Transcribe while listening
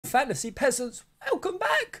fantasy peasants, welcome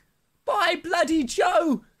back. Bye, bloody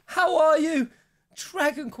Joe. How are you?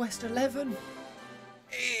 Dragon Quest 11.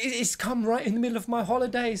 It's come right in the middle of my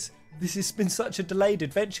holidays. This has been such a delayed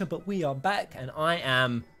adventure, but we are back, and I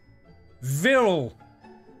am virile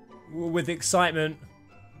with excitement.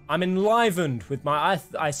 I'm enlivened with my...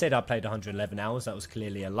 I said I played 111 hours. That was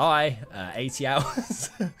clearly a lie. 80 hours.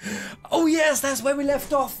 Oh, yes, that's where we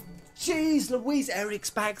left off. Jeez Louise,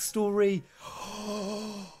 Eric's backstory.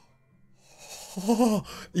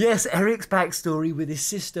 Yes, Eric's backstory with his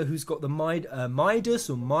sister who's got the Midas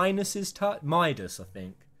or Minus's touch. Midas, I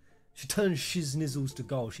think. She turns shiznizzles to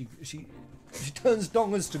gold. She turns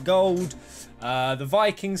dongers to gold. The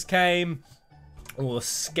Vikings came. Or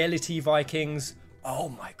Skelety Vikings. Oh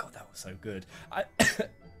my god, that was so good. I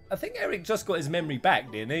think Eric just got his memory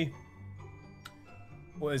back, didn't he?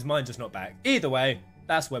 Or is mine just not back? Either way,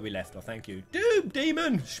 that's where we left off, thank you. Doom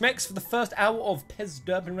Demon! Schmecks for the first hour of Pez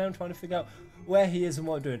derping around trying to figure out where he is and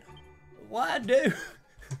what I'm doing. What I do?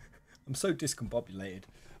 I'm so discombobulated.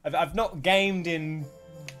 I've not gamed in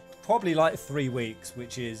probably like 3 weeks,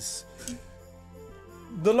 which is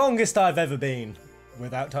the longest I've ever been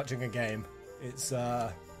without touching a game. It's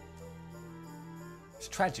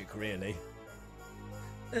tragic, really.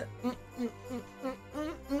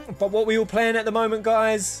 But what we all playing at the moment,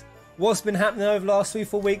 guys? What's been happening over the last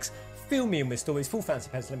 3-4 weeks? Fill me in with stories. Full fancy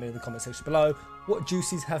pencil, let me know in the comment section below. What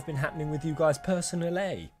juices have been happening with you guys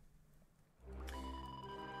personally?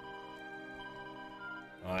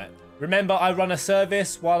 Alright. Remember, I run a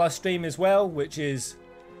service while I stream as well, which is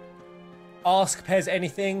Ask Pez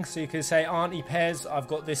Anything. So you can say, Auntie Pez, I've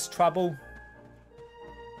got this trouble.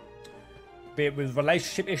 Be it with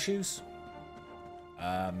relationship issues,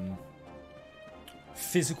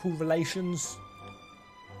 physical relations.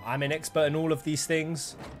 I'm an expert in all of these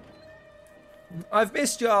things. I've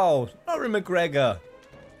missed y'all. Laurie McGregor.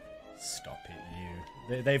 Stop it,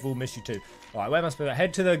 you. They've all missed you too. Alright, where must we go?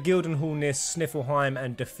 Head to the Gildenhall near Sniffelheim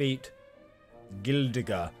and defeat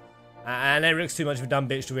Gildiger. And Eric's too much of a dumb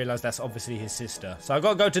bitch to realise that's obviously his sister. So I've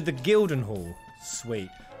got to go to the Gildenhall. Sweet.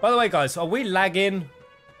 By the way, guys, are we lagging?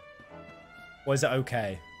 Or is it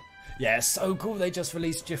okay? Yeah, it's so cool they just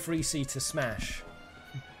released Jeffreezy to Smash.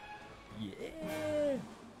 Yeah.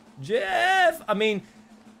 Jeff! I mean,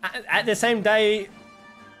 at the same day,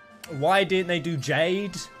 why didn't they do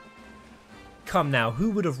Jade? Come now,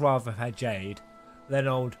 who would have rather had Jade than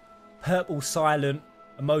old purple, silent,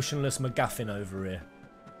 emotionless MacGuffin over here?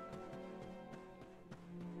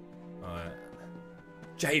 Alright.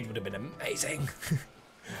 Jade would have been amazing.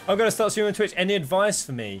 I'm going to start streaming on Twitch. Any advice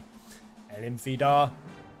for me? Elimfidar.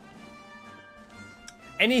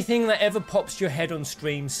 Anything that ever pops to your head on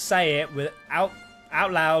stream, say it out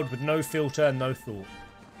loud with no filter and no thought.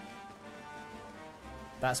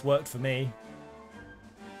 That's worked for me.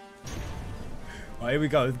 Right, here we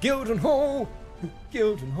go. Gildenhall!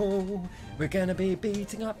 Gildenhall. We're gonna be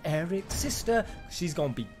beating up Eric's sister. She's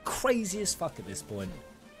gonna be crazy as fuck at this point.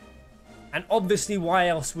 And obviously, why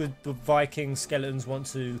else would the Viking skeletons want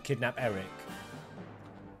to kidnap Eric?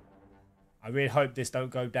 I really hope this don't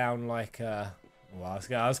go down like, well,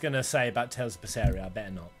 I was going to say about Tales of Berseria. I better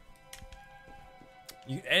not.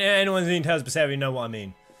 Anyone who's seen Tales of Berseria know what I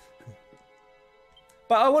mean.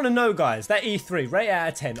 But I want to know, guys, that E3, rate out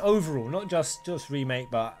of 10, overall, not just remake,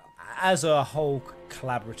 but as a whole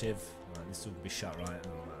collaborative. Right, this will be shut, right?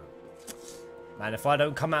 Oh, man, if I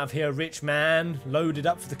don't come out of here a rich man, loaded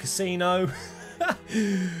up for the casino.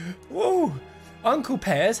 Whoa. Uncle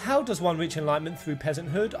Pears, how does one reach enlightenment through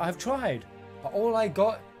peasanthood? I've tried, but all I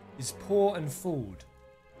got is poor and fooled.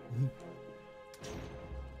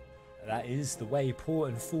 That is the way poor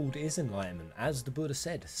and fooled is enlightenment. As the Buddha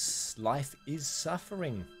said, life is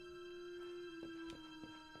suffering.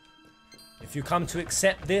 If you come to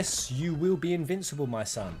accept this, you will be invincible, my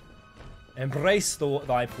son. Embrace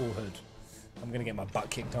thy poorhood. I'm going to get my butt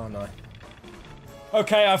kicked, aren't I?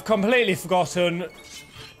 Okay, I've completely forgotten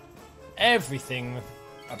everything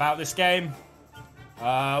about this game.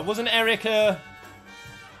 Wasn't Eric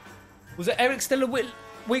was it Eric still a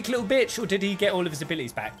weak little bitch, or did he get all of his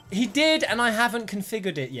abilities back? He did, and I haven't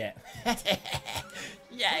configured it yet.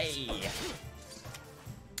 Yay!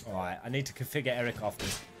 Alright, I need to configure Eric after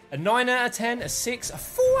this. A 9 out of 10, a 6, a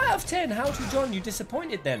 4 out of 10. How to, John? You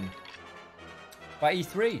disappointed then? By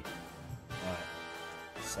E3. Alright.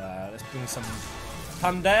 So let's bring some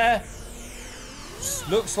fun there.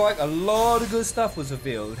 Looks like a lot of good stuff was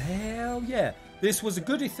revealed. Hell yeah. This was a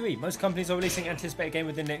good E3. Most companies are releasing anticipated game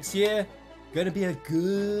within next year. Gonna be a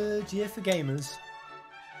good year for gamers.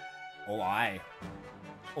 Oh, aye.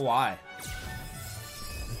 Oh, aye.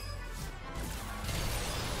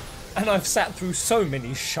 And I've sat through so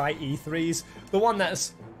many shite E3s. The one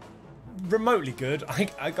that's remotely good,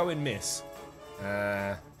 I go and miss.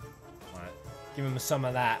 Right. Give him some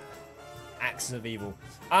of that. Axes of Evil.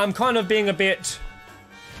 I'm kind of being a bit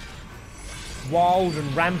wild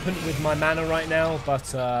and rampant with my mana right now, but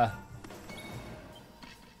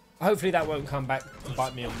hopefully that won't come back to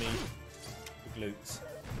bite me on the glutes.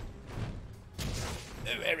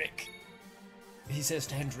 Oh, Eric. He says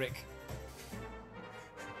to Hendrik.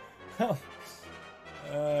 Oh.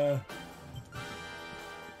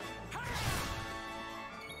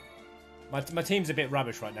 My team's a bit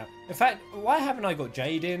rubbish right now. In fact, why haven't I got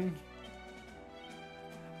Jade in?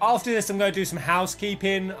 After this, I'm going to do some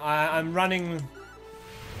housekeeping. I'm running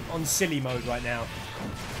on silly mode right now.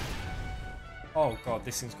 Oh god,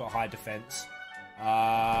 this thing's got high defense.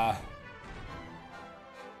 I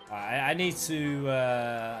need to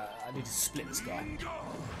split this guy.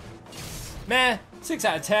 Meh, 6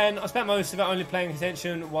 out of 10. I spent most of it only playing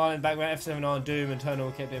attention while in the background. F7 on Doom and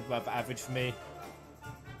Eternal kept it above average for me.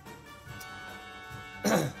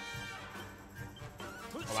 Oh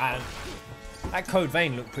man, that Code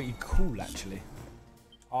Vein looked pretty cool actually.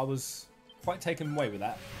 I was quite taken away with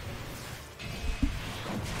that.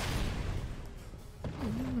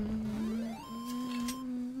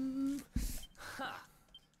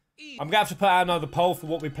 I'm gonna have to put out another poll for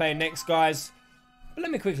what we're playing next, guys. But let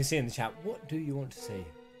me quickly see in the chat. What do you want to see?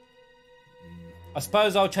 I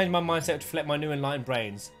suppose I'll change my mindset to reflect my new enlightened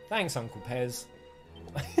brains. Thanks, Uncle Pez.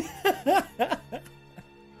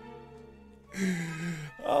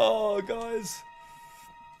 Oh, guys.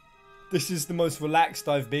 This is the most relaxed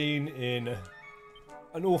I've been in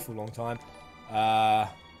an awful long time. I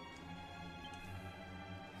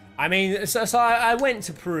mean, so I went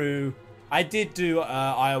to Peru. I did do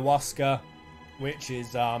ayahuasca, which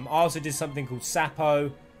is... I also did something called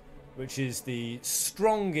Sapo, which is the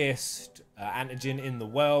strongest antigen in the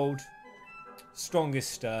world.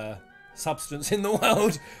 Strongest substance in the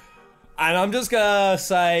world. And I'm just going to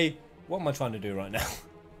say... What am I trying to do right now?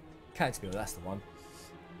 Catspiel, that's the one.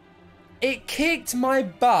 It kicked my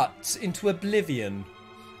butt into oblivion.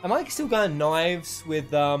 Am I still going knives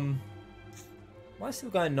with, Am I still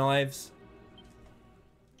going knives?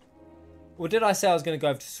 Or did I say I was going to go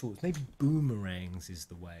over to swords? Maybe boomerangs is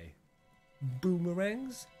the way.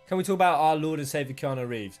 Boomerangs? Can we talk about our Lord and Savior Keanu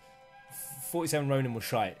Reeves? 47 Ronin was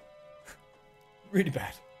shite. Really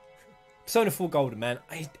bad. Persona 4 Golden, man.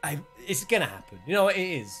 It's going to happen. You know what? It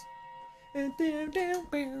is. What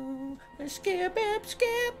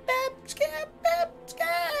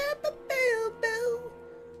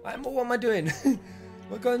am I doing? Am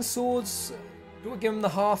I going swords? Do I give him the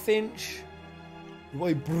half-inch? Do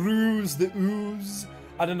I bruise the ooze?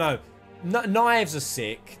 I don't know. Knives are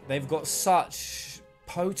sick. They've got such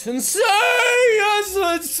potency. Yes,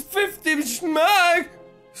 it's 50 schmack.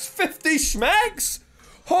 50 schmacks.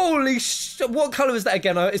 Holy sh! What colour is that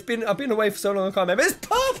again? I've been away for so long I can't remember. It's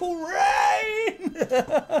purple rain.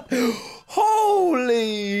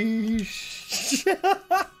 Holy sh!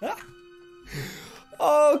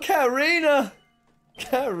 Oh, Karina,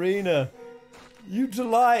 you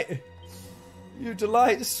delight,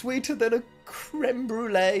 sweeter than a creme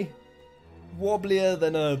brulee, wobblier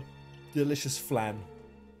than a delicious flan.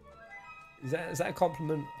 Is that a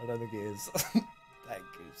compliment? I don't think it is. Thank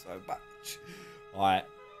you so much. Alright,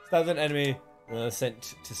 stab an enemy,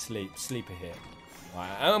 sent to sleep. Sleeper hit.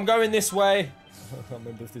 Alright, I'm going this way. I can't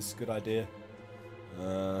remember if this is a good idea.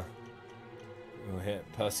 We'll hit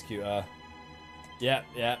Persecutor. Yeah,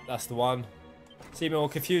 that's the one. See more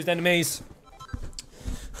confused enemies.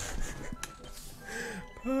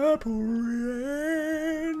 Purple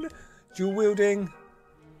rain. Dual wielding.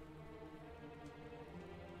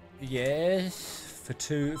 Yes, for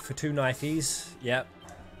two knifeies. Yep.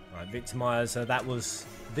 Right, Victimizer,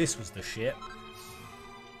 this was the shit.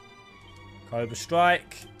 Cobra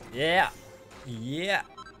Strike. Yeah.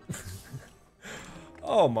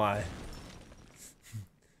 Oh my.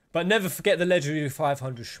 But never forget the legendary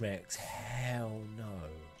 500 schmecks. Hell no.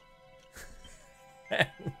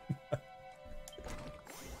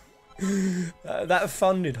 That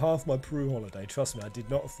funded half my Peru holiday. Trust me, I did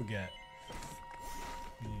not forget.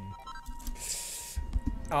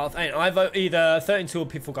 Oh, I vote either 32 or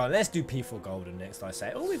P4 Golden. Let's do P4 Golden next, I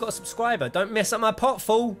say. Oh, we got a subscriber. Don't mess up my pot,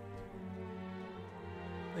 fool.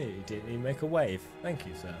 Hey, you didn't even make a wave. Thank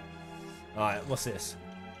you, sir. Alright, what's this?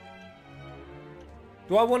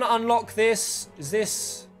 Do I want to unlock this? Is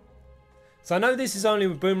this... So I know this is only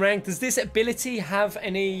with Boomerang. Does this ability have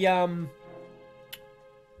any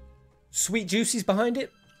sweet juices behind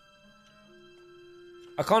it?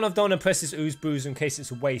 I kind of don't want to press this ooze booze in case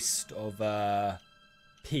it's a waste of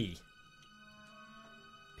P.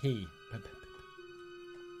 FFP.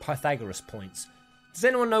 Pythagoras points. Does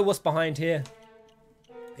anyone know what's behind here?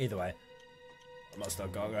 Either way, I must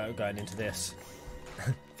start going into this.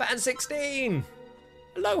 Fan 16!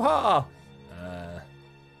 Aloha!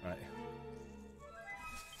 Right.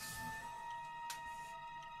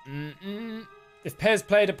 If Pez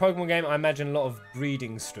played a Pokemon game, I imagine a lot of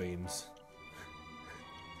breeding streams.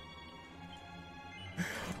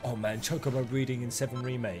 Oh man, Chocobo breeding in 7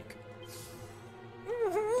 Remake.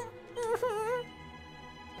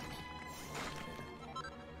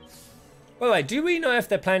 By the way, do we know if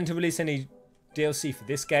they're planning to release any DLC for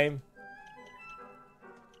this game?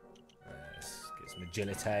 Let's get some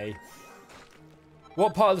agility.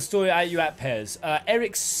 What part of the story are you at, Pez?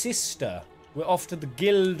 Eric's sister. We're off to the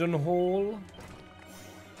Gildan Hall.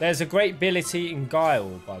 There's a great ability in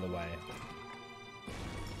Guile, by the way.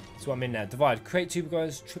 That's what I'm in now. Divide. Create two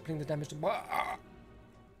guys, tripling the damage to...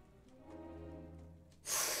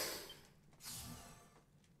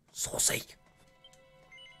 Saucy.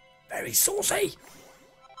 Very saucy.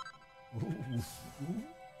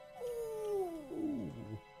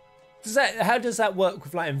 How does that work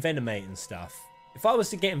with like Envenomate and stuff? If I was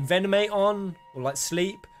to get Envenomate on, or like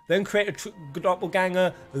sleep, then create a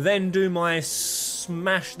doppelganger, then do my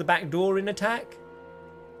smash the back door in attack?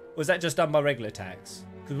 Or is that just done by regular attacks?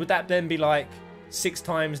 Because would that then be like 6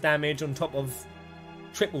 times damage on top of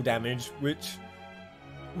triple damage, which...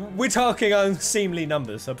 We're talking unseemly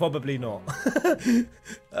numbers, so probably not.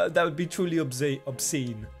 That would be truly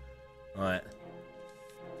obscene. Alright.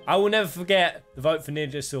 I will never forget the vote for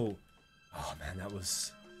Ninja Assault. Oh man, that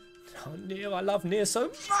was... Oh, Nier, I love Nier so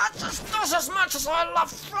much. Not as much as I love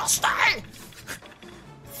Frosty.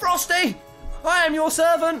 Frosty, I am your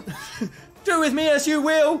servant. Do with me as you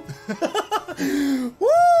will.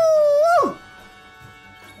 Woo!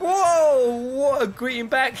 Whoa, what a greeting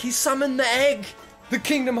back. He summoned the egg. The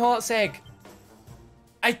Kingdom Hearts egg.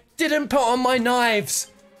 I didn't put on my knives.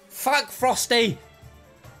 Fuck Frosty.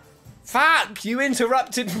 Fuck, you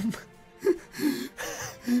interrupted.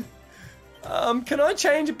 Can I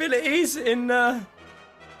change abilities in can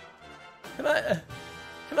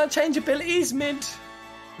I change abilities mid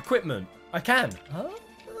equipment? I can.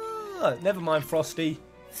 Ah, never mind, Frosty.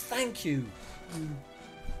 Thank you.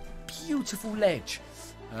 Beautiful ledge.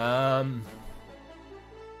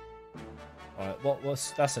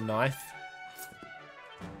 Alright, that's a knife.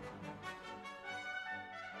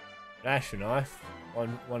 That's a knife.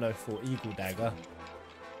 104 Eagle Dagger.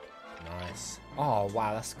 Nice. Oh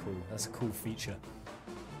wow, that's cool. That's a cool feature.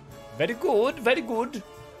 Very good, very good.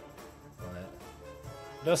 Right.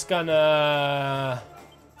 Just gonna...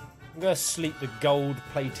 I'm gonna sleep the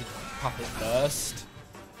gold-plated puppet first.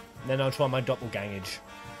 And then I'll try my doppelgangage.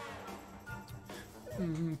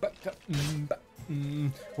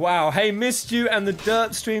 Wow, hey, missed you and the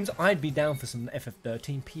Derp streams. I'd be down for some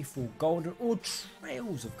FF13, P4 Golden, or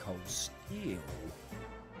Trails of Cold Steel.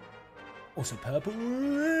 Also Purple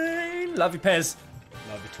Rain. Love you, Pez.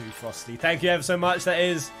 Love you too, Frosty. Thank you ever so much, that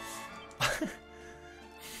is.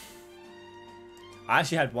 I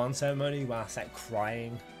actually had one ceremony where I sat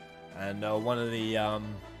crying. And one of the...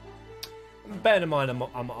 bear in mind, I'm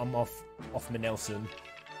off my Nelson.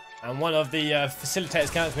 And one of the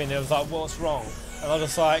facilitators came to me and they was like, what's wrong? And I was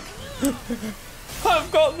just like,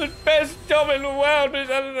 I've got the best job in the world with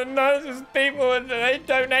some of the nicest people and they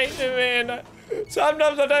donate to me and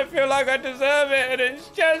sometimes I don't feel like I deserve it and it's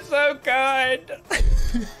just so kind.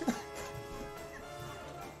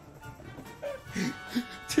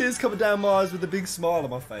 Tears coming down my eyes with a big smile on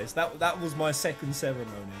my face. That was my second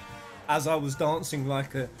ceremony. As I was dancing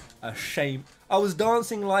like a shame. I was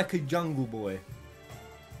dancing like a jungle boy.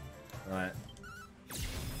 Right.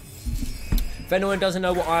 If anyone doesn't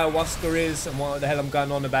know what ayahuasca is and what the hell I'm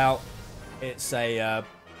going on about, it's a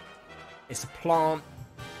plant.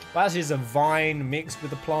 Well, actually, it's a vine mixed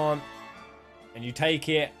with a plant, and you take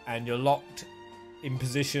it and you're locked in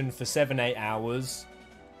position for 7-8 hours.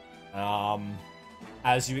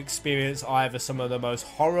 As you experience either some of the most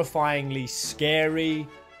horrifyingly scary,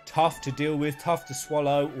 tough to deal with, tough to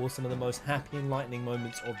swallow, or some of the most happy, enlightening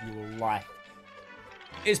moments of your life.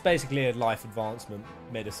 It's basically a life advancement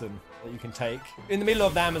medicine that you can take in the middle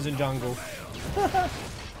of the Amazon jungle.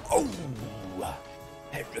 Oh,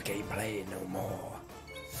 every gameplay no more.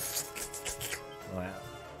 Right.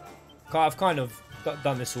 I've kind of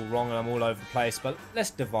done this all wrong and I'm all over the place, but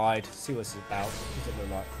let's divide, see what it's about. What does it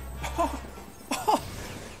look like?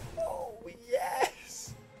 Oh,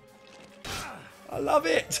 yes! I love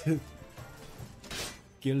it!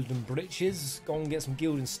 Gildan Britches. Go and get some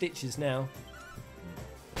Gildan Stitches now.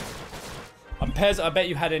 Pez, I bet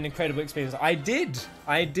you had an incredible experience. I did.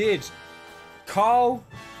 Carl,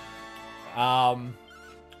 One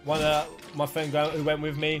of my friend who went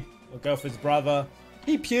with me, my girlfriend's brother,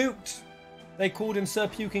 he puked. They called him Sir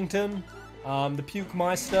Pukington, the Puke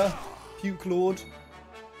Meister, Puke Lord.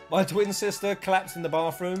 My twin sister collapsed in the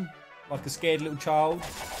bathroom like a scared little child.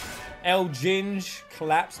 El Ginge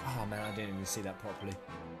collapsed. Oh man, I didn't even see that properly.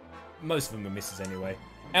 Most of them were misses anyway.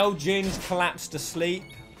 El Ginge collapsed asleep.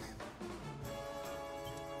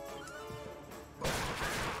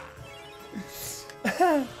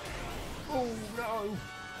 Oh no.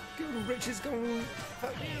 Rich is gone.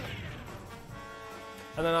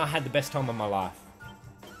 And then I had the best time of my life.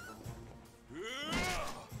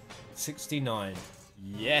 69.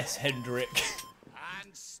 Yes, Hendrik.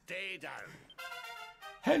 And stay down.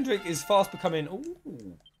 Hendrik is fast becoming...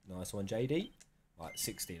 Ooh, nice one, JD. Right,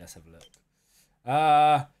 60. Let's have a look.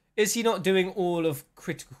 Is he not doing all of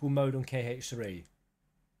critical mode on KH3?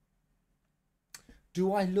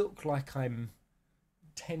 Do I look like I'm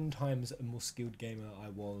 10 times a more skilled gamer I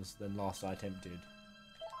was than last I attempted?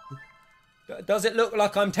 Does it look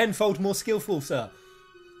like I'm tenfold more skillful, sir?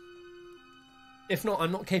 If not,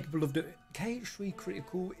 I'm not capable of doing... KH3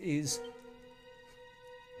 critical is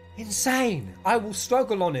insane. I will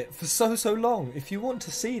struggle on it for so long. If you want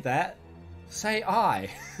to see that, say I.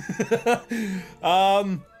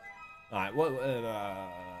 Alright,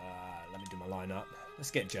 let me do my lineup.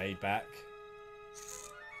 Let's get Jade back. Let's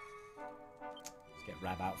get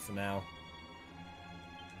Rab out for now.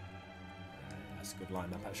 That's a good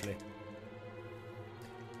lineup, actually.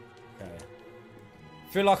 Okay.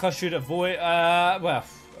 Feel like I should avoid... well,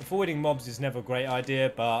 avoiding mobs is never a great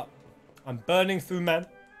idea, but I'm burning through mana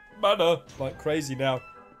like crazy now.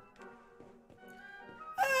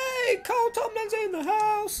 Hey, Carl Tomlin's in the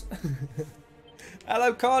house.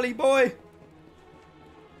 Hello, Carly boy.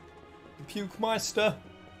 The Puke Meister.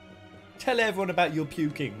 Tell everyone about your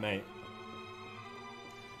puking, mate.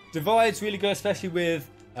 Divide's really good, especially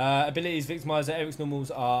with abilities. Victimizer, Eric's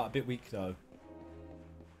normals are a bit weak, though.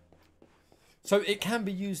 So it can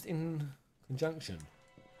be used in conjunction.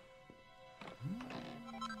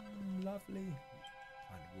 Lovely.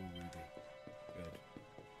 Find a wool ruby. Good.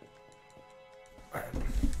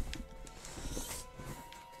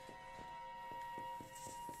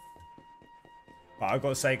 But I've got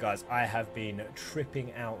to say, guys, I have been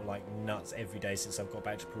tripping out like nuts every day since I've got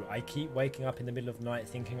back to Peru. I keep waking up in the middle of the night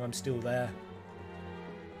thinking I'm still there.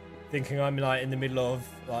 Thinking I'm like in the middle of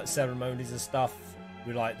like ceremonies and stuff.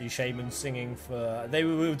 With like these shamans singing for... we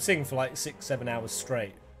would sing for like 6-7 hours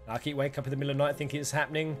straight. I keep waking up in the middle of the night thinking it's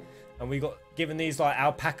happening. And we got given these like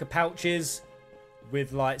alpaca pouches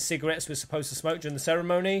with like cigarettes we're supposed to smoke during the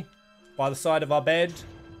ceremony by the side of our bed.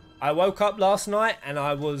 I woke up last night and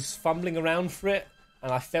I was fumbling around for it.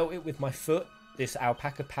 And I felt it with my foot, this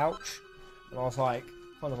alpaca pouch. And I was like,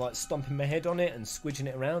 kind of like stomping my head on it and squidging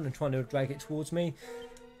it around and trying to drag it towards me.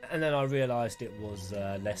 And then I realised it was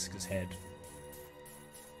Leska's head.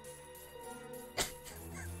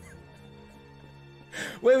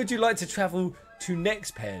 Where would you like to travel to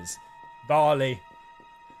next, Pez? Bali.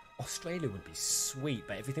 Australia would be sweet,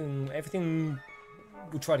 but everything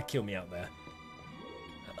would try to kill me out there.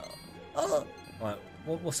 Right,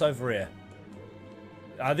 what's over here?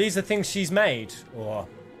 Are these the things she's made, or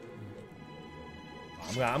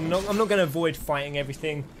I'm not going to avoid fighting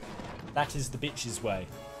everything. That is the bitch's way.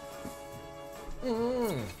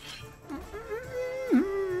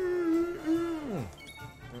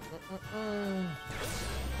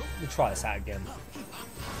 We'll try this out again.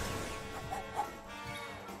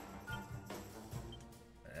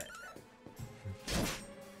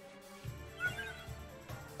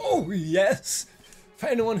 Oh yes! For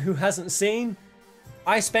anyone who hasn't seen,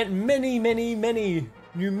 I spent many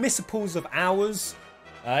municipals of hours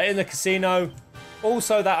in the casino,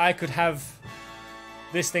 also that I could have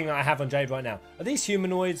this thing that I have on Jade right now. Are these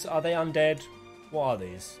humanoids? Are they undead? What are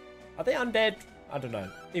these? Are they undead? I don't know.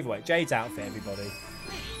 Either way, Jade's outfit, everybody.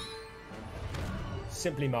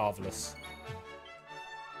 Simply marvellous.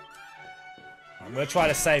 I'm going to try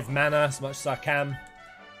to save mana as much as I can.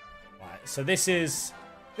 Right, so this is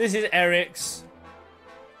Eric's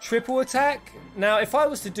triple attack. Now, if I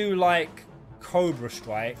was to do like Cobra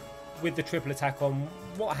Strike with the triple attack on,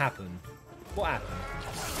 what happened? What happened?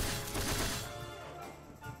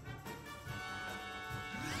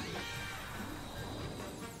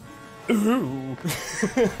 Ooh.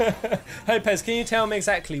 Hey Pez, can you tell me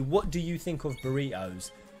exactly what do you think of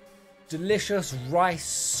burritos? Delicious rice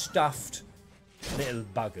stuffed little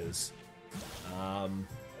buggers.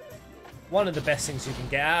 One of the best things you can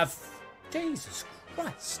get out of... Jesus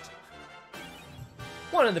Christ.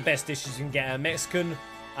 One of the best dishes you can get out of Mexican.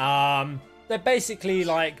 They're basically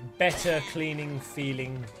like better cleaning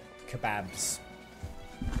feeling kebabs.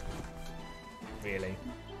 Really.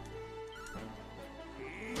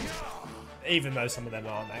 Even though some of them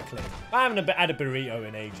aren't that clean. I haven't had a burrito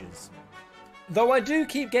in ages. Though I do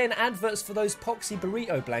keep getting adverts for those poxy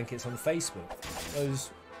burrito blankets on Facebook.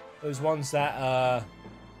 Those ones that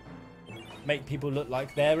make people look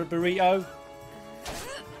like they're a burrito.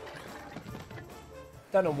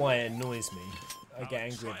 Don't know why it annoys me. I get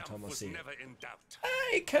angry every time I see it.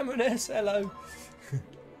 Hey, Cameron S, hello.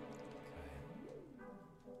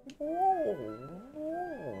 Okay,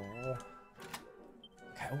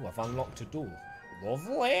 oh, I've unlocked a door.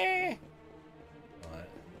 Lovely. Right.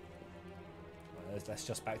 That's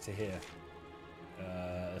just back to here.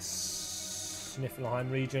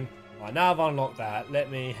 Sniffelheim region. Right, now I've unlocked that.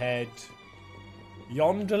 Let me head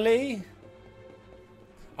yonderly.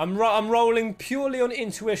 I'm rolling purely on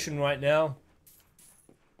intuition right now.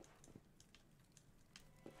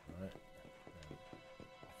 Right.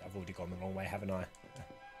 I've already gone the wrong way, haven't I?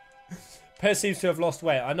 Pez seems to have lost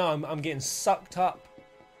weight. I know, I'm getting sucked up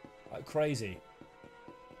like crazy.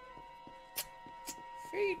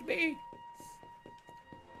 Feed me.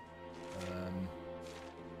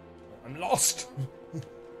 I'm lost.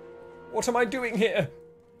 What am I doing here?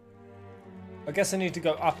 I guess I need to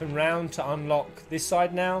go up and round to unlock this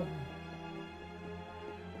side now.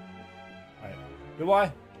 Right. Do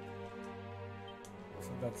I? What's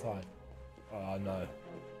on that side? Oh no.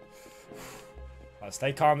 Right,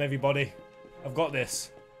 stay calm, everybody. I've got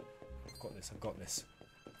this. I've got this. I've got this.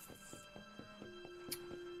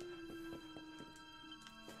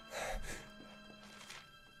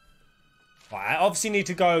 Right, I obviously need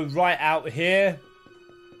to go right out here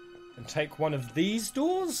and take one of these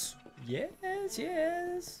doors. Yes,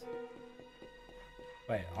 yes.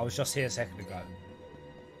 Wait, I was just here a second ago.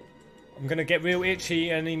 I'm gonna get real itchy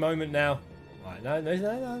any moment now. Right, no,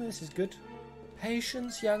 this is good.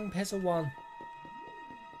 Patience, young Pezzer1.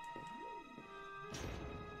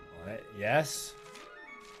 Right, yes.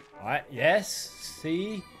 Right, yes.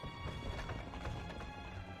 See.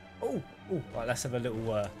 Oh, right. Let's have a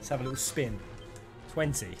little spin.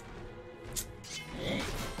 20.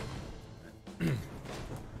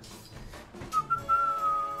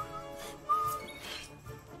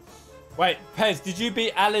 Wait, Pez, did you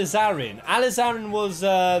beat Alizarin? Alizarin was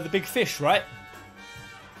the big fish, right?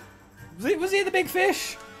 Was he the big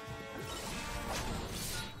fish?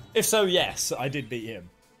 If so, yes, I did beat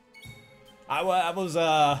him. That was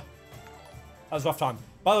a rough time.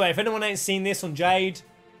 By the way, if anyone ain't seen this on Jade,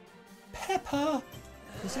 Pepper,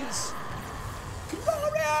 because it's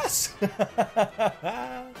glorious.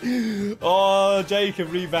 Oh,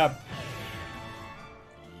 Jacob revamp.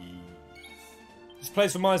 This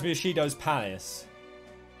place reminds me of Shido's Palace.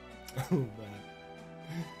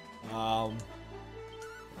 Oh man.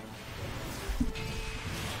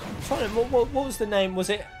 What was the name? Was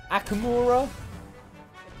it Akamura?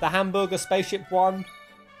 The hamburger spaceship one?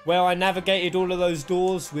 Where I navigated all of those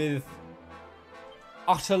doors with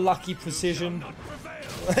utter lucky precision.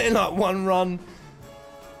 In like one run.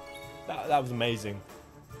 That was amazing.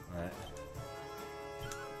 Right.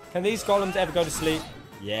 Can these golems ever go to sleep?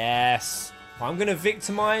 Yes. I'm going to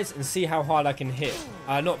victimize and see how hard I can hit.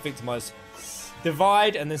 Not victimize.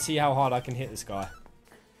 Divide and then see how hard I can hit this guy.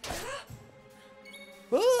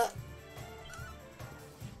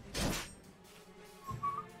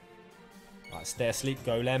 Right, stay asleep,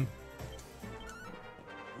 golem.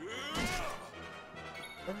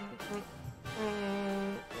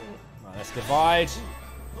 Right, let's divide.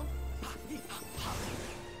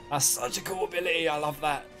 That's such a cool ability. I love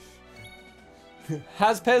that.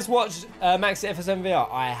 Has Pez watched Max FSM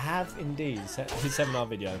VR? I have indeed. His seminar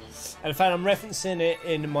video. And in fact, I'm referencing it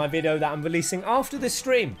in my video that I'm releasing after this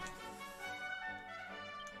stream.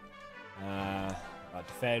 Right,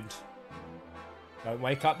 defend. Don't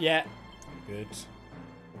wake up yet. Good.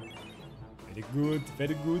 Very good.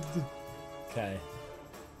 Very good. Okay.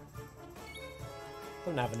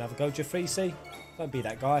 Don't have another go, Jeffrey, see? Don't be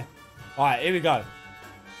that guy. Alright, here we go.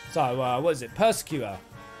 So, what is it? Persecutor.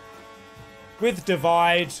 With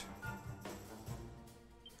divide.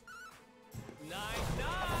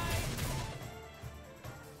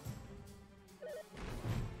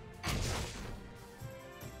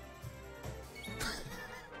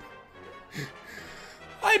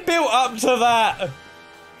 I built up to that.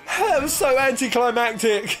 That was so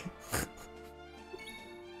anticlimactic.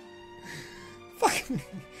 Fuck me.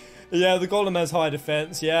 Yeah, the golem has high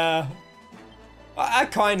defense. Yeah, I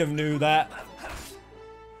kind of knew that.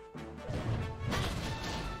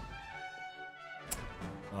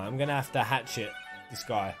 I'm gonna have to hatchet this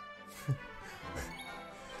guy.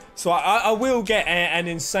 So I will get an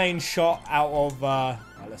insane shot out of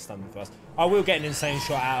let's stun them first. I will get an insane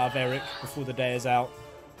shot out of Eric before the day is out.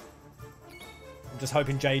 I'm just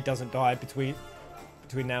hoping Jade doesn't die between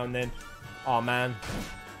now and then. Oh man,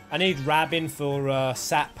 I need Rabin for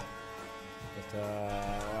sap. But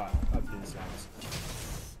alright, hopefully this lands.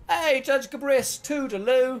 Hey, Judge Cabris,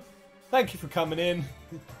 toodaloo. Thank you for coming in.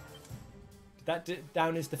 Did that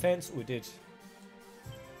down his defense? Oh, it did.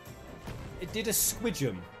 It did a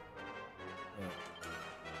squidgem. Yeah.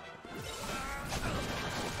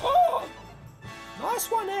 Oh!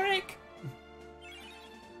 Nice one, Eric!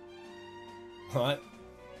 Alright.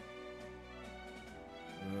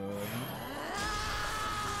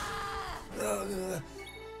 Yeah,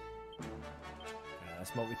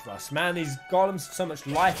 that's what we thrust. Man, these golems have so much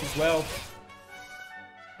life as well.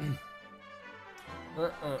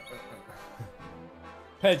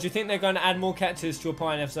 Per, do you think they're going to add more characters to your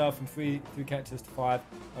party FSL from 3 characters to 5,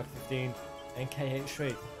 like 15, and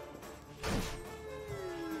KH3?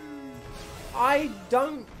 I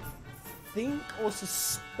don't think or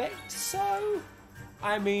suspect so.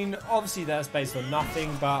 I mean, obviously that's based on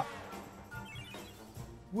nothing, but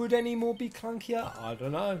would any more be clunkier? I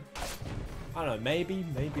don't know. I don't know, maybe,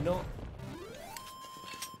 maybe not.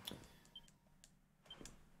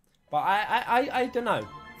 But I don't know.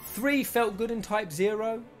 3 felt good in Type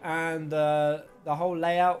 0, and the whole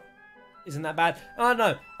layout isn't that bad. I don't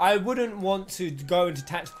know. I wouldn't want to go into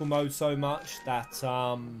tactical mode so much that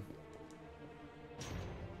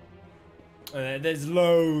there's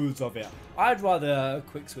loads of it. I'd rather a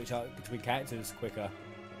quick switch out between characters quicker.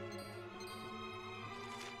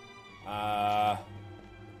 Right,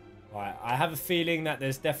 I have a feeling that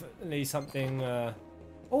there's definitely something.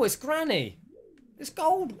 Oh, it's Granny. It's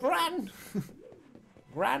gold, Gran.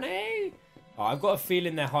 Granny. Oh, I've got a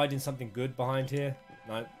feeling they're hiding something good behind here.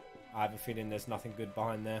 No, I have a feeling there's nothing good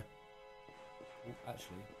behind there. Ooh,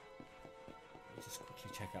 actually, let's just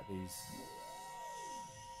quickly check out these.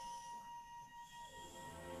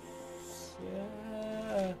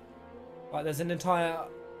 Yeah. Right, there's an entire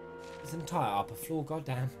upper floor.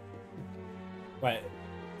 Goddamn. Wait.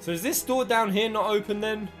 So is this door down here not open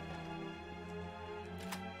then?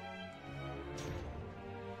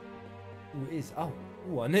 Ooh, it is. Oh.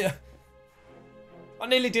 Ooh, I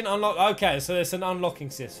nearly didn't unlock. Okay, so there's an unlocking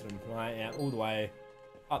system. Right, yeah, all the way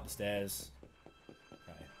up the stairs.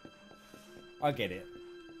 Okay. I get it.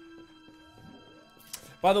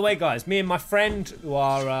 By the way, guys, me and my friend who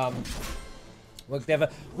are work together,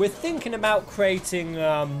 we're thinking about creating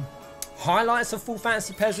highlights of Full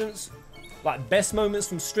Fantasy Peasants, like best moments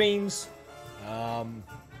from streams,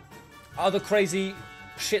 other crazy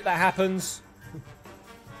shit that happens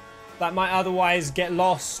that might otherwise get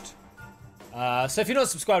lost. So if you're not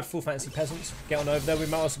subscribed to Full Fantasy Peasants, get on over there. We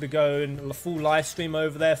might also be going a full live stream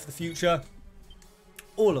over there for the future.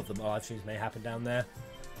 All of the live streams may happen down there.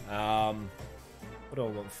 What do I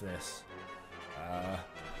want for this?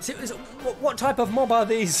 What type of mob are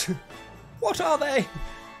these? What are they?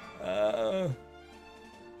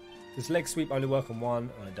 Does leg sweep only work on one?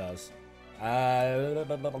 Oh, it does.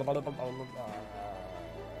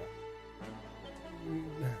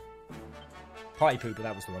 Party pooper,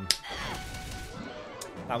 that was the one.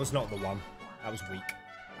 That was not the one. That was weak.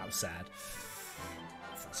 That was sad.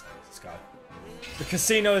 Let's go. The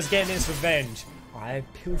casino is getting its revenge. I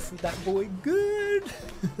pilfered that boy good.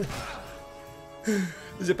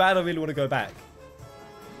 Is it bad? I really want to go back.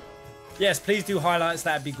 Yes, please do highlights.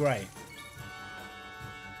 That'd be great.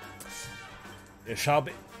 It shall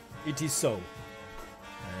be. It is so.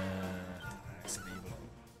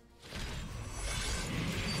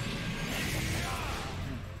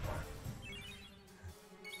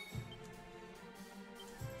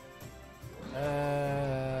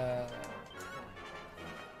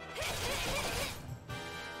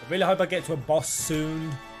 I really hope I get to a boss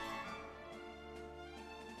soon.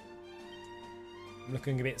 I'm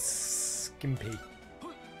looking a bit skimpy.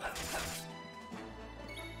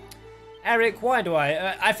 Eric, why do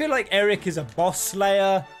I feel like Eric is a boss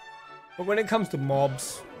slayer, but when it comes to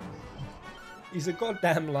mobs, he's a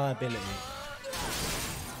goddamn liability.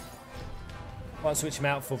 Might switch him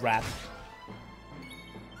out for Rab.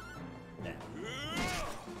 Yeah.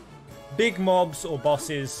 Big mobs or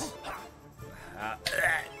bosses.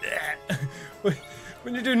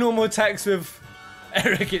 When you do normal attacks with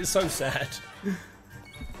Eric, it's so sad.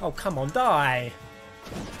 Oh, come on, die!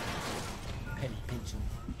 Penny pinching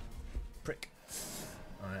prick.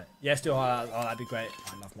 Alright. Yes, do highlights. Oh, that'd be great.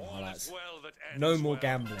 I love more highlights. No more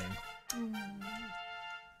gambling.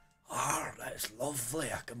 Ah, that's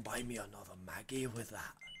lovely. I can buy me another Maggie with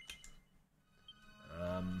that.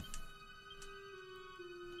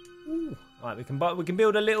 Ooh. Alright, we can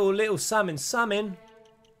build a little summon.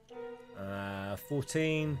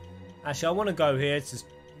 14. Actually, I want to go here. It's just...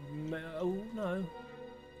 Oh, no.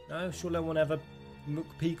 No, surely I won't have a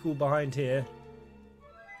Peekle behind here.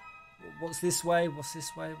 What's this way? What's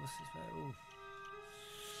this way? What's this way? Ooh.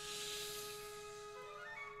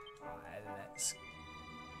 Alright, let's...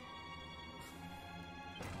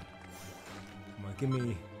 Come on,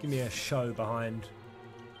 give me a show behind.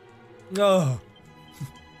 Oh!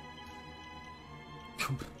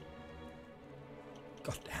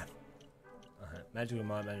 God damn. Magical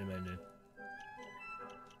Mind, Magic.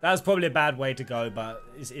 That was probably a bad way to go, but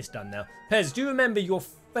it's done now. Pez, do you remember your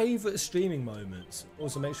favourite streaming moments?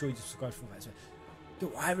 Also, make sure you subscribe for that.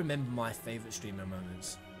 Do I remember my favourite streaming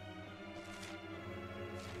moments?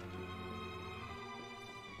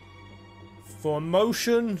 For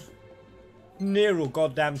emotion, Nero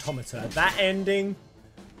goddamn Tomata. That ending,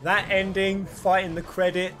 fighting the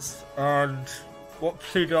credits, and what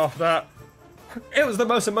proceeded after that. It was the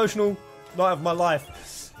most emotional night of my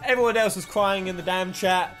life. Everyone else was crying in the damn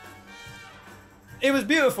chat. It was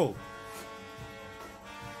beautiful.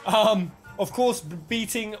 Of course,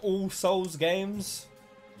 beating all Souls games.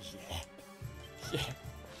 Yeah.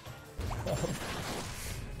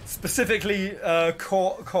 Specifically,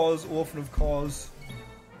 Cause, Orphan of Cause.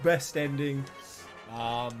 Best ending.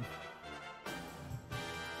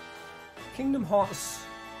 Kingdom Hearts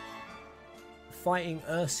fighting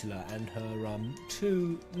Ursula and her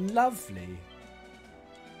two lovely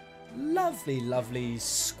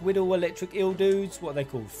Squiddle electric eel dudes. What are they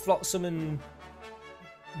called? Flotsam and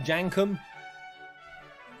Jankum.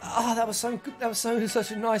 Ah, that was so good. That was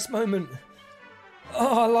such a nice moment.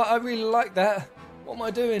 Oh, I really like that. What am I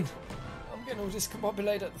doing? I'm getting all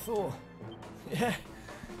discombobulated at the thought. Yeah,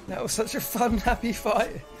 that was such a fun, happy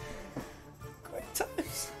fight. Great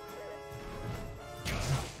times.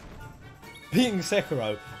 Beating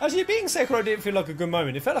Sekiro. Actually, beating Sekiro didn't feel like a good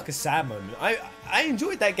moment. It felt like a sad moment. I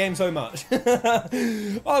enjoyed that game so much.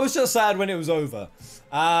 I was just sad when it was over.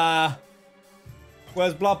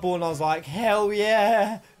 Whereas Bloodborne, I was like, hell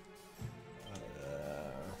yeah.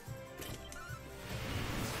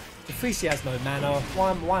 Defreezy has no mana.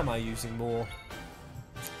 Why am I using more?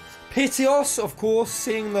 Pitios, of course.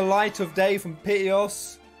 Seeing the light of day from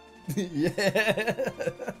Pitios. Yeah.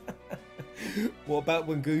 What about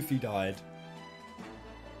when Goofy died?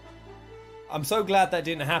 I'm so glad that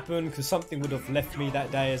didn't happen, because something would have left me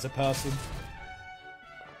that day as a person.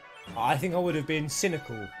 I think I would have been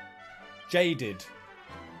cynical, jaded,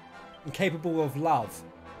 incapable of love.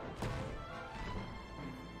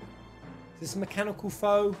 Is this a mechanical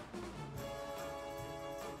foe?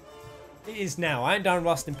 It is now. I ain't done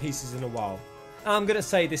Rust in Pieces in a while. I'm going to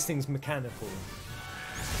say this thing's mechanical.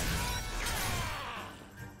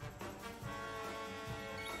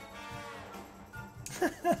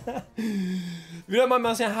 If you don't mind me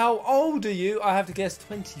asking, how old are you? I have to guess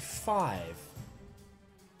 25.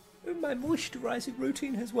 Oh, my moisturising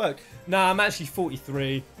routine has worked. Nah, I'm actually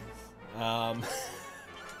 43.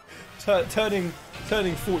 Turning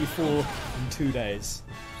 44 in 2 days.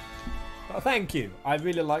 But thank you. I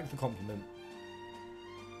really like the compliment.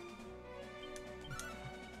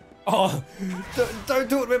 Oh, don't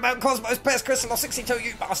talk to me about Cosmos Pest Crystal 62,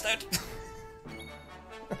 you bastard.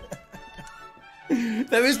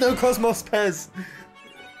 There is no Cosmos Pez.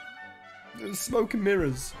 There's smoke and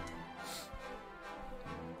mirrors.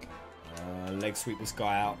 Leg sweep this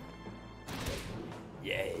guy out.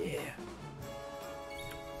 Yeah.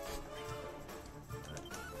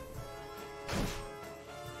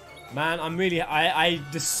 Man, I'm really... I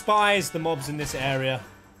despise the mobs in this area.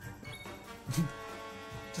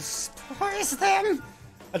 Despise them!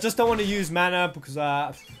 I just don't want to use mana because...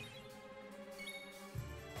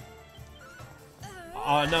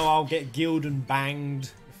 I know I'll get guild and banged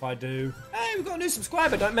if I do. Hey, we've got a new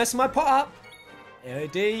subscriber. Don't mess my pot up.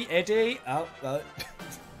 Eddie. Oh.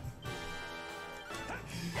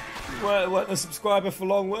 You weren't a subscriber for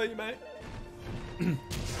long, were you, mate?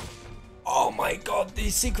 Oh my god, the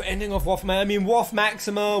secret ending of WoF Maxima. I mean, WoF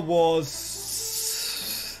Maxima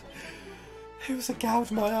was... It was a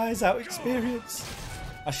gouge my eyes out experience.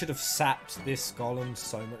 I should have sapped this golem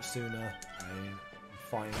so much sooner. I'm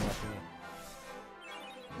fighting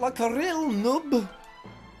like a real noob.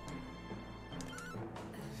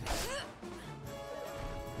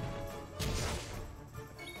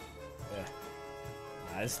 Yeah.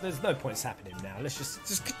 There's no point sapping him now. Let's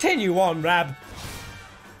just continue on, Rab.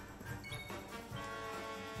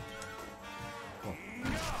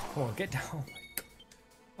 Come on, get down.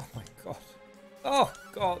 Oh my god. Oh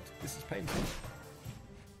god, this is painful.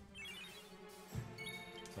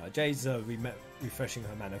 So Jay's refreshing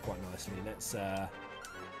her mana quite nicely. Let's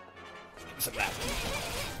some of that.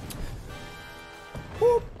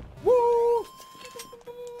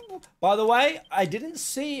 By the way, I didn't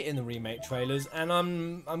see it in the remake trailers, and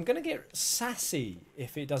I'm gonna get sassy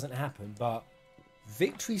if it doesn't happen, but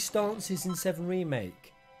victory stances in 7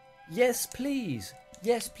 Remake. Yes, please.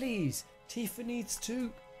 Yes, please. Tifa needs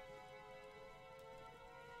to.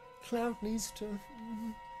 Cloud needs to.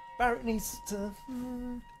 Barrett needs to.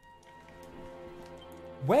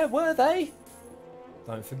 Where were they?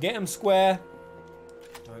 Don't forget them, Square.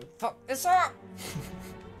 Don't fuck this up.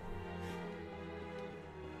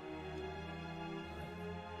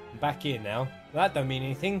 I'm back in now. That don't mean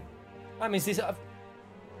anything. That means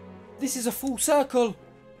this is a full circle.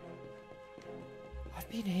 I've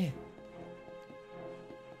been here.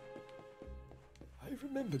 I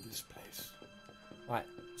remember this place. Right,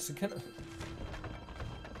 so can I...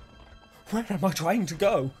 Where am I trying to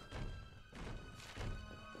go?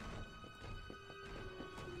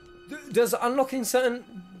 Does unlocking certain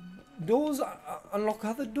doors unlock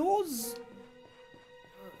other doors?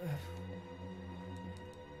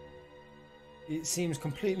 It seems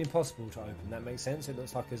completely impossible to open. That makes sense. It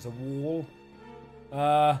looks like there's a wall.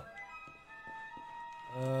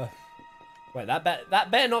 Wait, that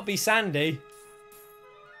better not be Sandy.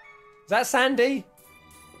 Is that Sandy?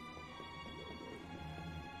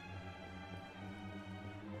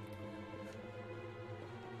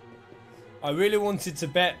 I really wanted to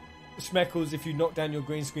bet Schmeckles if you knocked down your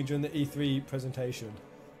green screen during the E3 presentation.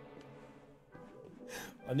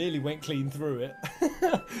 I nearly went clean through it.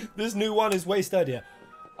 This new one is way sturdier.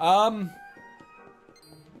 What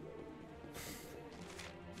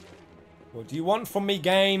do you want from me,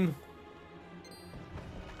 game?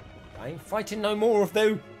 I ain't fighting no more of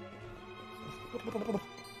thou.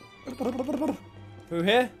 Through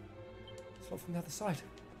here? It's not from the other side.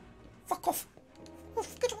 Fuck off!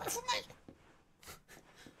 Get away from me!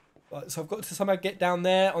 Right, so I've got to somehow get down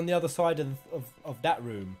there on the other side of that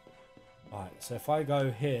room. Right, so if I go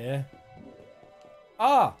here...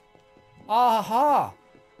 Ah! Aha!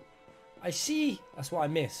 I see! That's what I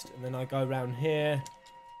missed. And then I go around here.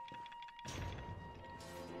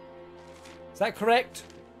 Is that correct?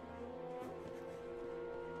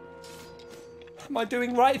 Am I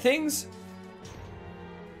doing right things?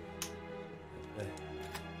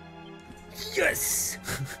 Yes!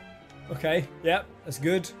 Okay, yep, that's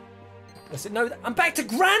good. That's it. No, I'm back to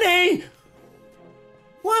Granny!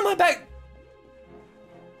 Why am I back?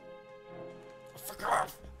 Fuck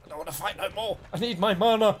off! I don't want to fight no more. I need my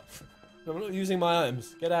mana. I'm not using my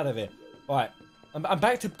items. Get out of here. Alright, I'm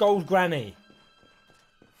back to Gold Granny.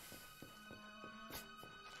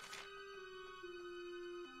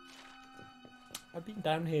 I've been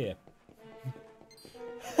down here.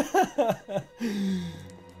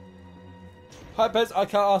 Hi, Pez. I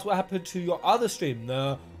can't ask what happened to your other stream.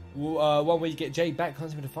 The one where you get Jay back.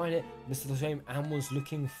 Can't seem to find it. Missed the stream and was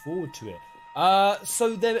looking forward to it.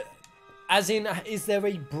 So there, as in, is there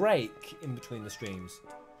a break in between the streams?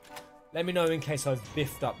 Let me know in case I've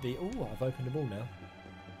biffed up the. Oh, I've opened them all now.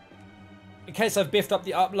 In case I've biffed up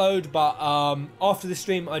the upload, but after the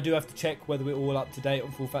stream, I do have to check whether we're all up to date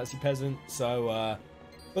on Full Fantasy Peasant. So,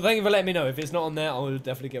 but thank you for letting me know. If it's not on there, I'll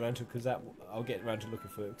definitely get around to it because I'll get around to looking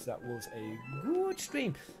for it because that was a good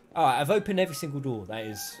stream. All right, I've opened every single door. That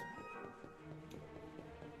is.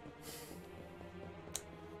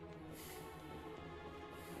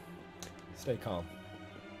 Stay calm.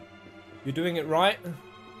 You're doing it right.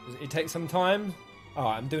 It takes some time. All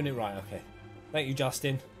right, I'm doing it right. Okay. Thank you,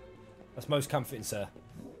 Justin. That's most comforting, sir.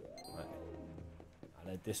 Right. I'll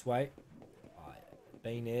head this way. Right.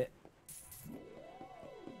 Bean it.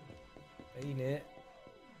 Bean it.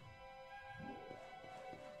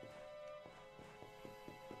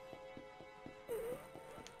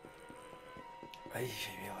 I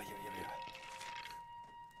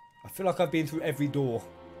feel like I've been through every door.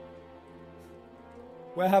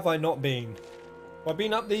 Where have I not been? Have I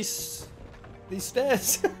been up these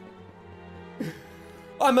stairs?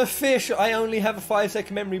 I'm a fish. I only have a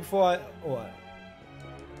 5-second memory before I. Oh,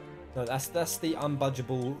 no, that's the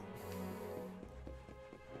unbudgeable.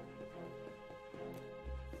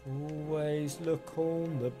 Always look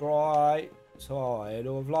on the bright side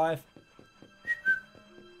of life.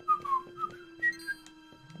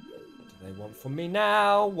 What do they want from me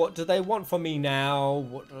now? What do they want from me now?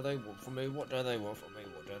 What do they want from me? What do they want from me?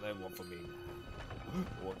 What do they want from me now?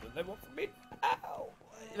 What do they want from me now?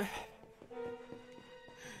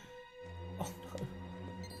 Oh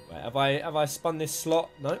no! Wait, have I spun this slot?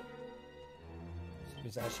 No.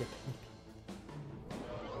 It's actually.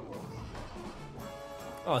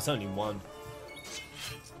 Oh, it's only one.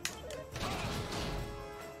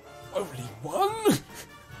 Only one?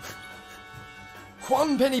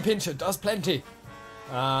 One penny pincher does plenty.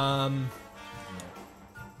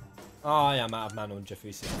 Oh, yeah, I'm out of mana on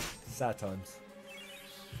Jeffrey. Sad times.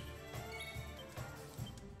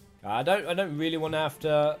 I don't really want to have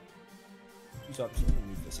to use up.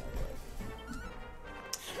 Move this out of the way.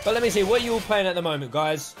 But let me see. What are you all playing at the moment,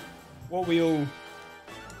 guys? What we all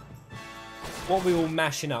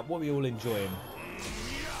mashing up? What we all enjoying?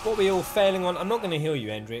 What we all failing on? I'm not going to heal you,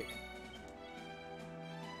 Hendrik.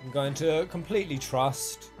 I'm going to completely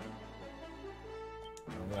trust.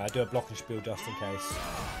 I'm going to do a block and spiel just in case.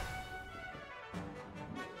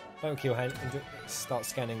 Don't kill Hendrik. Start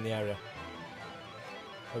scanning the area.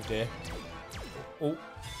 Oh dear. Oh.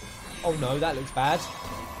 Oh no, that looks bad.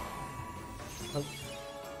 Oh.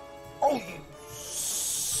 Oh.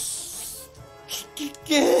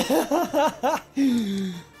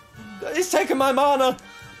 It's taking my mana.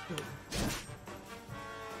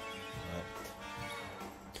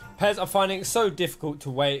 Pez, I'm finding it so difficult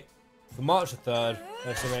to wait for March the 3rd.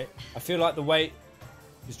 I feel like the wait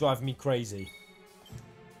is driving me crazy.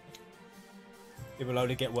 It will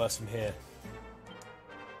only get worse from here.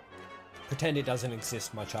 Pretend it doesn't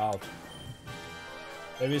exist, my child.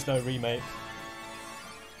 There is no remake.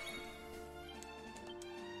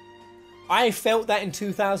 I felt that in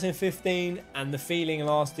 2015 and the feeling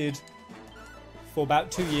lasted for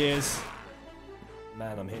about 2 years.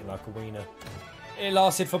 Man, I'm hitting like a wiener. It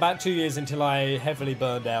lasted for about 2 years until I heavily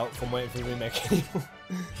burned out from waiting for the remake anymore.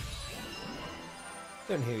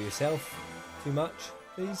 Don't heal yourself too much,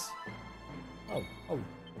 please. Oh,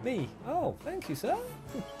 me. Oh, thank you, sir.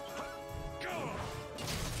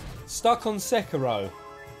 Stuck on Sekiro.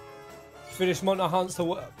 Finished Monster Hunter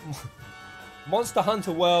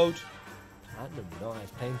World. Platinum,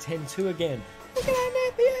 nice. Playing 10-2 again. Look at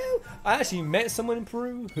that, nephew. I actually met someone in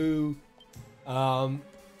Peru who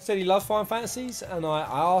said he loves Final Fantasies, and I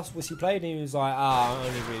asked was he played, and he was like, I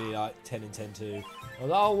only really like 10 and 10-2. I was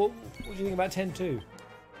like, oh, what do you think about 10-2?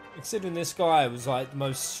 Considering this guy was like the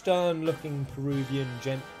most stern-looking Peruvian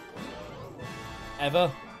gent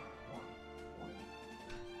ever.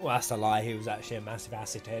 Well, that's a lie. He was actually a massive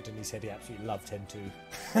acid head, and he said he absolutely loved 10-2.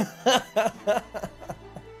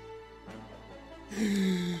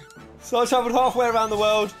 So I travelled halfway around the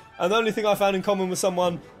world, and the only thing I found in common with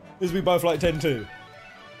someone is we both like 10-2.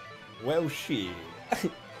 Well, shit.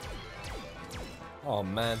 Oh,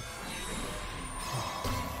 man.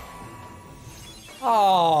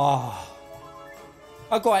 Oh.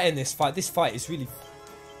 I've got to end this fight. This fight is really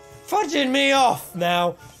fudging me off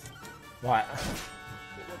now. Right.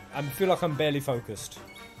 I feel like I'm barely focused.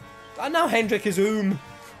 And now Hendrik is I'm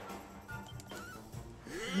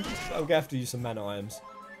going to have to use some mana items.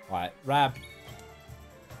 Right, Rab.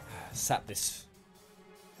 Sap this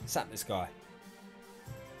guy.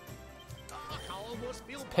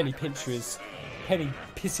 This Penny Pincher is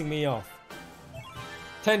pissing me off.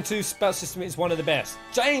 10-2 spell system is one of the best.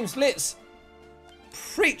 James Litz!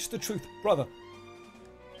 Preach the truth, brother.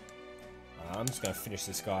 I'm just going to finish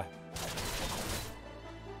this guy.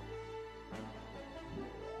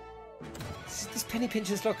 This Penny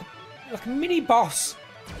Pincher's like a mini boss.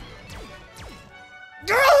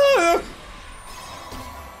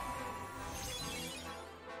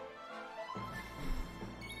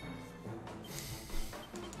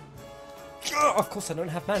 Of course I don't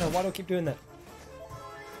have mana. Why do I keep doing that?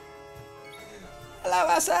 Hello,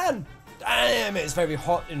 Hassan! Damn, it's very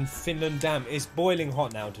hot in Finland. Damn, it's boiling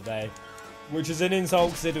hot now today. Which is an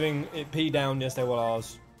insult considering it peed down yesterday while I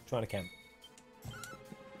was trying to camp.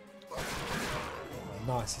 Oh,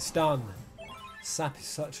 nice, it's done. Sap is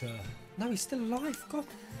such a... No, he's still alive. God.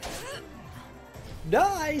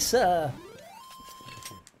 Nice!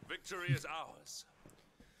 Victory is ours.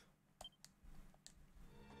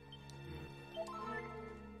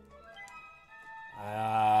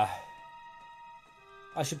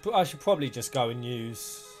 I should probably just go and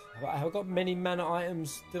use... Have I got many mana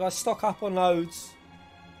items? Did I stock up on loads?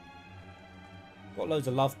 Got loads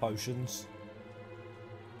of love potions.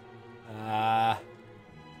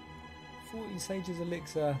 40 Sage's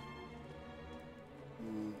Elixir.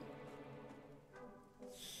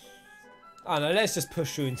 I don't know, let's just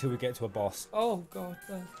push through until we get to a boss. Oh god,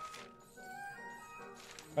 no.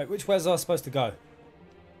 Wait, which way was I supposed to go?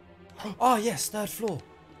 Oh yes, 3rd floor.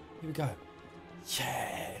 Here we go.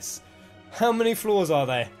 Yes. How many floors are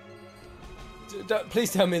there?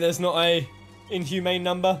 Please tell me there's not a inhumane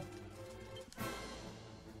number.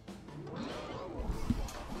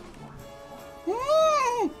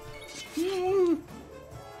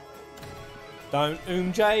 Don't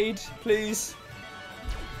Jade, please.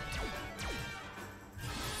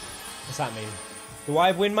 What's that mean? Do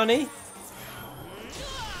I win money?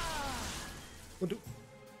 What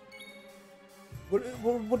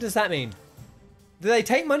does that mean? Do they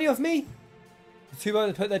take money off me? The two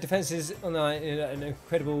ones put their defenses on an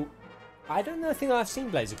incredible... I don't know, think I've seen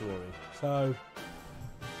Blaze of Glory. So...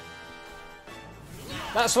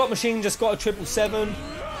 That slot machine just got a 777.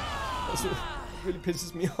 That's what really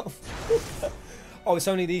pisses me off. Oh, it's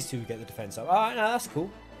only these two who get the defense up. Alright, no, that's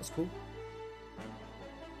cool. That's cool.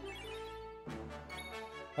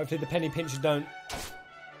 Hopefully the penny pinchers don't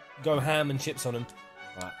go ham and chips on them.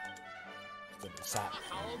 Right. Sap.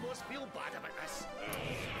 I almost feel bad about this.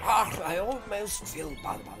 I almost feel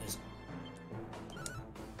bad about this.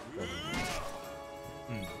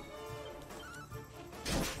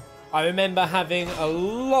 I remember having a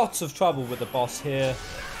lot of trouble with the boss here.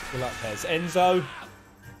 Good luck, Pez. Enzo,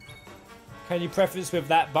 can you preface with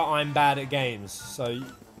that, but I'm bad at games, so you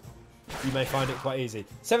may find it quite easy.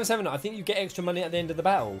 7-7, I think you get extra money at the end of the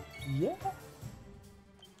battle. Yeah.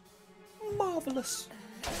 Marvellous.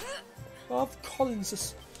 Marv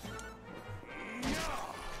Collins.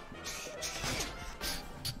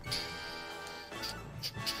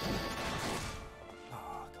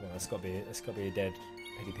 Oh, come on, that's got to be a dead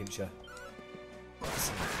penny pincher.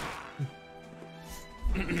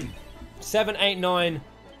 7, 8, 9,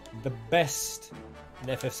 the best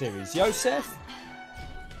in FF series. Yosef,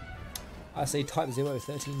 I say type 0,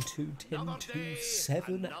 13, 2, 10, 2,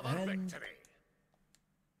 7, and...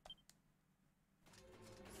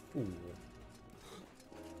 Ooh.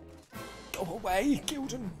 Go away,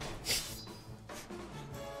 Gildan.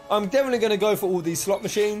 I'm definitely going to go for all these slot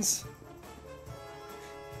machines.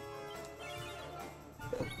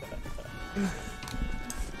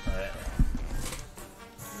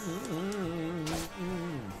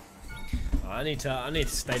 I need to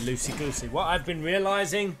stay loosey goosey. What I've been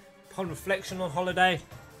realizing upon reflection on holiday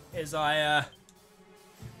is I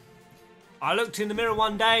looked in the mirror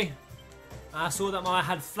one day and I saw that I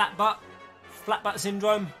had flat butt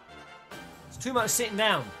syndrome. It's too much sitting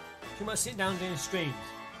down doing streams.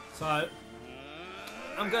 So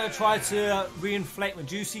I'm going to try to reinflate my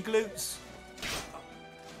juicy glutes.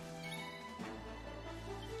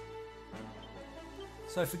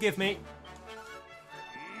 So forgive me.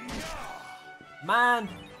 Man,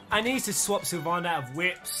 I need to swap Sylvando out of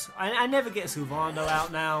whips. I never get Sylvando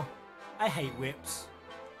out now. I hate whips.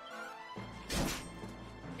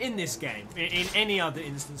 In this game, in any other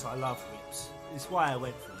instance, I love whips. It's why I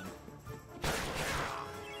went for them.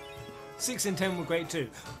 6 and 10 were great too.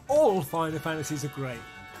 All Final Fantasies are great.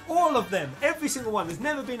 All of them. Every single one. There's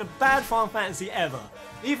never been a bad Final Fantasy ever.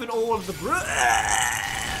 Even all of the...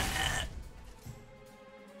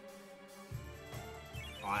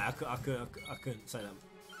 I couldn't say that.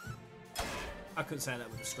 I couldn't say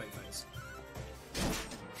that with a straight face.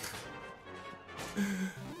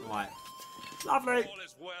 Right. Lovely. All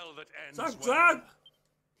is well that ends well.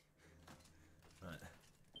 Right.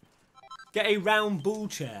 Get a round ball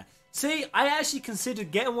chair. See, I actually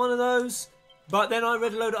considered getting one of those, but then I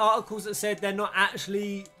read a load of articles that said they're not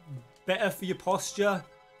actually better for your posture.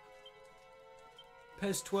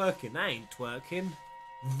 Pez twerking. That ain't twerking.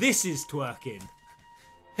 This is twerking.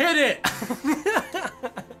 Hit it!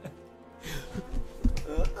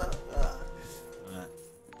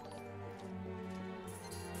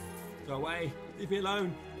 Go away. Leave me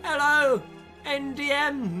alone. Hello!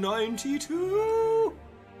 NDM92!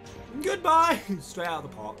 Goodbye! Straight out of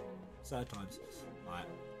the pot. Sad times. Right.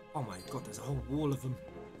 Oh my god, there's a whole wall of them.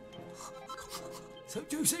 So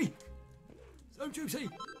juicy! So juicy!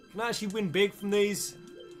 Can I actually win big from these?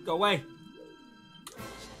 Go away.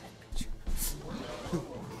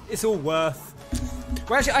 It's all worth.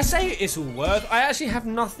 Well, actually, I say it's all worth. I actually have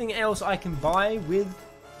nothing else I can buy with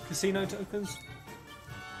casino tokens.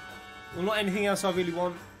 Well, not anything else I really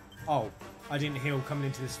want. Oh, I didn't heal coming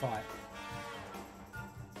into this fight.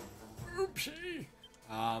 Oopsie.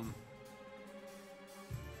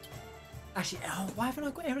 Actually, oh, why haven't I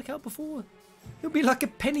got Eric out before? He'll be like a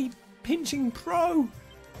penny pinching pro.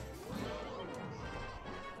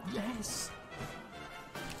 Yes.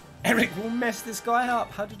 Eric will mess this guy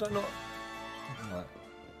up. How did I not?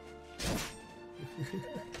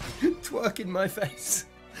 Twerk in my face.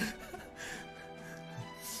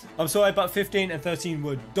 I'm sorry, but 15 and 13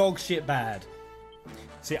 were dog shit bad.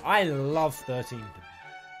 See, I love 13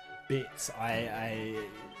 bits.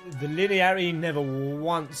 The linearity never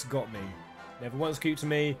once got me. Never once creeped to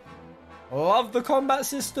me. Love the combat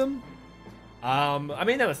system. I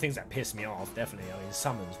mean, there were things that pissed me off, definitely. I mean,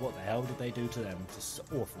 summons, what the hell did they do to them? Just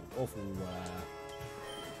awful, awful.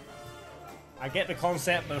 I get the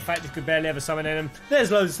concept, but the fact you could barely ever summon in them.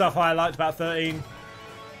 There's loads of stuff I liked about 13.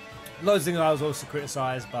 Loads of things I was also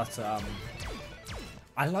criticised, but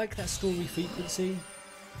I like that story frequency.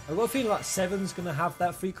 I've got a feeling like 7's going to have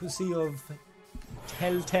that frequency of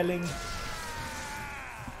telling.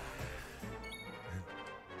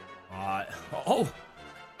 Alright. Oh!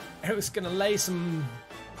 Eric's gonna lay some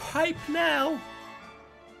pipe now.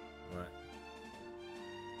 Right.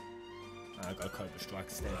 I got a Cobra Strike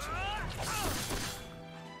instead.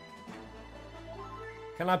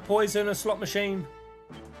 Can I poison a slot machine?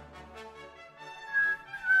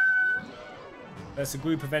 There's a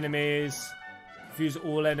group of enemies. Confuse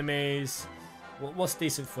all enemies. What's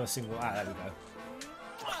decent for a single? Ah, there we go.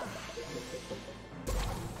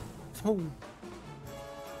 Oh.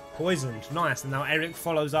 Poisoned. Nice. And now Eric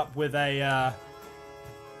follows up with a...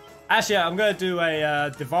 Actually, I'm going to do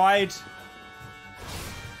a divide.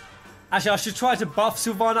 Actually, I should try to buff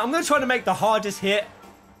Sylvana. I'm going to try to make the hardest hit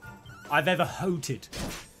I've ever hoted.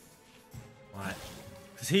 Right.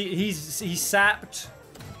 Because he's sapped.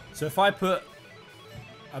 So if I put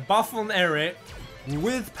a buff on Eric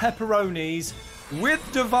with pepperonis, with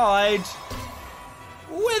divide,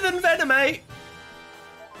 with envenomate.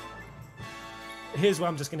 Here's where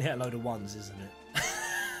I'm just going to hit a load of ones, isn't it?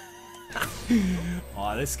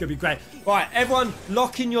 Oh, this is going to be great. Right, everyone,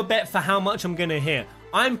 lock in your bet for how much I'm going to hit.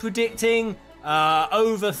 I'm predicting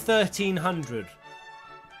over 1,300.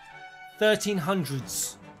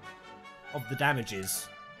 1,300s of the damages.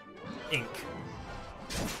 Ink.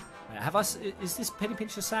 Wait, have I... Is this Penny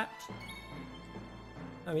Pincher sapped?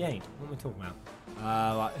 No, he ain't. What am I talking about?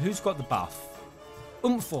 Right, who's got the buff?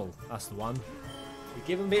 Oompful. That's the one. We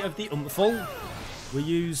give him a bit of the oompful. We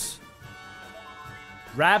use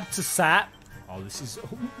Rab to sap. Oh, this is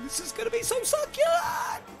going to be so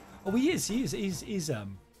succulent. Oh, he is. He's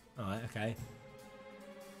Alright, okay.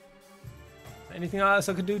 Anything else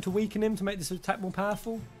I could do to weaken him to make this attack more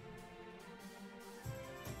powerful?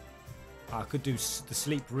 I could do the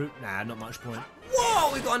sleep route. Nah, not much point.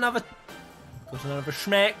 Whoa, we got another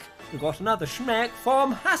schmeck. We got another schmeck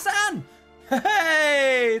from Hassan.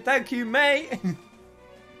 Hey, thank you, mate.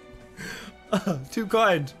 Too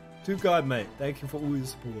kind, mate. Thank you for all your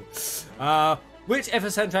support. Which FF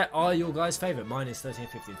soundtrack are your guys' favourite? Mine is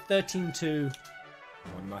 1315. 13-2.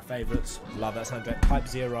 One of my favourites. Love that soundtrack. Type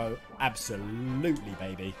 0. Absolutely,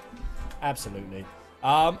 baby. Absolutely.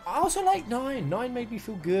 I also like 9. 9 made me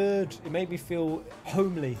feel good. It made me feel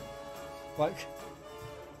homely. Like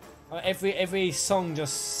every song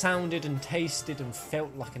just sounded and tasted and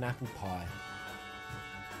felt like an apple pie.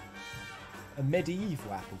 A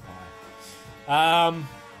medieval apple pie.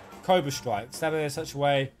 Cobra Strike. Stabbing in such a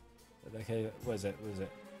way. Okay, what is it?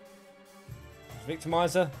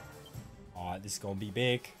 Victimizer. Alright, this is gonna be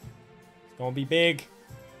big. It's gonna be big.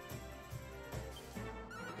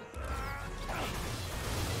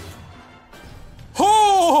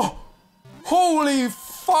 Oh! Holy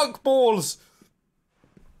fuck balls!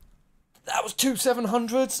 That was 2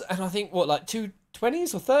 700s, and I think, what, like 2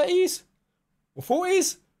 20s or 30s? Or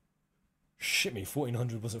 40s? Shit me,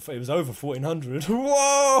 1400 wasn't... It was over 1400.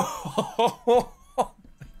 Whoa!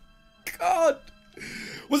 God!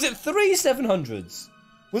 Was it 3 700s?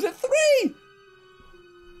 Was it 3?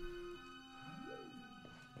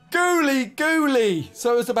 Ghoulie!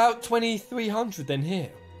 So it was about 2300 then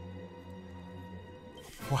here.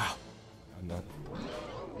 Wow. Another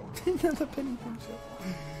penny pincher.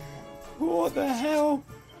 What the hell?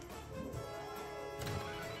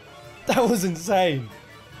 That was insane.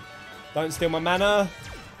 Don't steal my mana.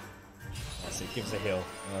 That's it, gives a heal.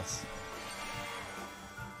 Nice.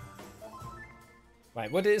 Wait,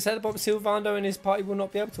 what did it say about Sylvando and his party will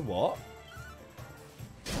not be able to what?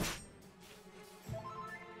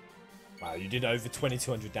 Wow, you did over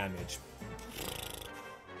 2200 damage.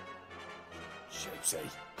 Juicy. Okay.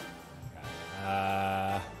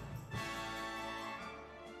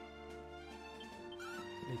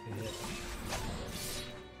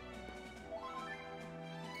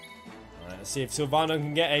 Alright, let's see if Sylvano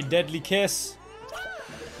can get a deadly kiss.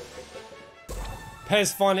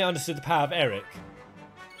 Pez finally understood the power of Eric.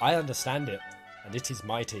 I understand it, and it is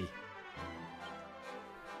mighty.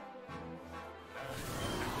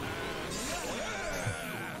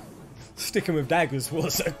 Sticking with daggers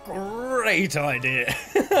was a great idea.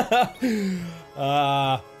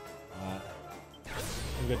 I'm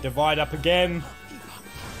going to divide up again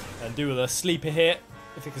and do a sleeper hit,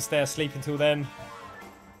 if it can stay asleep until then.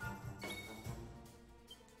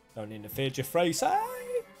 Don't interfere, Jeffrey.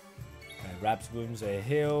 Rab's wounds are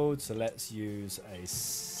healed, so let's use a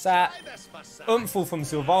sap. Oompful from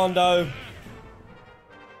Sylvando.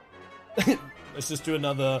 Let's just do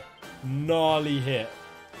another gnarly hit.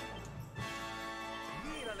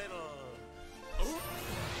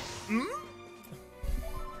 Okay.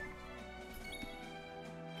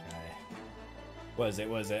 What is it?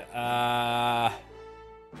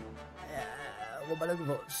 What am I looking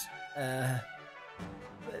for?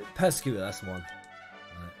 Persecutor, that's the one.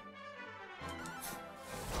 Right.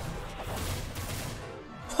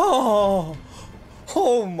 Oh!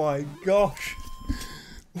 Oh my gosh!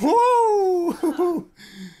 Whoa!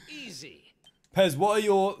 Easy. Pez, what are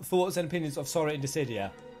your thoughts and opinions of Sora in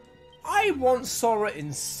Dissidia? I want Sora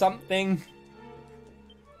in something.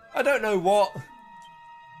 I don't know what,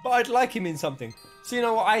 but I'd like him in something. So you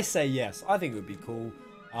know what? I say yes. I think it would be cool.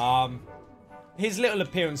 His little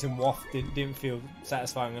appearance in WAF didn't feel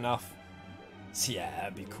satisfying enough. So yeah,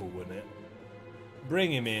 that'd be cool, wouldn't it? Bring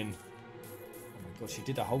him in. Oh my gosh, he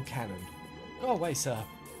did a whole cannon. Go away, sir.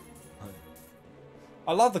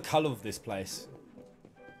 I love the colour of this place.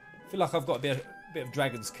 I feel like I've got a bit of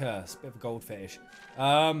Dragon's Curse, a bit of a gold fetish.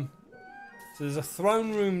 So there's a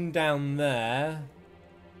throne room down there.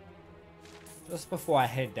 Just before I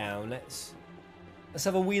head down, let's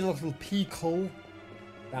have a wee little peek hole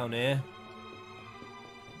down here.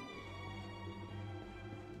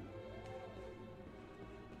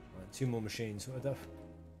 Right, 2 more machines.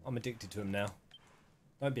 I'm addicted to them now.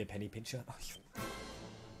 Don't be a penny pincher.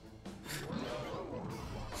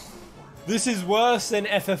 This is worse than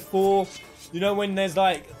FF4. You know when there's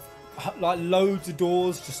like loads of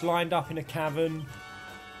doors just lined up in a cavern,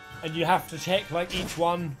 and you have to check like each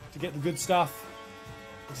one to get the good stuff.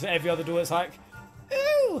 Because every other door it's like,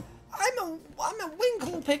 ooh, I'm a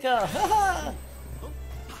winkle picker.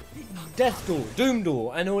 Death door, doom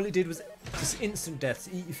door, and all it did was just instant deaths.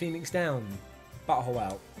 Eat your phoenix down, butthole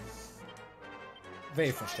out.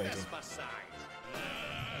 Very frustrating.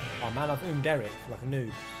 Oh man, I've oomed Derek like a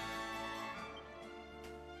noob.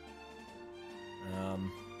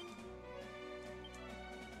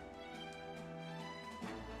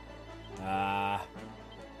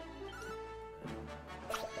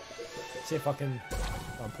 See if I can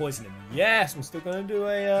poison him. Yes, I'm still going to do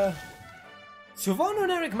a Sylvano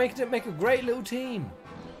and Eric make a great little team.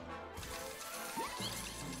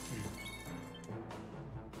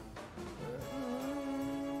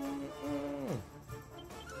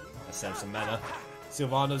 Let's save some mana.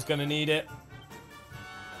 Sylvano's going to need it.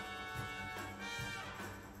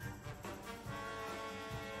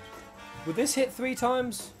 Would this hit 3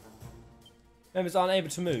 times? Members aren't able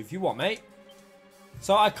to move. You what, mate?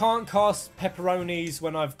 So I can't cast pepperonis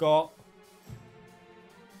when I've got...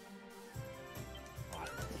 You're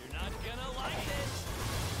not gonna like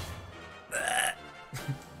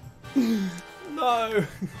it. No!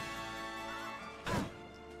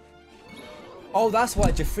 Oh, that's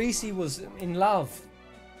why Jeffreesy was in love.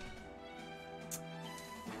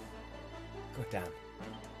 God damn.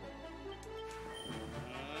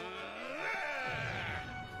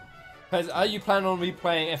 Are you planning on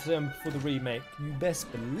replaying FSM for the remake? You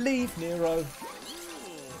best believe, Nero.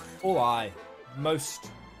 Or I.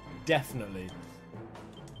 Most definitely.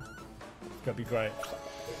 It's gonna be great.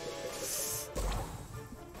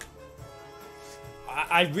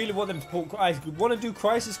 I really want them to put... I want to do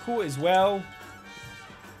Crisis Core as well.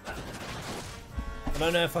 I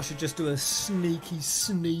don't know if I should just do a sneaky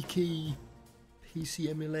PC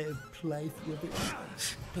emulator playthrough of it.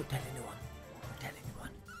 Don't tell anyone.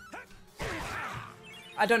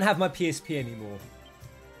 I don't have my PSP anymore.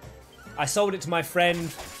 I sold it to my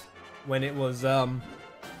friend when it was half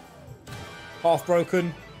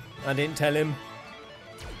broken. I didn't tell him,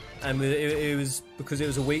 and it was because it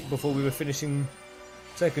was a week before we were finishing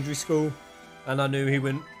secondary school, and I knew he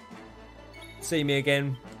wouldn't see me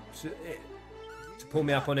again to pull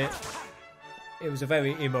me up on it. It was a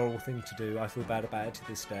very immoral thing to do. I feel bad about it to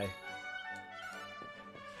this day.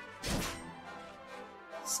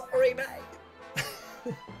 Sorry, mate.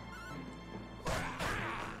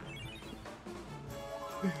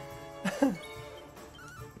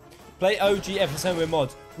 Play OG FSM with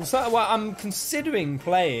mods. Well, I'm considering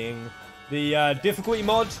playing the difficulty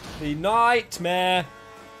mod, the Nightmare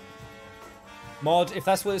mod, if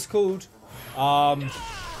that's what it's called. Though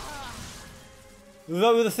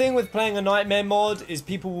the thing with playing a Nightmare mod is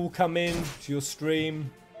people will come in to your stream,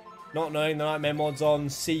 not knowing the Nightmare mod's on,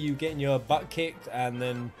 see you getting your butt kicked, and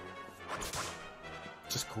then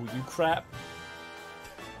just call you crap.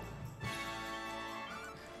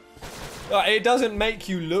 It doesn't make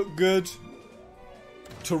you look good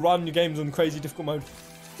to run your games on crazy difficult mode.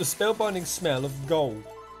 The spellbinding smell of gold.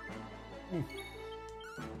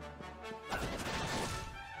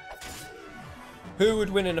 Who would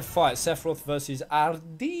win in a fight? Sephiroth versus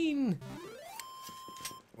Ardeen?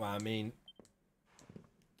 Well, I mean,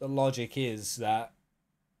 the logic is that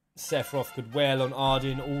Sephiroth could wail on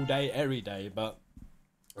Ardeen all day, every day, but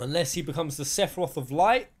unless he becomes the Sephiroth of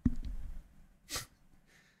light,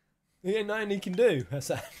 there ain't nothing he can do. That's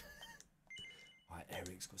that.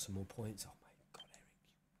 Eric's got some more points. Oh my god,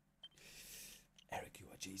 Eric, you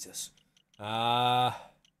are Jesus.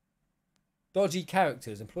 Dodgy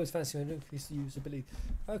characters. Employs fancy and increase the usability.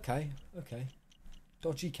 Okay.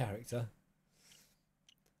 Dodgy character.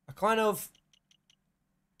 I'm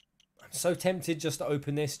so tempted just to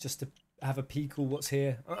open this, just to have a peekle what's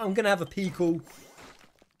here. I'm going to have a peekle.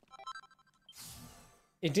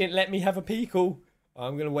 It didn't let me have a peekle.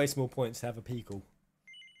 I'm going to waste more points to have a peekle.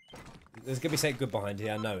 There's going to be something good behind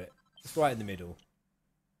here, I know it. It's right in the middle.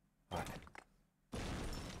 Alright.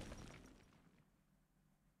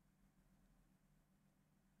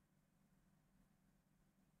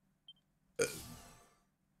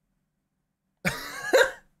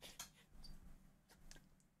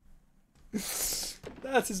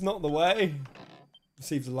 That is not the way.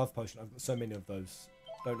 Receives a love potion. I've got so many of those.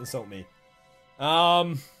 Don't insult me.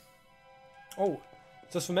 Oh,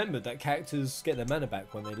 just remembered that characters get their mana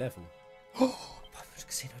back when they level. Oh, 500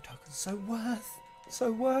 casino tokens. So worth.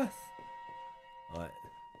 So worth. Right.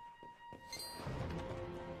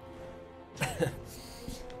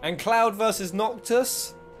 And Cloud versus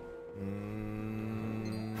Noctis.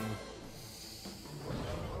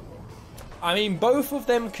 I mean, both of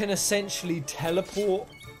them can essentially teleport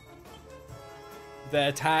their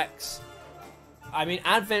attacks. I mean,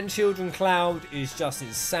 Advent Children Cloud is just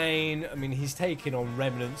insane. I mean, he's taking on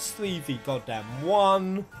Remnants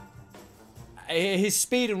 3v1. His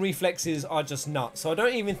speed and reflexes are just nuts. So I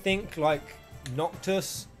don't even think, like,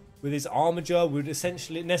 Noctis with his Armature would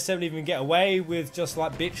essentially necessarily even get away with just,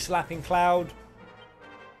 like, bitch slapping Cloud.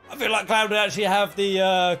 I feel like Cloud would actually have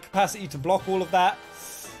the capacity to block all of that.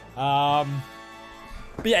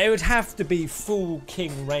 But yeah, it would have to be full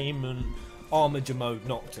King Raymond Armature mode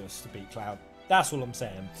Noctis to beat Cloud. That's all I'm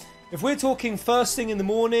saying. If we're talking first thing in the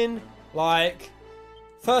morning, like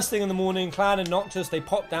first thing in the morning, Cloud and Noctis, they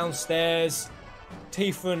pop downstairs.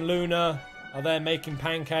 Tifa and Luna are there making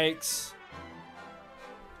pancakes.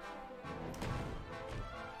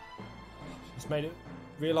 Just made it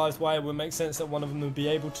realised why it would make sense that one of them would be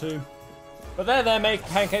able to. But they're there making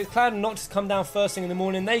pancakes. Cloud and Noctis come down first thing in the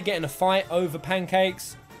morning. They get in a fight over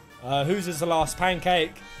pancakes. Whose is the last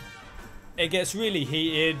pancake? It gets really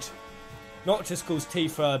heated. Noctis calls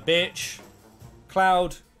Tifa a bitch.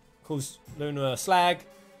 Cloud calls Luna a slag.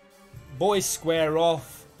 Boys square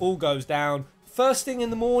off. All goes down. First thing in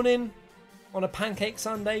the morning on a pancake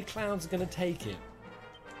Sunday, Cloud's going to take it.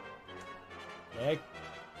 Yeah.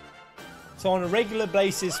 So on a regular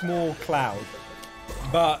basis, more Cloud.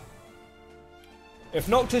 But if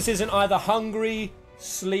Noctis isn't either hungry,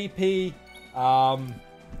 sleepy, or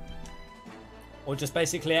just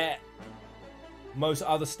basically at most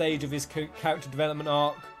other stage of his character development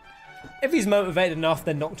arc, if he's motivated enough,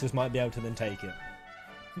 then Noctis might be able to then take it.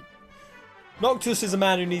 Noctis is a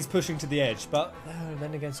man who needs pushing to the edge, but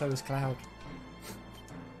then again, so is Cloud.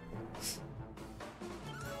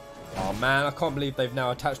 Oh man, I can't believe they've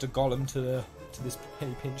now attached a golem to this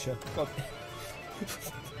penny pincher. God.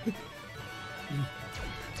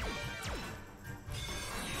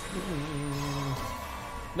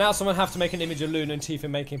 Now someone have to make an image of Luna and Tifa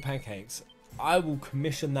making pancakes. I will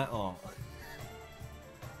commission that art.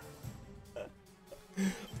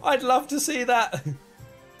 I'd love to see that.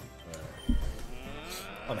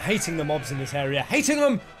 I'm hating the mobs in this area. Hating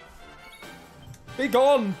them! Be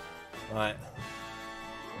gone! Right.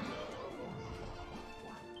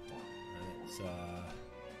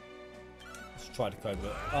 Let's try to code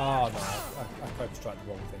it. Oh no, I coded tried the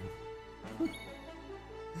wrong thing.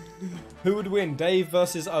 Who would win, Dave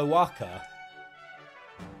versus Owaka?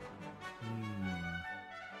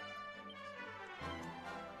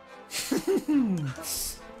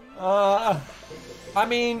 I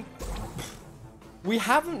mean, we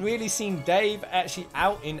haven't really seen Dave actually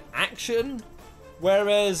out in action,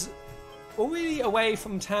 whereas we're really away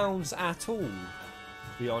from towns at all, to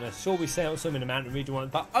be honest. Sure, we sail some in the mountain region one,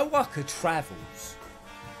 but Owaka travels.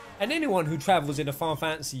 And anyone who travels in a Final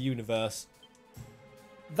Fantasy universe,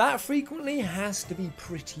 that frequently has to be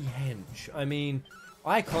pretty hench. I mean,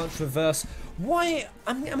 I can't traverse. Why?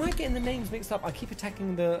 Am I getting the names mixed up? I keep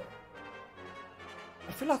attacking the...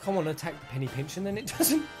 I feel like I want to attack the penny pinch and then it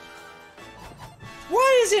doesn't...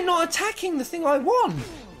 Why is it not attacking the thing I want?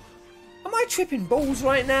 Am I tripping balls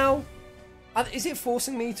right now? Is it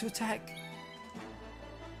forcing me to attack?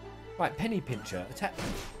 Right, penny pincher, attack.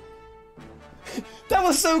 That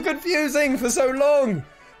was so confusing for so long.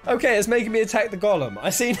 Okay, it's making me attack the golem. I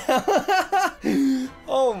see now.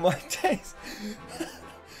 Oh my days.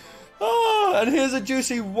 Oh, and here's a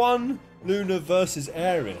juicy one. Luna versus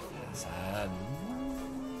Aerith. Yes,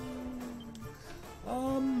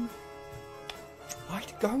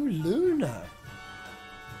 I'd go Luna.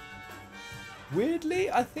 Weirdly,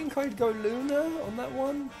 I think I'd go Luna on that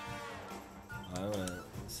one. I want to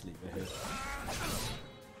sleep here.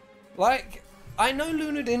 Like, I know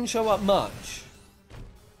Luna didn't show up much.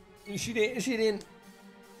 She didn't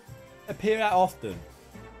appear that often.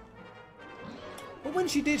 But when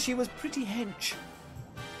she did, she was pretty hench.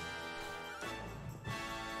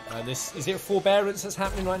 This is it. Forbearance that's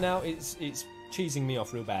happening right now. It's cheesing me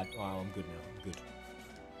off real bad. Oh, I'm good now. I'm good.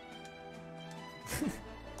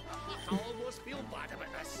 I almost feel bad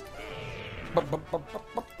about this.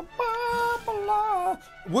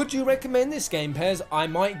 Would you recommend this game, Pez? I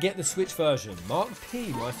might get the Switch version. Mark P,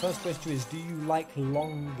 my first question is, do you like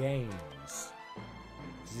long games?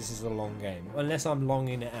 This is a long game, unless I'm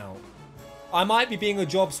longing it out. I might be being a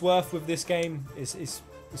job's worth with this game. It's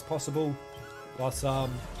possible, but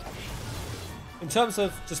in terms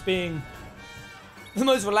of just being the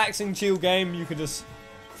most relaxing, chill game you can just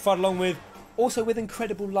fun along with, also with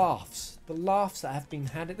incredible laughs. The laughs that have been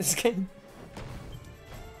had at this game.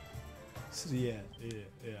 So yeah,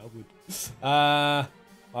 I would.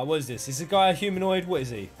 What is this? Is the guy a humanoid? What is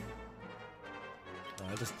he?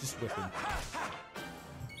 Just whip him.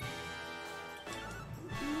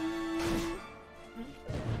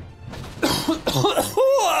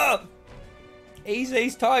 Easy,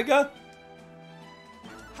 tiger.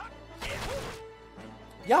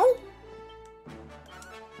 Yo.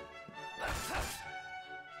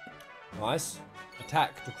 Nice.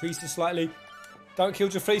 Attack decreases slightly. Don't kill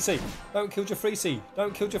Jafrisi. Don't kill Jafrisi.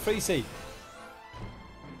 Don't kill Jafrisi.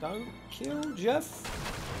 Don't kill Jeff.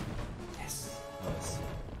 Yes. Nice.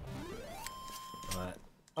 Alright.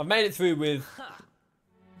 I've made it through with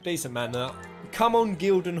decent mana. Come on,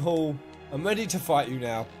 Gildenhall. I'm ready to fight you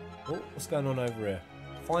now. Oh, what's going on over here?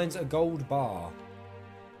 Finds a gold bar.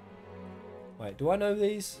 Wait, do I know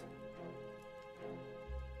these?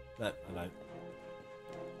 No, I don't.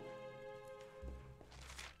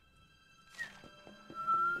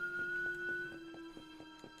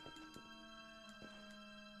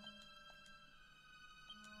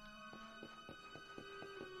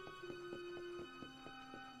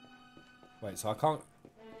 Wait, so I can't...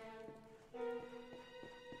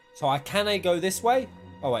 So can I go this way?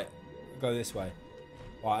 Oh wait, go this way.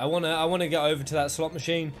 Right, I wanna get over to that slot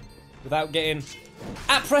machine without getting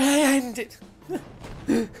apprehended.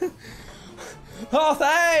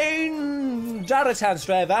 Parthane! Jaratan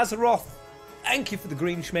Strev Azeroth. Thank you for the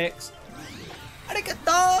green schmecks.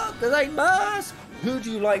 Arigato gozaimasu. Who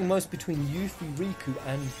do you like most between Yuffie, Riku,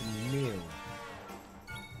 and Neil?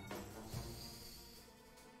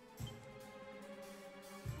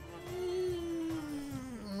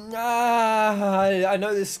 I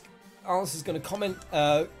know this answer is going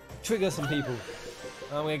to trigger some people.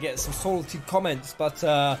 I'm going to get some salty comments, but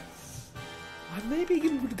I maybe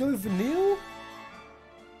would go Vanille,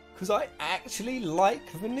 because I actually like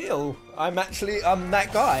Vanille. I'm that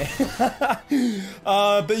guy.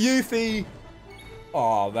 But Yuffie,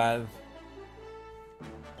 oh man,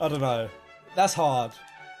 I don't know. That's hard.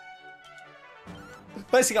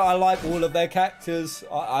 Basically, I like all of their characters.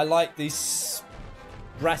 I like these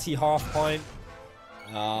bratty half pint.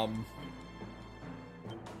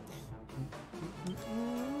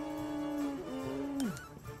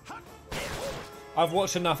 I've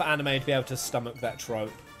watched enough anime to be able to stomach that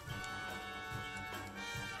trope.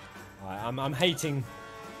 I'm hating.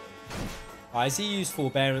 Has he used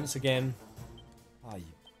forbearance again? Oh, you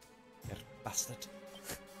bastard.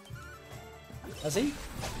 Has he?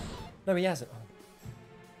 No, he hasn't.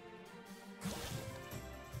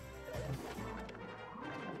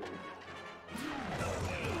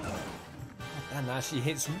 And actually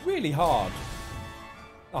hits really hard.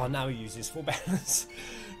 Oh, now he uses forbearance.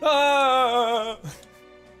 Ah!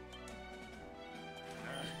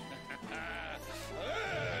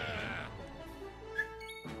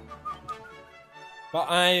 But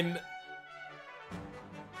I'm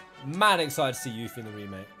mad excited to see Yuffie in the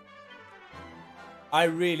remake. I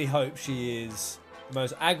really hope she is the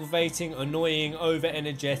most aggravating, annoying,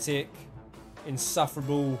 over-energetic,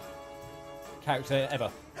 insufferable character ever.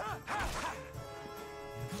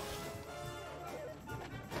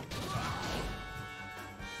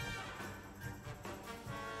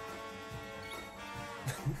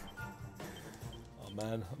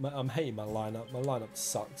 Man, I'm hating my lineup. My lineup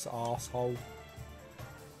sucks, asshole.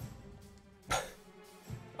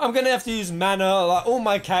 I'm gonna have to use mana. Like, all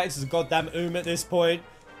my characters are goddamn at this point.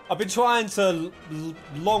 I've been trying to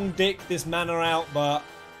long dick this mana out, but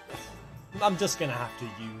I'm just gonna have to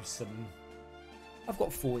use some. I've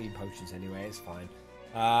got 14 potions anyway, it's fine.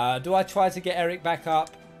 Do I try to get Eric back up?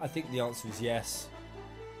 I think the answer is yes.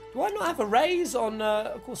 Do I not have a raise on...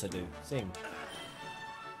 of course I do. Sing.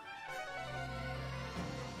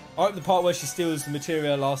 I hope the part where she steals the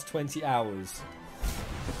material lasts 20 hours.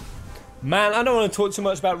 Man, I don't want to talk too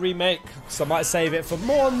much about remake, so I might save it for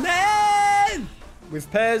more Nen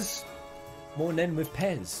with Pez. More Nen with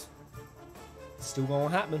Pez. Still gonna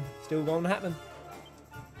happen. Still gonna happen.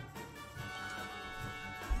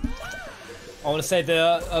 I want to say there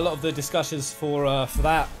are a lot of the discussions for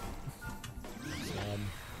that.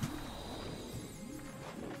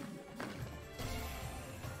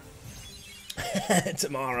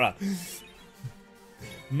 Tamara.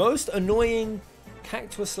 Most annoying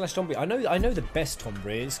Cactus / Tombury. I know the best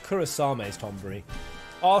Tombury. It's Kurosame's Tombury.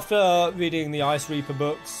 After reading the Ice Reaper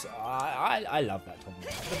books, I love that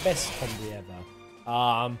Tombury. The best Tombury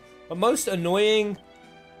ever. But most annoying.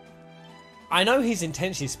 I know he's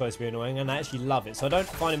intentionally supposed to be annoying, and I actually love it. So I don't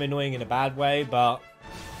find him annoying in a bad way, but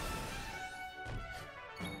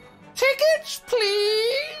Tickets,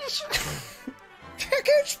 please.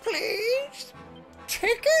 Tickets, please.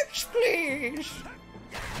 Tickets, please.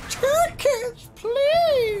 Tickets,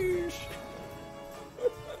 please.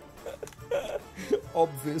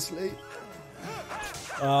 obviously.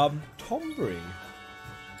 Tombury.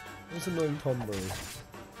 What's annoying Tombury?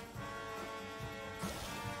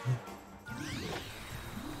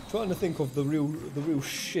 Trying to think of the real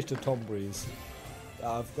shit of Tomburys that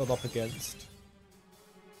I've gone up against.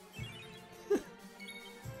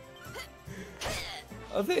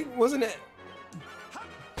 I think, wasn't it?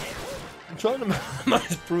 I'm trying to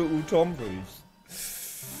manage brutal Tomburys.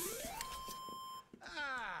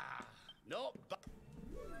 Nope.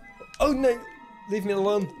 Oh no! Leave me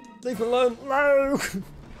alone! Leave me alone! No!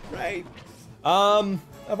 Right.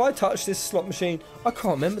 Have I touched this slot machine? I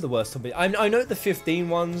can't remember the worst Tombury. I know the 15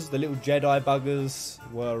 ones, the little Jedi buggers,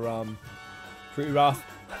 were pretty rough.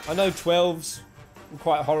 I know 12s were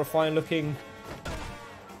quite horrifying looking.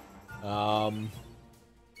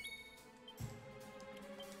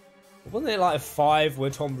 Wasn't it like 5 where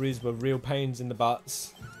Tomburys were real pains in the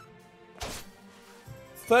butts?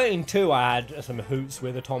 13-2 I had some hoots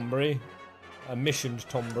with a Tombury. A missioned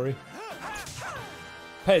Tombury.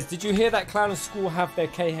 Pez, did you hear that Clown and School have their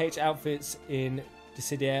KH outfits in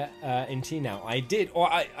Dissidia NT now? I did.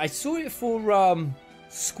 Or I saw it for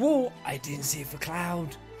Squall. I didn't see it for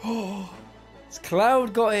Cloud. Oh,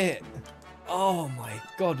 Cloud got it. Oh my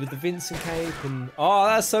god, with the Vincent cape and... Oh,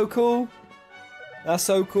 that's so cool. That's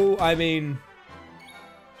so cool. I mean...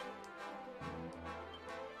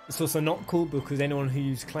 It's also not cool because anyone who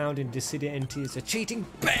used Cloud in Dissidia NT is a cheating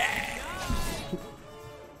bear.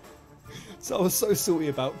 So I was so salty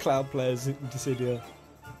about Cloud players in Dissidia.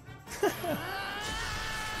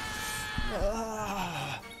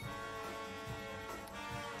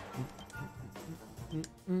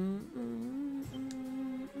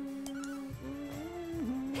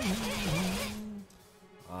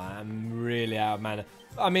 I'm really out of mana.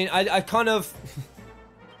 I mean, I kind of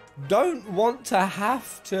don't want to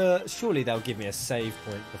have to... Surely they'll give me a save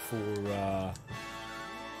point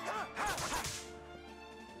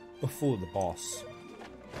before the boss.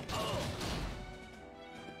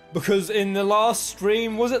 Because in the last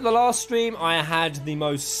stream, was it the last stream? I had the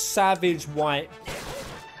most savage wipe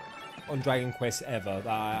on Dragon Quest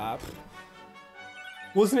ever.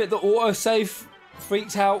 Wasn't it the autosave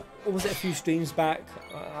freaked out? Or was it a few streams back?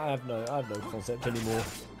 I have no concept anymore.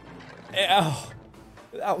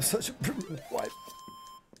 That was such a brutal wipe.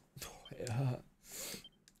 It hurt.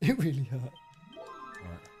 It really hurt.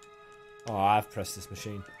 Right. Oh, I've pressed this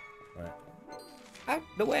machine. Right. Out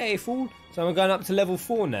the way, fool! So I'm going up to level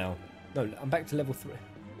 4 now. No, I'm back to level 3.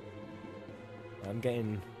 I'm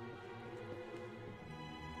getting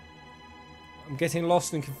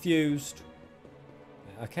lost and confused.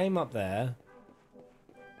 I came up there.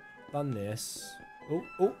 Done this.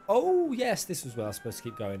 Oh, yes, this was where I was supposed to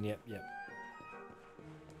keep going. Yep. Right.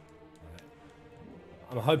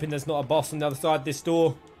 I'm hoping there's not a boss on the other side of this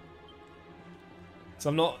door.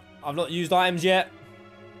 So I've not used items yet.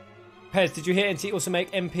 Pez, did you hear NT also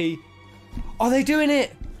make MP? Are they doing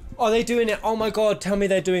it? Are they doing it? Oh my god, tell me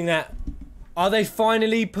they're doing that. Are they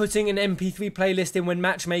finally putting an MP3 playlist in when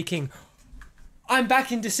matchmaking? I'm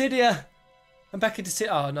back in Dissidia. I'm back in Dissidia.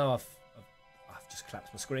 Oh no, I've just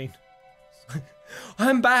collapsed my screen.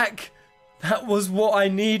 I'm back. That was what I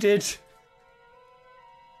needed.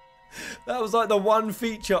 That was like the one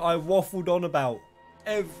feature I waffled on about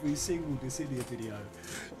every single Dissidia video.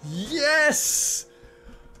 Yes!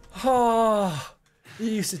 Oh, you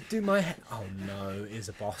used to do my head. Oh no, it is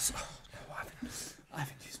a boss. Oh, no, I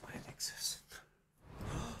haven't used my elixirs.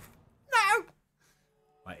 No!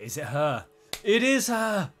 Wait, is it her? It is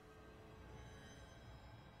her!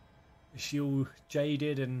 Is she all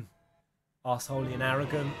jaded and arseholey and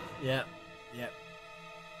arrogant? Yep.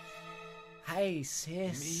 Hey,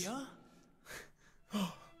 sis. Mia?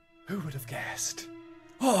 Who would have guessed?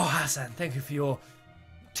 Oh, Hassan, thank you for your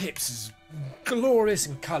tips. As glorious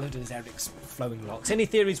and coloured as Eric's flowing locks. Any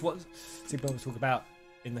theories what Sigma was talking about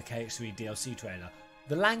in the KH3 DLC trailer?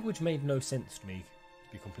 The language made no sense to me,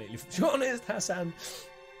 to be completely honest, Hassan.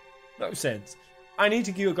 No sense. I need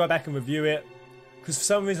to go back and review it, because for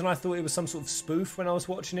some reason I thought it was some sort of spoof when I was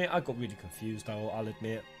watching it. I got really confused, I'll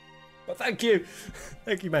admit. But thank you.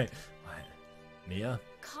 Thank you, mate. Right. Mia?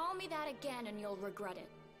 Call me that again and you'll regret it.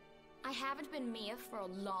 I haven't been Mia for a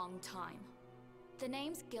long time. The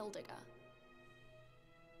name's Gildiga.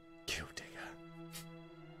 Gildiga.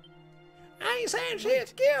 I ain't saying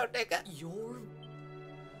shit, Gildiga. You're...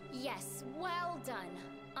 Yes, well done.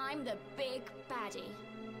 I'm the big baddie.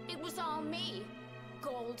 It was all me.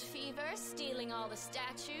 Gold fever, stealing all the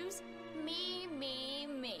statues. Me.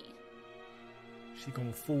 She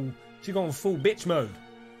gone full bitch mode.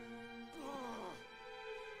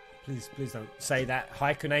 Please don't say that.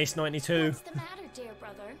 Haikun Ace 92. What's the matter, dear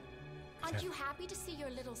brother? Aren't you happy to see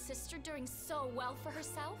your little sister doing so well for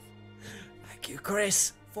herself? Thank you,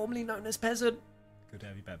 Chris. Formerly known as Peasant. Good to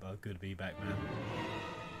have you back, bud. Good to be back, man.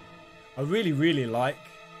 I really like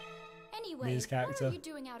Anyway, Mia's character. what are you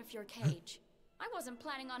doing out of your cage? I wasn't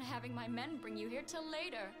planning on having my men bring you here till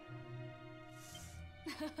later.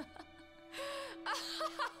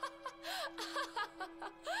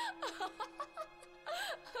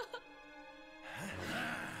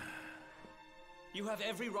 You have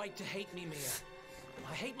every right to hate me, Mia.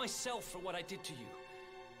 I hate myself for what I did to you.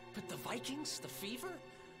 But the Vikings, the fever?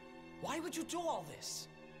 Why would you do all this?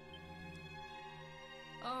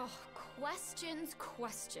 Oh,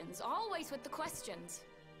 questions. Always with the questions.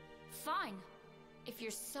 Fine. If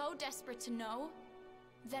you're so desperate to know,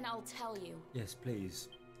 then I'll tell you. Yes, please.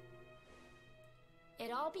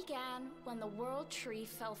 It all began when the World Tree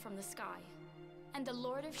fell from the sky, and the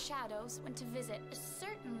Lord of Shadows went to visit a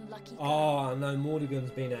certain lucky guy. Oh, no, Mordigan's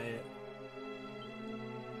been at it.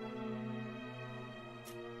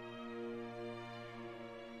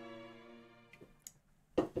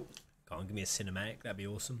 Go on, give me a cinematic, that'd be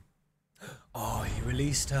awesome. Oh, he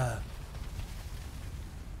released her.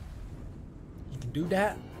 You can do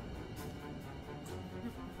that?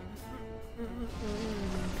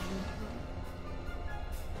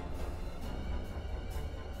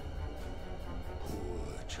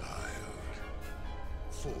 Poor child,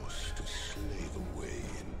 forced to slave away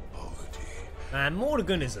in poverty, Man,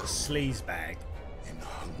 Mordigan is a sleazebag. in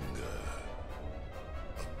hunger,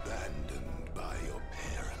 abandoned by your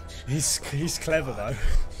parents. He's clever though.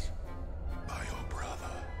 By your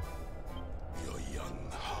brother. Your young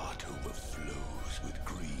heart overflows with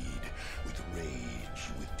greed, with rage,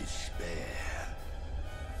 with despair.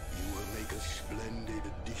 You will make a splendid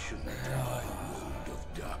addition to my world of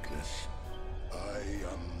darkness. I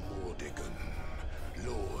am Mordigan,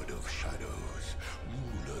 Lord of Shadows,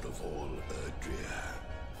 ruler of all Erdrea.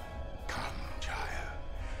 Come, child,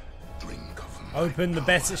 drink of my Open the power.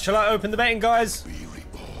 bet. Shall I open the betting, guys? Be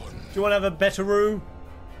reborn. Do you want to have a betteroo?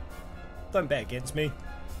 Don't bet against me.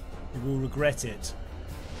 You will regret it.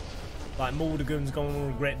 Like Mordigan's gonna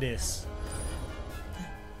regret this.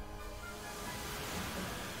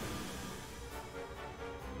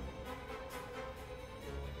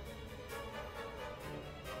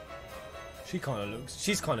 She kind of looks.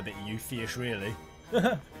 She's kind of a bit youthyish, really.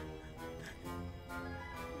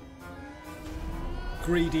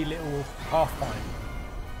 Greedy little half pint.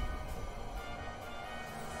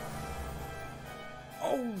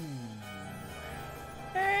 Oh!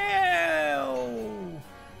 Hell!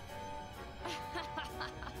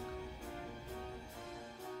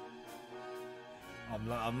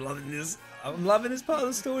 I'm loving this. I'm loving this part of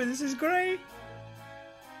the story. This is great.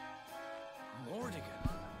 Mordigan?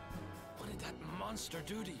 What did that monster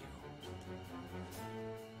do to you?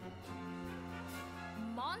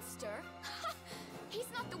 Monster? He's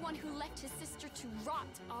not the one who left his sister to rot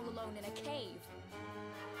all alone in a cave.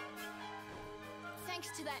 Thanks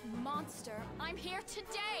to that monster, I'm here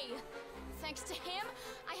today. Thanks to him,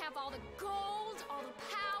 I have all the gold, all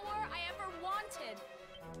the power I ever wanted.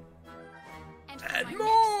 And for And my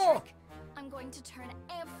more! next trick, I'm going to turn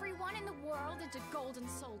everyone in the world into golden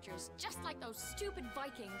soldiers, just like those stupid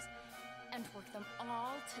Vikings, and work them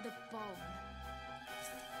all to the bone.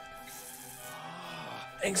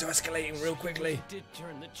 Things are escalating real quickly. You did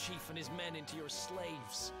turn the chief and his men into your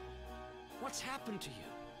slaves. What's happened to you?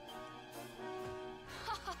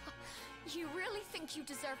 You really think you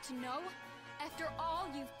deserve to know? After all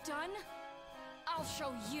you've done? I'll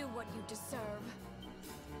show you what you deserve.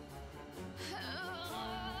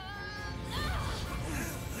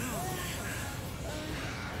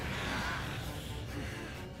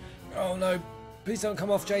 no. Please don't come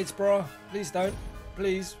off Jade's bra. Please don't.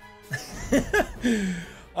 Please.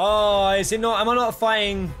 Oh, is it not? Am I not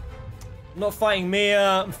fighting? Not fighting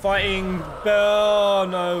Mia. I'm fighting. Oh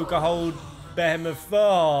no, Gold Behemoth.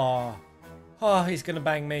 Oh, he's gonna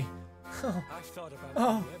bang me. I've thought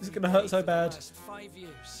about This is gonna hurt so bad. The last 5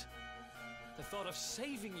 years. The thought of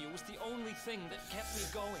saving you was the only thing that kept me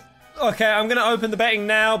going. Okay, I'm gonna open the betting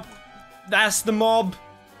now. That's the mob.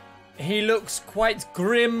 He looks quite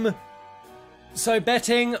grim. So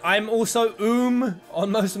betting, I'm also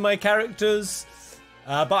on most of my characters.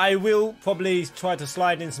 But I will probably try to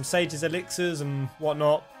slide in some Sage's elixirs and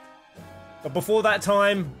whatnot. But before that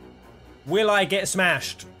time, will I get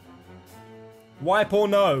smashed? Wipe or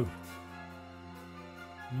no?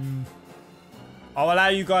 I'll allow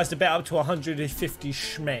you guys to bet up to 150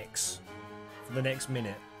 schmecks for the next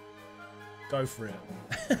minute. Go for it.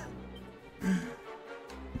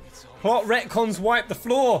 Plot retcons wipe the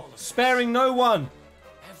floor, sparing no one.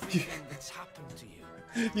 Everything that's happened to you.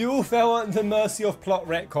 You all fell at the mercy of plot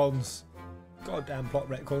retcons. Goddamn plot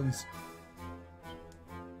retcons.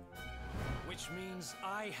 Which means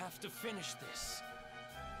I have to finish this.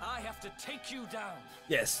 I have to take you down.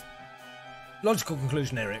 Yes. Logical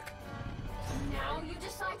conclusion, Eric. Now you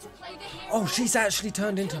decide to play the hero. Oh, she's actually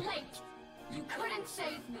turned into... Too late. You couldn't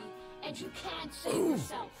save me, and you can't save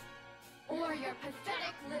yourself. Or your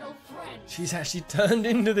pathetic little friend. She's actually turned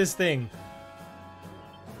into this thing.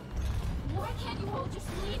 Why can't you all just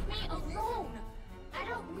leave me alone? I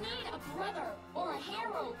don't need a brother, or a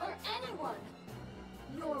hero, or anyone.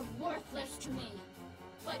 You're worthless to me.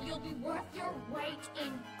 But you'll be worth your weight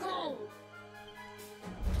in gold.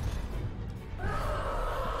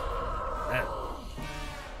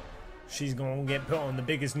 She's gonna get put on the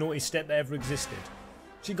biggest naughty step that ever existed.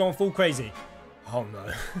 She's gone full crazy. Oh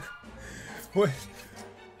no.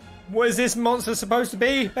 What is this monster supposed to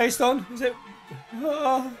be based on? Is it...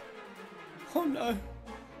 Oh no.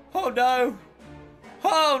 Oh no.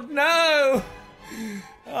 Oh no.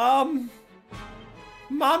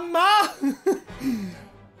 Mama.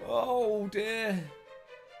 Oh dear.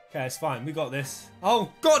 Okay, it's fine. We got this.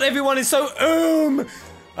 Oh god, everyone is so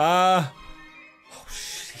Oh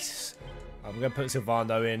Jesus. I'm gonna put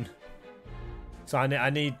Sylvando in. So I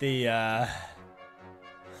need the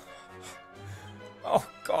Oh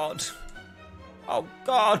god. Oh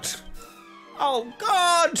god. Oh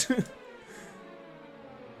god.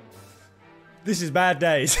 This is bad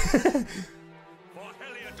days.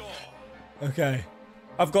 Okay.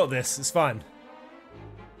 I've got this. It's fine.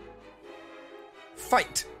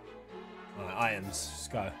 Fight. Alright, items. Let's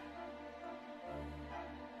go.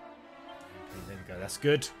 There we go. That's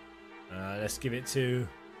good. Let's give it to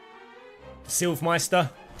Sylvmeister.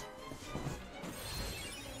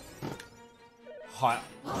 Hi.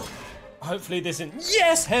 Hopefully this isn't...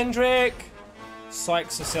 Yes, Hendrik!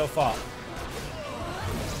 Psychs herself up.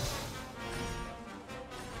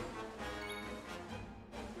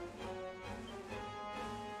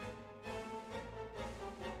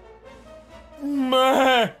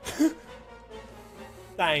 Meh.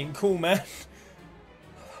 That ain't cool, man.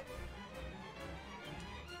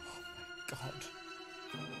 God.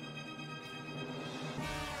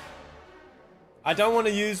 I don't want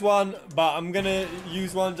to use one, but I'm gonna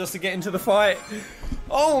use one just to get into the fight.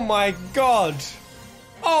 Oh my god.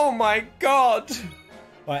 Oh my god.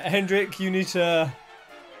 Right, Hendrik, you need to...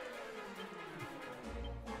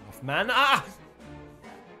 Off, man. Ah!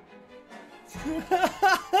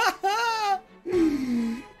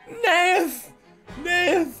 Nev!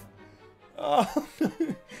 Nev! Oh no.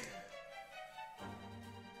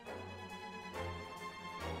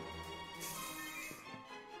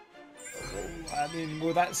 I mean,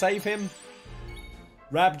 will that save him?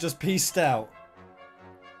 Rab just pieced out.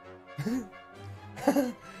 Can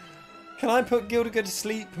I put Gildiger to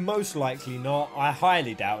sleep? Most likely not. I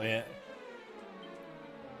highly doubt it.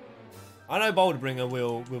 I know Boulderbringer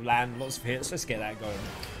will land lots of hits. Let's get that going.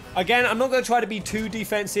 Again, I'm not going to try to be too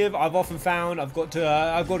defensive. I've often found I've got to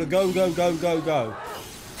go.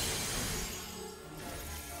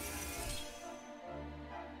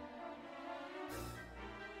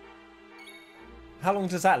 How long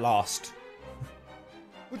does that last?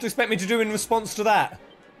 What do you expect me to do in response to that?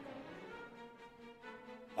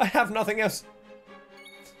 I have nothing else.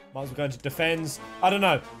 Might as well go into defense. I don't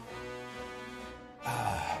know.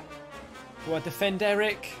 Do I defend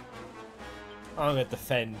Eric? I'm going to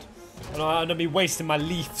defend. I'm going to be wasting my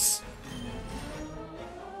leaves.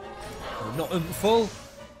 I'm not full.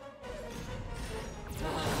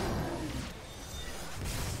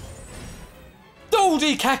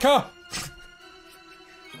 Doldy Cacker!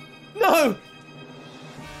 No!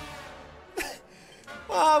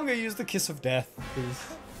 Oh, I'm gonna use the kiss of death.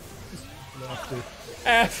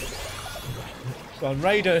 F. Go on,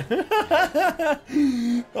 Raider.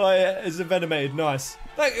 Oh yeah, it's envenomated. Nice.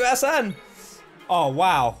 Thank you, Hassan. Oh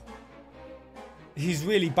wow. He's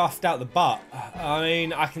really buffed out the butt. I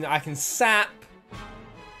mean, I can sap.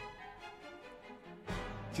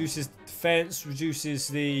 Reduces defense. Reduces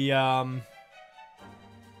the.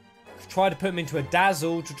 Try to put him into a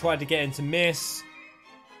dazzle to try to get him to miss.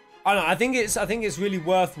 I don't know. I think it's really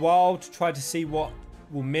worthwhile to try to see what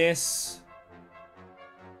will miss.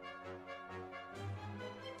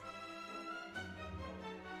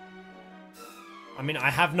 I mean,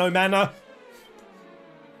 I have no mana.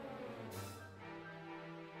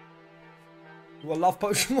 Will love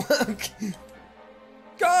potion work?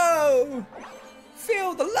 Go!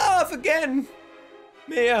 Feel the love again!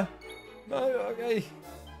 Mia! No, okay.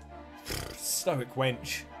 Stoic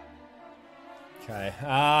wench. Okay,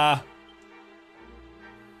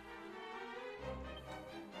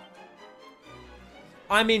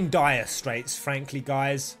 I'm in dire straits, frankly,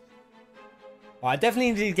 guys. I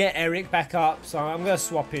definitely need to get Eric back up, so I'm going to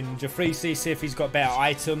swap in Jafrisi, see if he's got better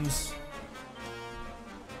items.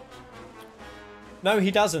 No, he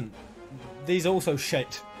doesn't. These are also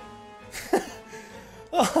shit.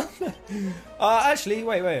 Actually,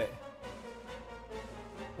 wait.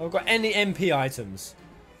 I've got any MP items.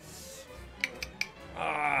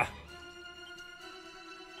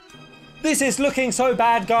 This is looking so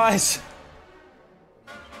bad, guys.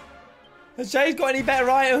 Has Jade got any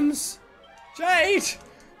better items? Jade!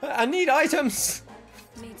 I need items!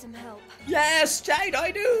 Need some help. Yes, Jade,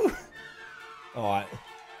 I do! Alright.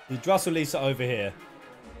 The Drussel Lisa over here.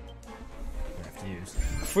 I have to use.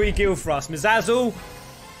 Free gil for us. Mizazzle!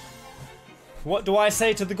 What do I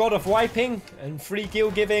say to the god of wiping and free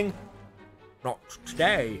gil giving? Not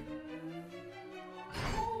today.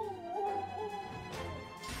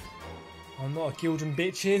 I'm not a Gildan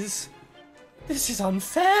bitches. This is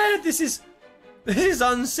unfair. This is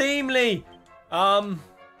unseemly. I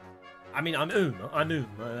mean, I'm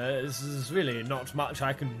this is really not much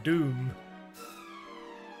I can do.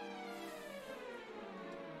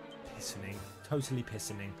 Pissing, totally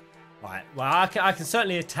pissing. Right, well, I can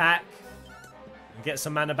certainly attack and get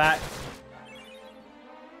some mana back.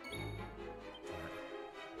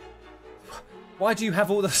 Why do you have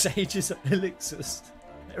all the sages and elixirs,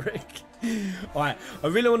 Eric? Alright, I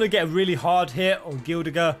really want to get a really hard hit on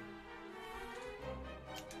Gildiger.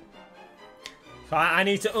 So I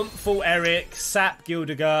need to full Eric, sap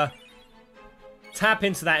Gildiger, tap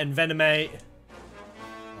into that Envenomate.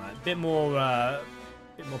 Right, a bit more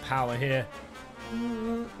power here.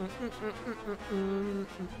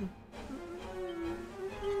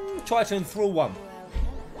 Try to enthrall one.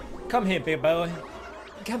 Come here, big boy.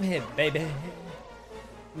 Come here, baby.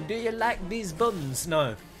 Do you like these buns?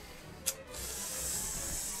 No.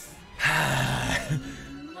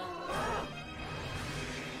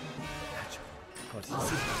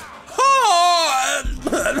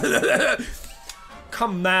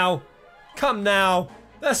 Come now. Come now.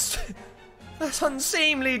 That's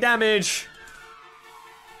unseemly damage.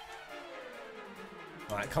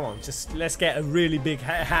 Alright, come on. Just let's get a really big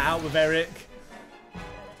hat out with Eric.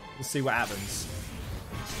 We'll see what happens.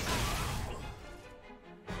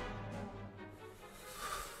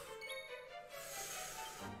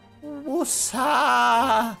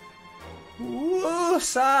 Woosa!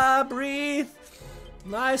 Woosa! Breathe!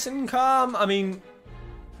 Nice and calm. I mean,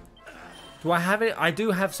 do I have it? I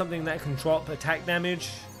do have something that can drop attack damage.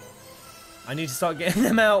 I need to start getting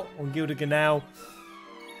them out on Gildiger now.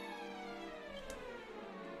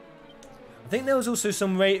 I think there was also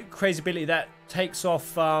some crazy ability that takes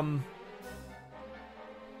off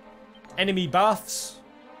enemy buffs.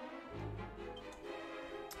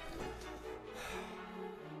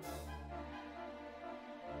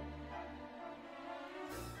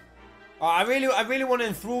 I really want to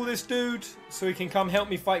enthrall this dude so he can come help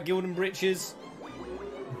me fight Gildan Britches.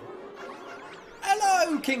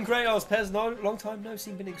 Hello, King Kratos Pez. No, long time no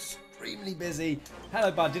see. Been extremely busy.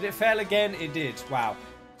 Hello, bud. Did it fail again? It did. Wow.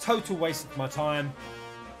 Total waste of my time.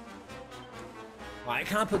 Right,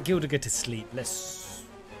 can I put Gildiger to sleep? Let's...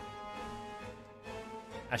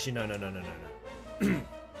 Actually, no.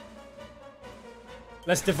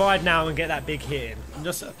 Let's divide now and get that big hit in. I'm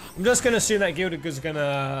just going to assume that Gildiger's going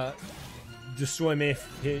to destroy me if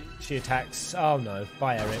she attacks. Oh no.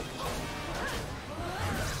 Bye, Eric.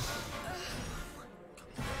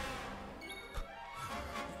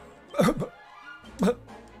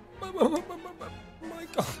 My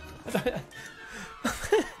God.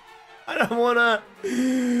 I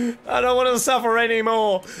don't want to suffer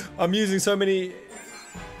anymore. I'm using so many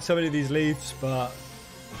of these leaves, but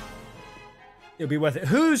It'll be worth it.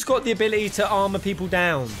 Who's got the ability to armor people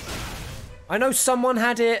down? I know someone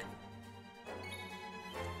had it.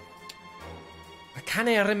 I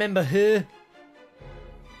can't remember who.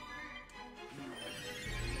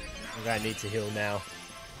 I'm going to need to heal now.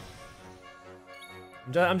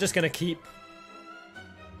 I'm just going to keep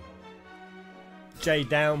Jade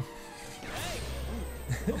down.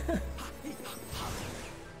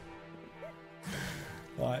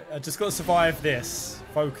 Right, I just got to survive this.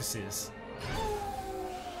 Focuses. Okay,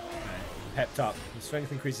 pepped up. The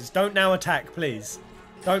strength increases. Don't now attack, please.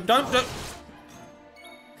 Don't. Okay,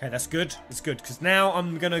 that's good. It's good, because now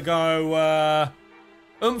I'm going to go,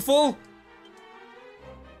 Oompful.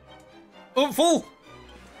 Oompful.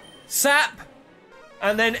 Sap.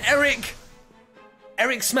 And then Eric.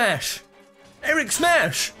 Eric Smash. Eric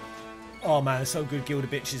Smash. Oh, man, it's so good Gilda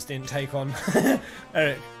Bitches didn't take on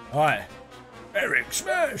Eric. Alright. Eric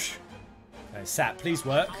Smash. Okay, Sap, please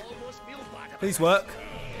work. Please work.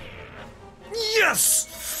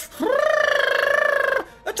 Yes!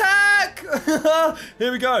 Attack!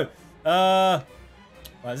 Here we go. Right,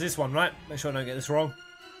 it's this one, right? Make sure I don't get this wrong.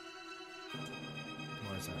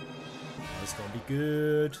 What is that? Oh, it's gonna be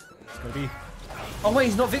good. It's gonna be... Oh wait,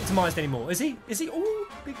 he's not victimized anymore, is he? Is he? Oh,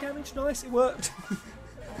 big damage, nice, it worked.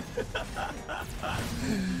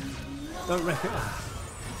 Don't reckon.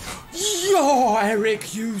 Yo,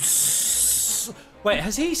 Eric, you. Wait,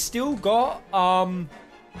 has he still got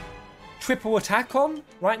triple attack on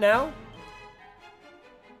right now?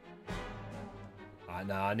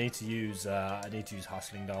 No, I need to use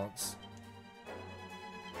hustling dance.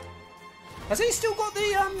 Has he still got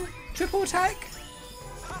the triple attack?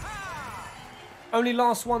 Only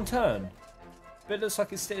lasts one turn, but it looks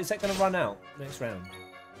like it's. Is that going to run out next round?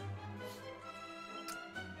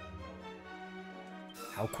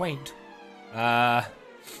 How quaint. Alright.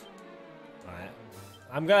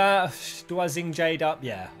 I'm gonna... Do I zing Jade up?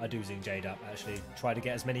 Yeah, I do zing Jade up, actually. Try to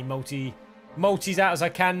get as many multis out as I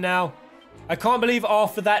can now. I can't believe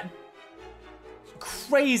after that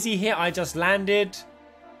crazy hit I just landed.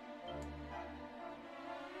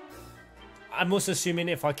 I'm also assuming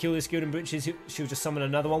if I kill this Gildan Butches, she'll just summon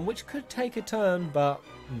another one, which could take a turn, but...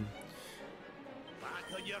 Back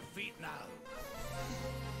on your feet now.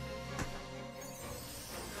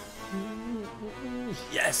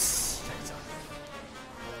 Yes!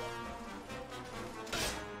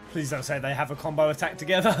 Please don't say they have a combo attack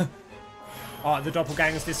together. Alright, the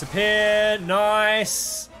doppelgangers disappear.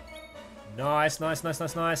 Nice. Nice.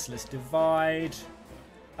 Let's divide.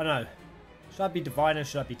 I don't know. Should I be dividing or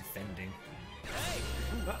should I be defending?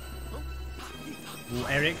 Ooh,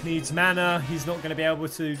 Eric needs mana. He's not going to be able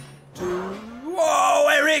to do... Whoa,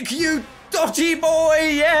 Eric, you dodgy boy!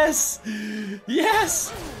 Yes!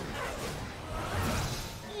 Yes!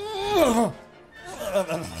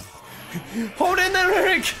 Hold in there,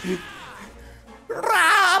 Eric!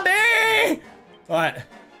 Robbie! Alright.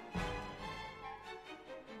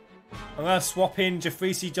 I'm going to swap in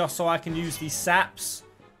Jafrisi just so I can use these saps.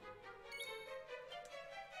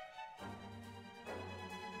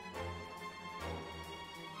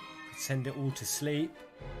 Send it all to sleep.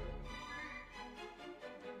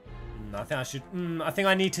 I think I should... I think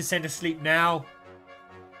I need to send to sleep now.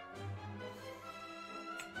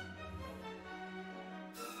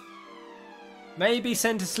 Maybe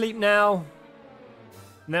send to sleep now.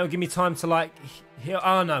 And that will give me time to like heal.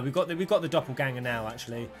 Oh no, we've got the doppelganger now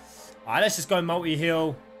actually. Alright, let's just go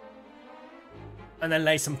multi-heal. And then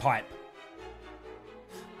lay some pipe.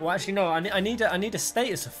 Well actually no, I need a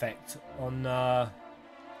status effect on I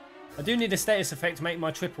do need a status effect to make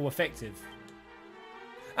my triple effective.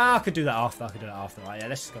 I could do that after. Right, yeah,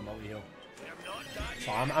 let's just go multi-heal.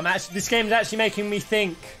 So I'm actually, this game's actually making me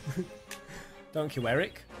think. Don't kill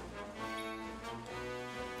Eric.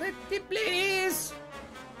 50, please.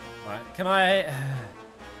 Right, can I? I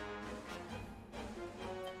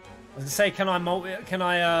was gonna say, can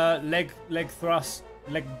I leg thrust,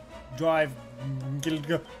 leg drive,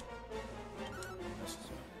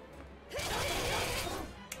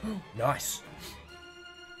 Nice.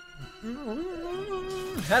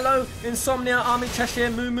 Hello, Insomnia, Army Cheshire,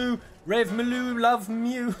 Moo Moo, Rev Maloo, Love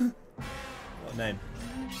Mew. What a name.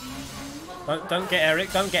 Don't get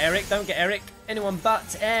Eric, don't get Eric, don't get Eric. Anyone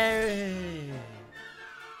but Eric.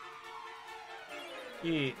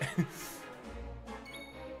 Yeah.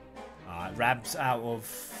 Alright, Rab's out of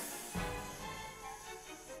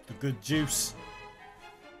the good juice.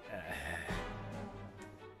 Okay,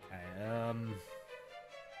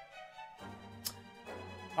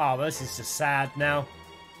 oh, this is just sad now.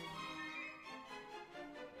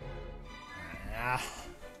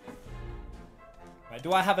 Right,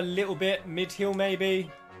 do I have a little bit mid-heal maybe?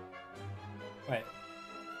 Wait.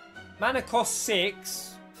 Mana costs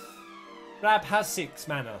 6. Rab has 6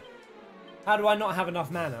 mana. How do I not have enough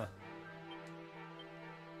mana?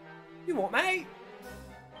 You what, mate?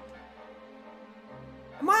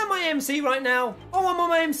 Am I on my MC right now? Oh, I'm on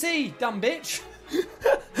my MC, dumb bitch.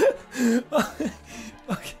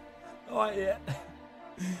 Okay. Alright, yeah.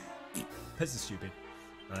 This is stupid.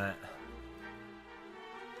 Alright.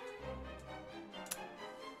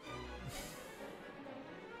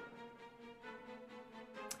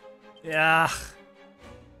 Yeah.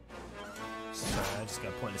 Just go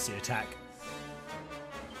pointless the attack.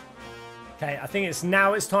 Okay, I think it's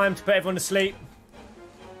time to put everyone to sleep.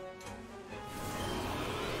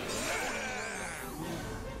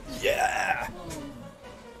 Yeah.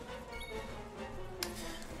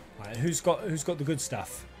 Right, who's got the good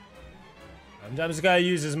stuff? I'm just gonna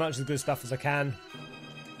use as much of the good stuff as I can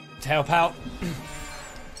to help out.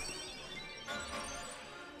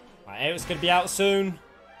 Right, Eric's gonna be out soon.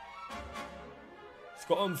 He's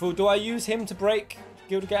got Umful. Do I use him to break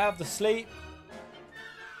Gil to get out of the sleep?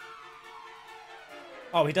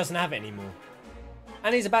 Oh, he doesn't have it anymore.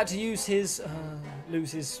 And he's about to use his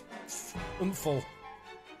lose his Umful.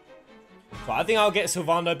 But I think I'll get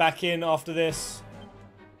Sylvando back in after this.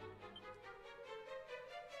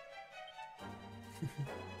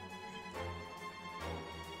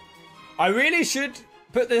 I really should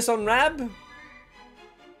put this on Rab.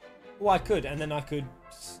 Oh, I could, and then I could.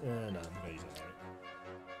 No, I'm gonna use it.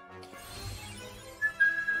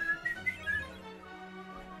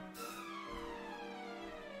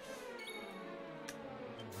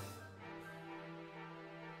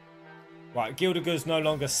 Right, Gildiger's no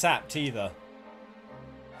longer sapped either.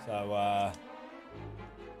 So,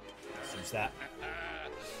 let's use that.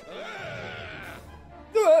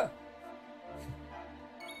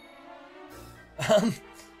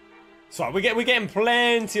 So we're getting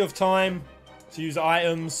plenty of time to use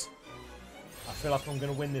items. I feel like I'm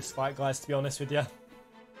gonna win this fight, guys, to be honest with you.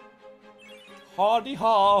 Hardy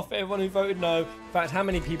half, everyone who voted no. In fact, how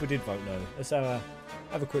many people did vote no? Let's have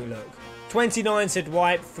a quick look. 29 said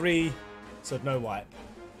wipe, 3 said no wipe.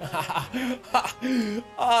 I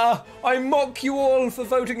mock you all for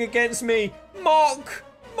voting against me. Mock!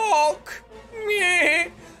 Mock! Meh.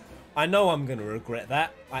 I know I'm going to regret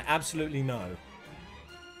that. I absolutely know.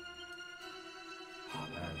 Oh,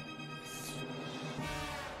 man.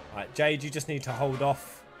 Right, Jade, you just need to hold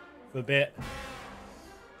off for a bit.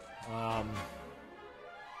 I'm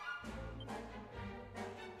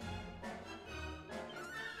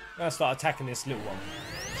going to start attacking this little one.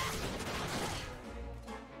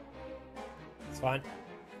 It's fine.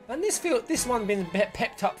 And this one been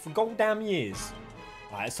pepped up for goddamn years.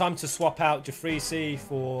 Alright, it's time to swap out Jafrisi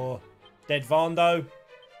for Dead Vando.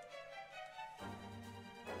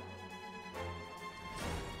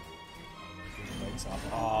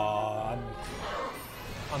 Oh,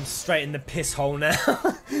 I'm straight in the piss hole now.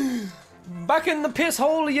 Back in the piss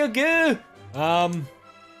hole you go.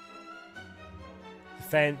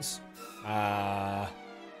 Defense.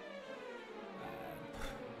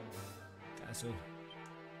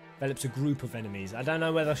 Develops a group of enemies. I don't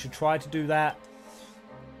know whether I should try to do that.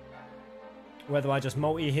 Whether I just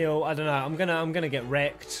multi-heal. I don't know. I'm gonna get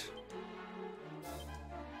wrecked.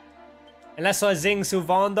 Unless I zing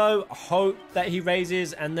Sylvando, hope that he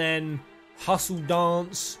raises and then hustle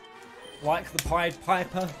dance like the Pied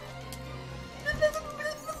Piper.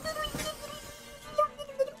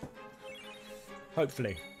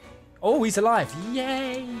 Hopefully. Oh, he's alive.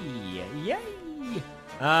 Yay! Yay!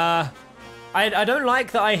 I don't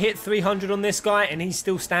like that I hit 300 on this guy and he's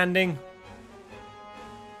still standing.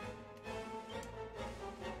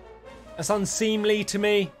 That's unseemly to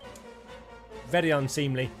me. Very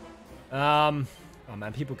unseemly. Oh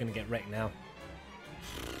man, people are gonna get wrecked now.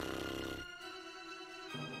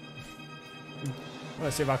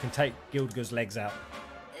 Let's see if I can take Gildiger's legs out.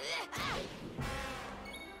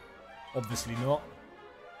 Obviously not.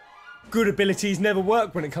 Good abilities never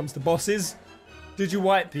work when it comes to bosses. Did you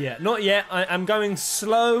wipe yet? Not yet. I'm going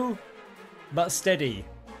slow but steady.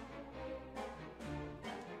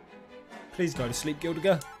 Please go to sleep,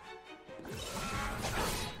 Gildiger.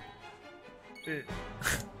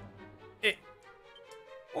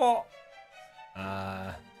 What?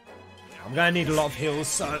 I'm gonna need a lot of heals,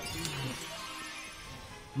 so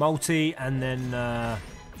multi and then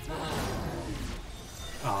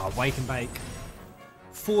wake and bake.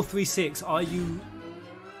 436. Are you?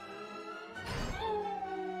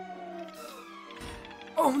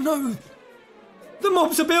 Oh no! The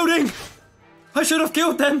mobs are building. I should have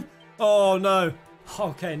killed them. Oh no.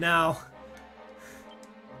 Okay, now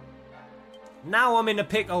I'm in a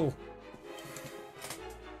pickle.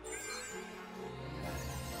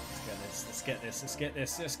 get this. Let's get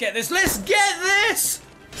this. Let's get this. Let's get this!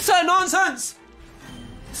 Sir Nonsense!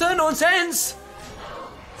 Sir Nonsense!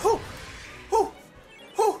 Whew. Whew.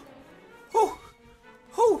 Whew. Whew.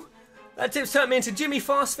 Whew. That tip's turned me into Jimmy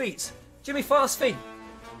Fast Feet. Jimmy Fast Feet.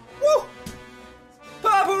 Woo!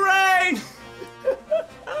 Purple Rain!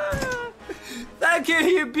 Thank you,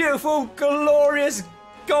 you beautiful, glorious,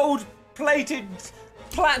 gold-plated,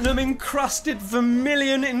 platinum-encrusted,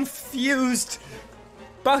 vermilion-infused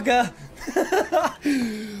bugger.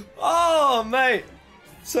 Oh, mate.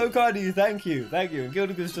 So kind of you. Thank you. Thank you. And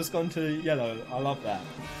Gildiger's just gone to yellow. I love that.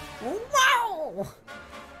 Wow!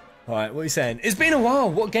 Alright, what are you saying? It's been a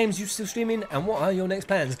while. What games are you still streaming? And what are your next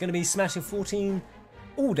plans? Going to be smashing 14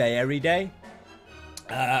 all day, every day.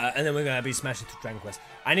 And then we're going to be smashing to Dragon Quest.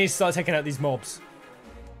 I need to start taking out these mobs.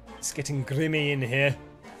 It's getting grimmy in here.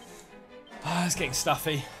 Ah, it's getting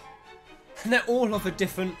stuffy. And they're all of a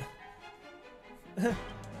different...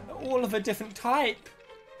 all of a different type.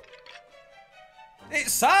 It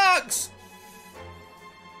sucks!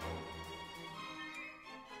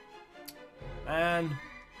 And...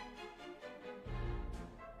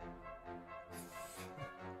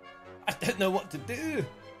 I don't know what to do.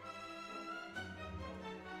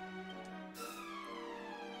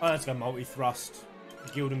 Oh, let's go multi-thrust.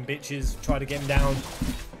 Gildan bitches. Try to get him down.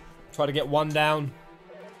 Try to get one down.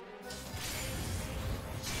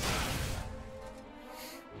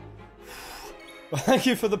 Thank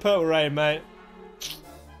you for the purple rain, mate.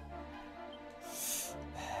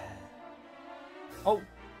 Oh,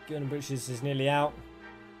 Gildan bitches is nearly out.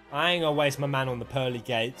 I ain't gonna waste my man on the pearly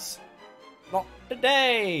gates. Not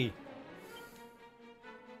today.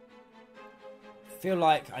 Feel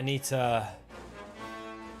like I need to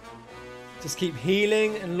just keep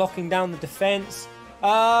healing and locking down the defense.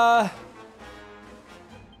 I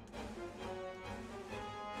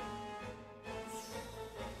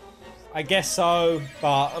guess so,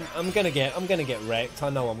 but I'm gonna get wrecked. I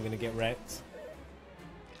know I'm gonna get wrecked.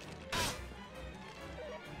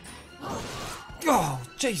 Oh,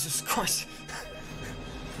 Jesus Christ.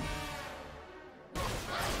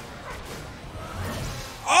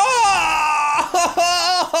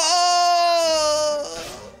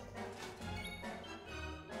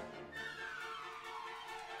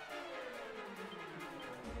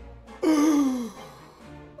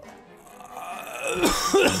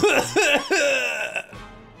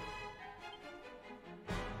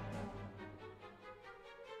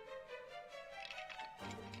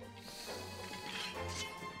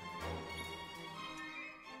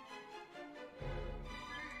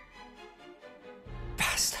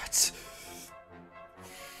 Bastards.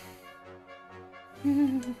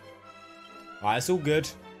 Alright, it's all good.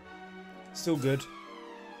 Still good.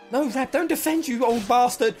 No, Rap, don't defend you, old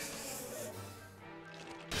bastard.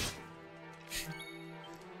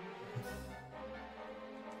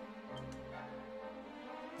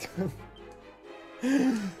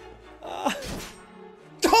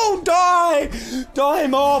 Don't die! Die,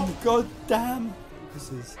 mob! God damn.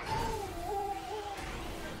 This is...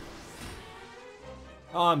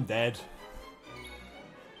 Oh, I'm dead.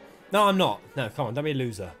 No, I'm not. No, come on, don't be a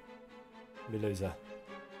loser. Don't be a loser.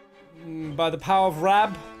 By the power of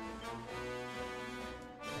Rab.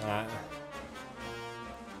 Alright.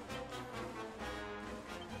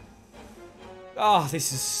 Oh,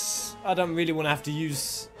 this is... I don't really want to have to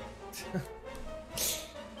use...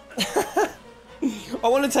 I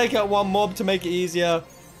want to take out one mob to make it easier,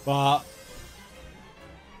 but...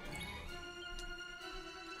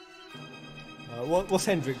 what's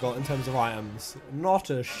Hendrik got in terms of items? Not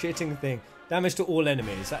a shitting thing. Damage to all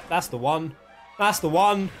enemies. That's the one. That's the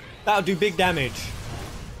one. That'll do big damage.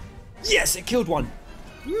 Yes, it killed one.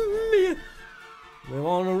 We're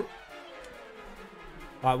on.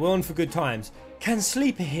 Right, we're on for good times. Can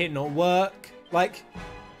sleeper hit not work? Like,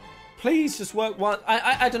 please just work one.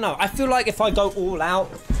 I don't know. I feel like if I go all out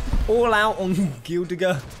on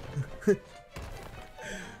Gildiger,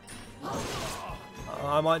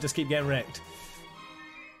 I might just keep getting wrecked.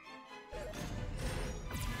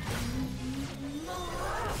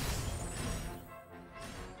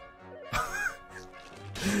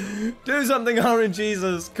 Do something,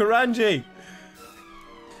 RNGesus. Karanji.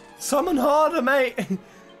 Summon harder, mate.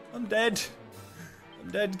 I'm dead.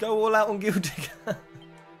 I'm dead. Go all out on Gildiger.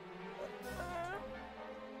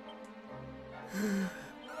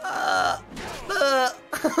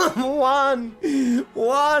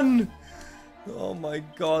 One. Oh my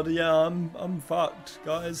god, yeah, I'm fucked,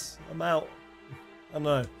 guys. I'm out. I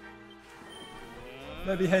know.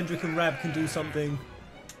 Maybe Hendrik and Rab can do something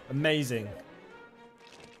amazing.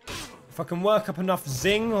 If I can work up enough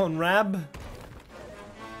zing on Rab.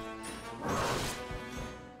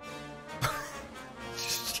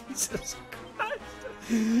 Jesus Christ.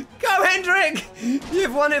 Go, Hendrik!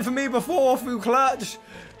 You've won it for me before through clutch.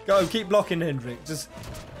 Go, keep blocking, Hendrik. Just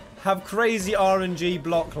have crazy RNG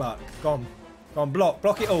block luck. Go on. Go on, block.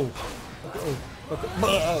 Block it all. Block it all. Block it.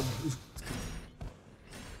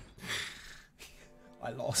 I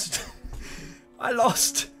lost. I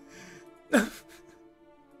lost.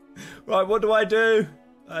 Right, what do I do?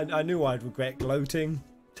 I knew I'd regret gloating.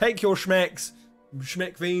 Take your schmecks.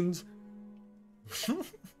 Schmeck fiends.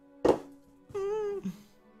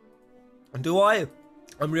 And do I?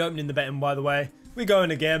 I'm reopening the betting, by the way. We're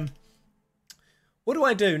going again. What do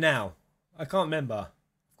I do now? I can't remember.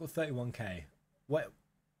 I've got 31k. What?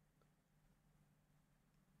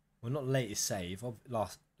 Well, not latest save.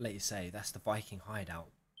 Latest save. That's the Viking hideout.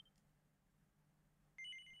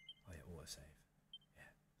 Oh yeah, auto save.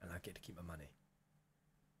 Yeah, and I get to keep my money.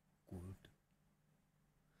 Good.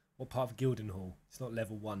 What part of Gildenhall? It's not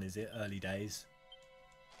level 1, is it? Early days.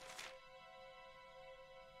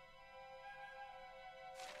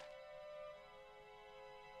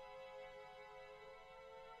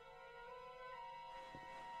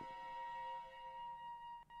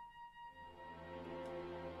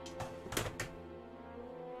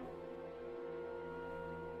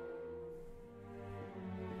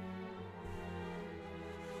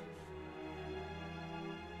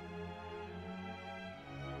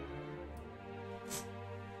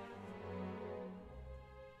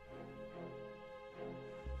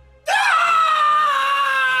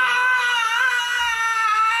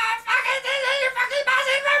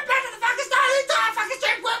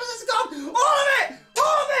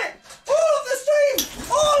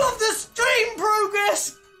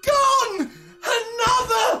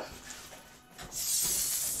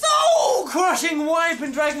 Crushing wipe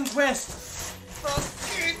in Dragon Quest.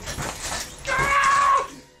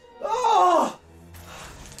 Oh,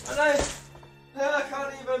 and I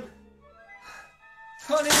can't even.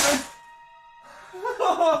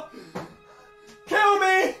 Oh, kill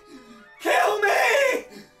me! Kill me!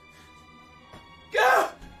 Go!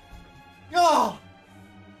 Oh.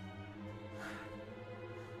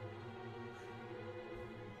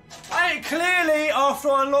 Clearly, after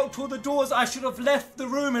I unlocked all the doors, I should have left the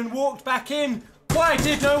room and walked back in. Why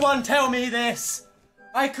did no one tell me this?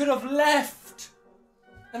 I could have left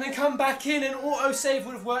and then come back in and autosave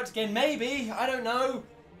would have worked again. Maybe. I don't know.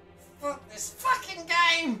 Fuck this fucking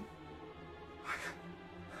game.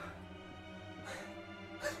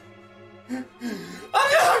 I'm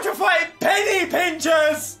gonna have to fight penny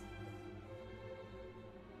pinchers.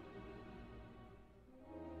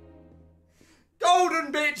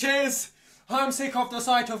 Golden bitches! I'm sick of the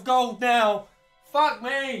sight of gold now. Fuck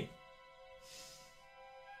me.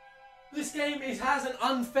 This game has an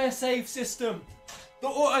unfair save system. The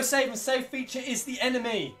autosave and save feature is the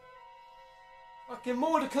enemy. Fucking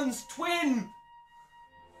Mordekon's twin.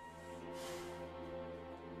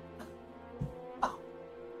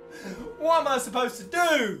 What am I supposed to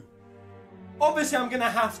do? Obviously I'm gonna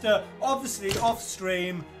have to, off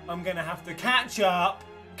stream, I'm gonna have to catch up,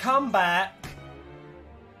 come back,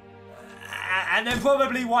 and then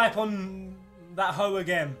probably wipe on that hoe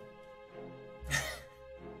again.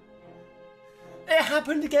 It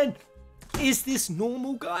happened again. Is this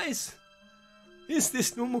normal, guys? Is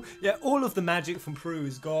this normal? Yeah, all of the magic from Peru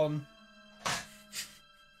is gone.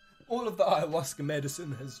 All of the ayahuasca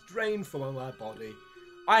medicine has drained from my body.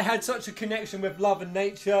 I had such a connection with love and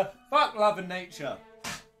nature. Fuck love and nature.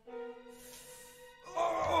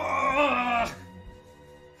 Oh,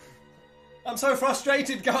 I'm so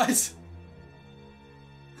frustrated, guys.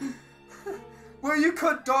 Well, you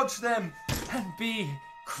could dodge them and be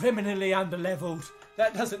criminally underleveled.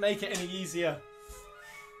 That doesn't make it any easier.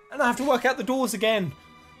 And I have to work out the doors again.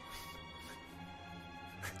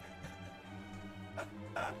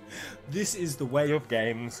 This is the way of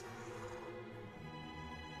games.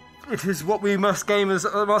 It is what we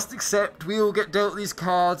gamers must accept. We all get dealt these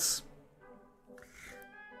cards.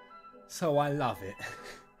 So I love it.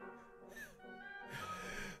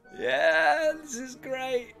 Yeah, this is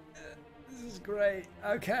great. This is great.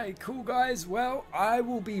 Okay, cool guys. Well, I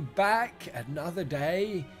will be back another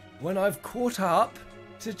day when I've caught up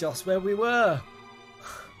to just where we were.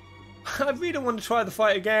 I really want to try the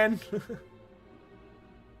fight again.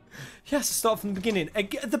 He has to start from the beginning.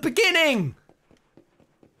 The beginning!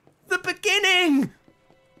 The beginning!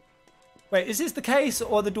 Wait, is this the case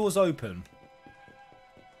or are the doors open?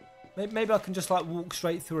 Maybe I can just like walk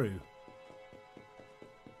straight through.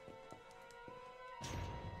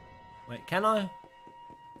 Wait, can I?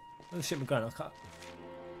 Where the shit am I going? I can't.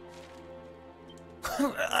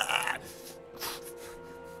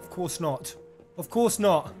 Of course not. Of course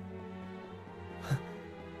not.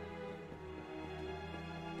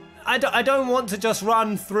 I don't want to just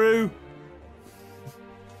run through.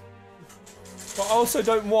 But I also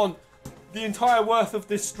don't want the entire worth of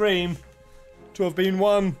this stream to have been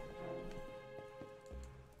one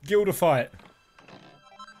Gilda fight.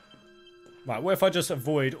 Right, what if I just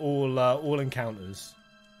avoid all encounters?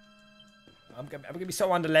 I'm gonna be so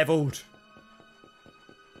underleveled.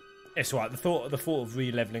 It's alright. The thought of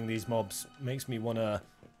re-leveling these mobs makes me want to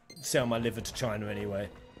sell my liver to China anyway.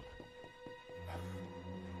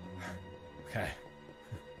 Okay.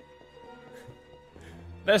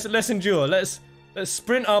 Let's endure. Let's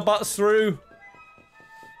sprint our butts through.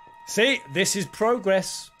 See, this is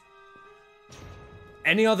progress.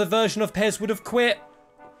 Any other version of Pez would have quit.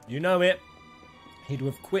 You know it. He'd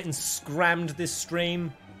have quit and scrammed this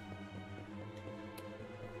stream.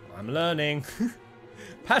 I'm learning.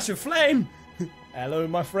 Patch of Flame! Hello,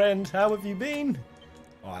 my friend. How have you been?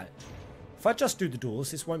 Alright. If I just do the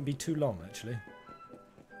doors, this won't be too long, actually.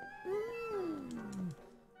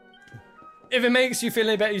 If it makes you feel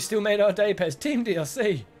any better, you still made our day, Pez. Team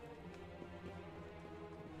DLC.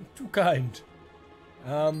 Too kind.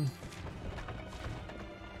 I'm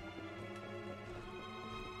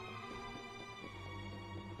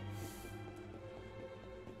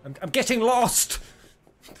getting lost!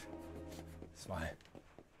 It's fine.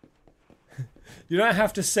 You don't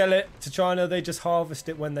have to sell it to China, they just harvest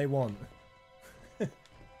it when they want.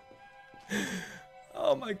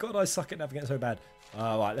 Oh my god, I suck at navigating so bad.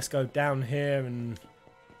 Right, let's go down here and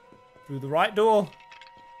through the right door.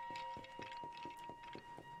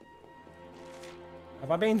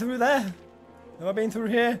 Have I been through there? Have I been through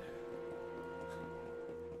here?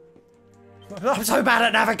 I'm so bad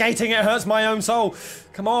at navigating, it hurts my own soul.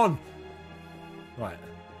 Come on. Right.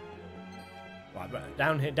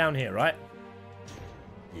 Right, down here, right?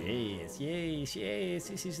 Yes,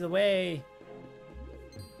 this is the way.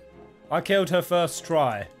 I killed her first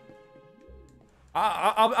try.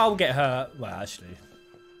 I'll get her. Well, actually,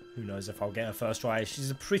 who knows if I'll get her first try.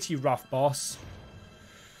 She's a pretty rough boss.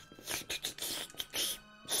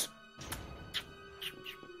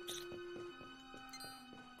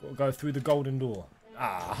 Gotta go through the golden door.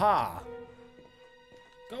 Aha!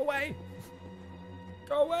 Go away!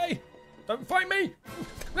 Go away! Don't fight me!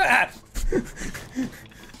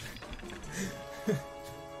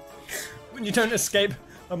 When you don't escape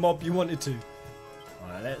a mob you wanted to.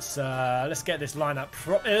 Alright, let's get this line up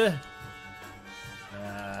proper.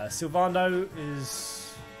 Silvando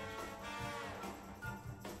is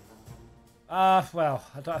well,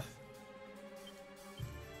 I don't.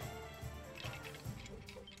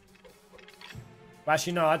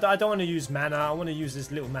 Actually, no, I don't want to use mana. I want to use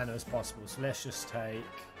as little mana as possible. So let's just take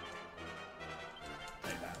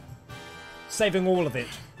that. Saving all of it.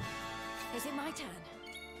 Is it my turn?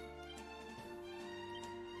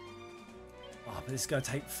 Oh, but this is going to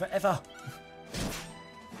take forever.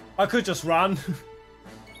 I could just run.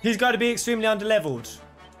 He's going to be extremely underleveled.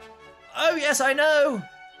 Oh, yes, I know.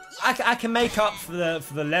 I can make up for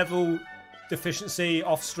the level deficiency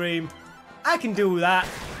off stream. I can do that.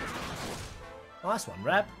 Nice one,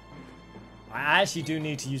 Rab. I actually do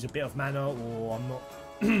need to use a bit of mana or I'm not...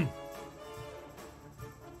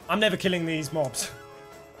 I'm never killing these mobs.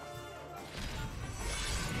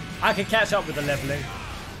 I can catch up with the leveling.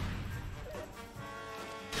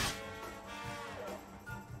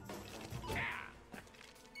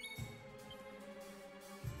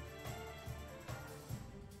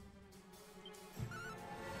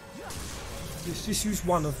 Let's just use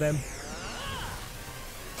one of them.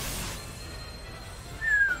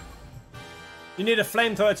 You need a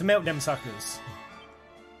flamethrower to melt them suckers.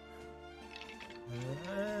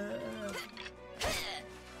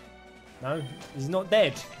 No, he's not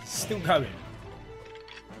dead. He's still going.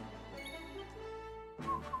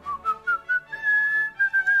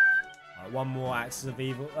 Right, one more Axis of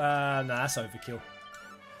Evil. No, that's overkill.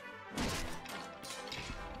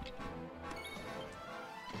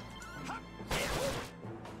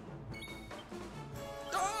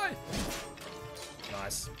 Die!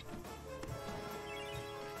 Nice.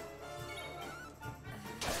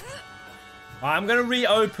 I'm going to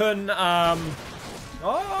reopen,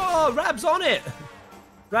 oh, Rab's on it!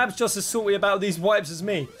 Rab's just as salty about these wipes as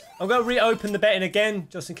me. I'm going to reopen the betting again,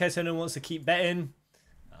 just in case anyone wants to keep betting.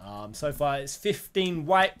 So far it's 15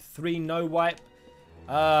 wipe, 3 no wipe.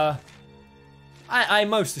 I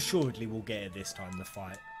most assuredly will get it this time, the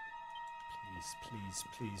fight.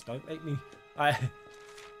 Please, don't make me...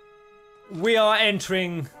 We are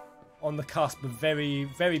entering on the cusp of very,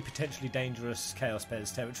 very potentially dangerous Chaos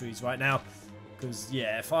Pez territories right now. Because,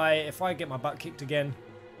 yeah, if I get my butt kicked again,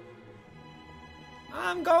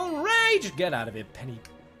 I'm going rage! Get out of here, Penny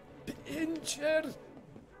Pincher!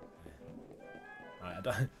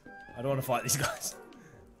 I don't want to fight these guys.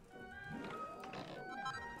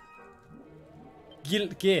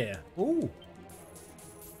 Guilt gear. Ooh.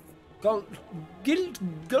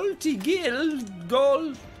 Guilty Guild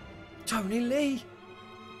Gold. Tony Lee.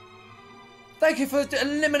 Thank you for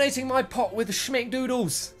eliminating my pot with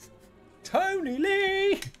schmickdoodles. Tony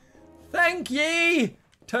Lee. Thank ye.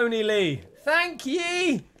 Tony Lee. Thank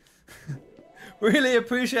ye. Really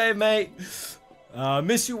appreciate it, mate.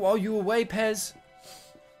 Miss you while you were away, Pez.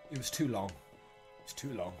 It was too long. It was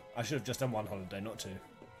too long. I should have just done one holiday, not two.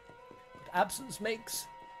 But absence makes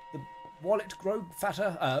the wallet grow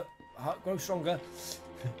fatter, heart grow stronger.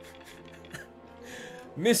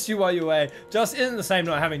 Miss you while you're away. Just isn't the same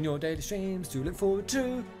not having your daily streams to look forward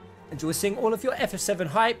to. Enjoy seeing all of your FF7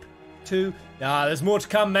 hype too. There's more to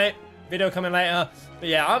come, mate. Video coming later. But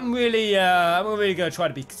yeah, I'm really gonna try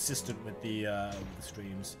to be consistent with the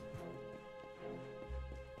streams.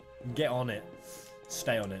 Get on it.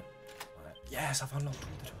 Stay on it. Right. Yes, I've unlocked all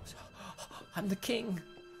the doors. I'm the king.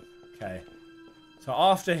 Okay. So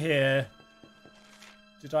after here,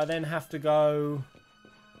 did I then have to go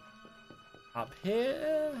up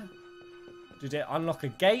here? Did it unlock a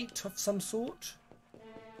gate of some sort?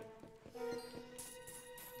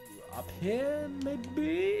 Up here,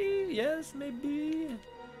 maybe? Yes, maybe.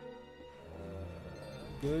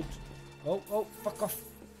 Good. Oh, fuck off.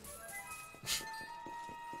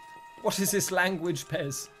 What is this language,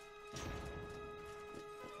 Pez?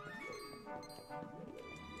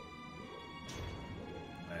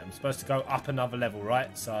 I'm supposed to go up another level,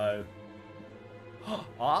 right? So...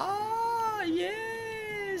 Ah,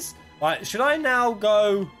 yes! Right, should I now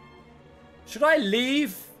go... Should I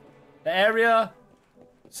leave the area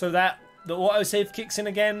so that the autosave kicks in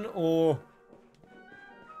again, or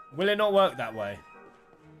will it not work that way?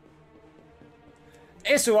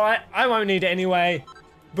 It's alright, I won't need it anyway,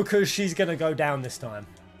 because she's going to go down this time.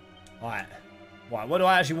 Alright, what do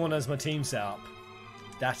I actually want as my team setup?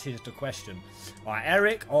 That is the question. Alright,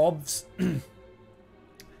 Eric, Obs.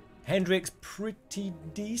 Hendrick's pretty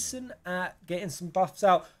decent at getting some buffs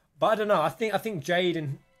out, but I don't know, I think Jade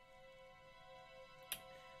and...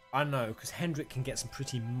 I don't know, because Hendrick can get some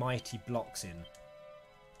pretty mighty blocks in.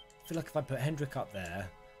 I feel like if I put Hendrick up there...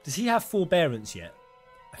 Does he have forbearance yet?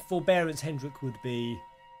 Forbearance Hendrick would be...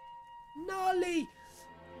 Gnarly!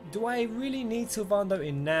 Do I really need Sylvando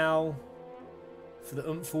in now? For the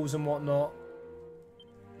oomph-falls and whatnot?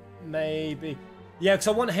 Maybe. Yeah, because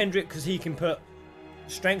I want Hendrick because he can put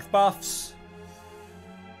strength buffs.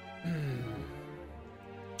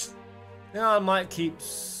 Yeah, I might keep...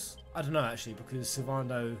 I don't know actually, because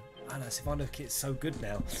Sylvando... I don't know, Sylvando kit's so good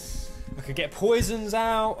now. I could get poisons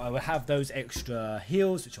out. I will have those extra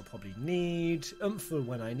heals, which I'll probably need. For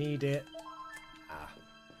when I need it.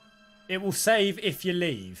 It will save if you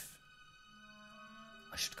leave.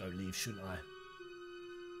 I should go leave, shouldn't I?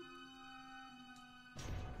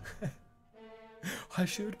 I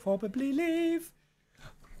should probably leave.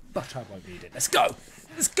 But I won't need it. Let's go!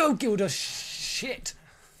 Let's go, Gilda! Shit!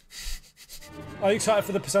 Are you excited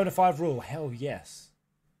for the Persona 5 rule? Hell yes.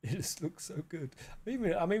 It just looks so good.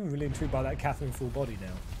 I'm even really intrigued by that Catherine full body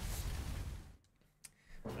now.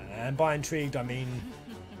 And by intrigued, I mean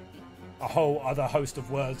a whole other host of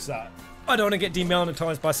words that I don't want to get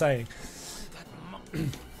demonetized by saying.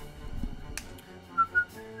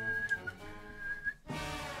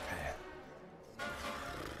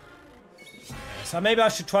 So maybe I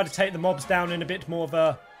should try to take the mobs down in a bit more of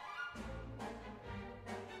a...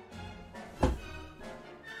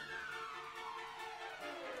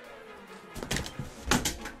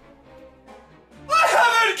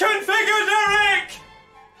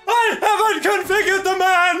 configured the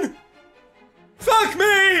man! Fuck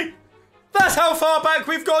me! That's how far back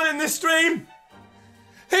we've gone in this stream!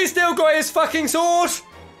 He's still got his fucking sword!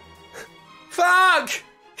 Fuck!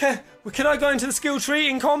 Can I go into the skill tree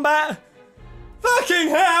in combat? Fucking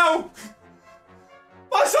hell!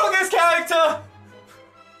 My strongest character!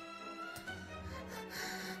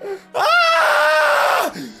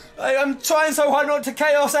 Ah! I'm trying so hard not to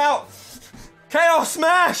chaos out! Chaos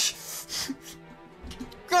smash!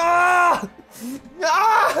 Ah!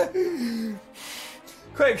 Ah!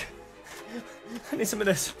 Quick! I need some of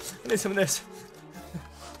this. I need some of this.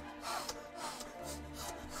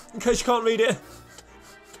 In case you can't read it.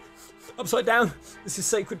 Upside down. This is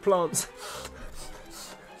sacred plants.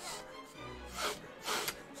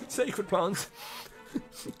 Sacred plants.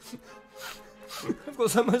 I've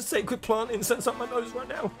got so much sacred plant incense up my nose right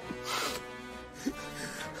now.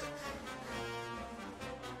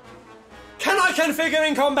 Can I configure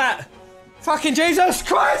in combat? Fucking Jesus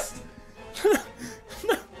Christ!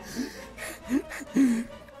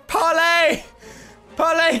 Parlay!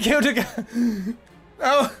 my leg, Hildegard!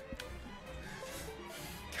 Oh.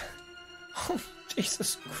 Oh,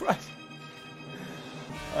 Jesus Christ.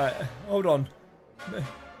 Alright, hold on.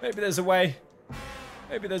 Maybe there's a way.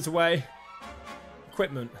 Maybe there's a way.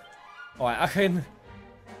 Equipment. Alright, I can...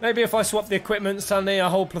 Maybe if I swap the equipment, suddenly a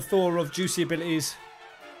whole plethora of juicy abilities.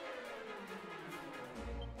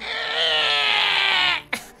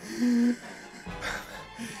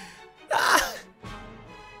 Ah!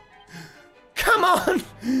 Come on!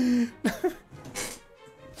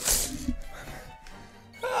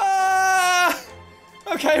 Ah!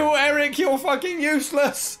 Okay, well, Eric, you're fucking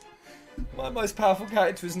useless. My most powerful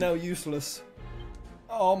character is now useless.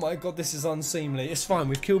 Oh my god, this is unseemly. It's fine,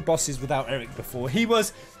 we've killed bosses without Eric before. He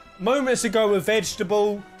was moments ago a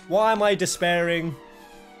vegetable. Why am I despairing?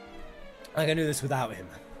 I can do this without him.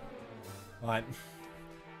 Right.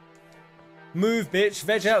 Move, bitch.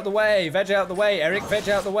 Veg out the way. Veg out the way, Eric. Veg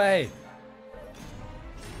out the way.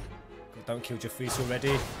 God, don't kill Jafis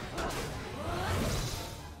already.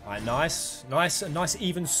 Alright, nice. Nice. A nice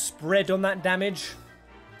even spread on that damage.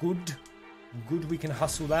 Good. Good, we can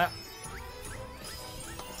hustle that.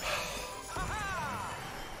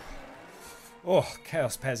 Oh,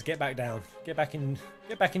 Chaos Pez, get back down. Get back in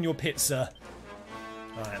your pit, sir.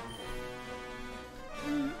 Alright.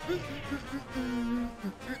 I'm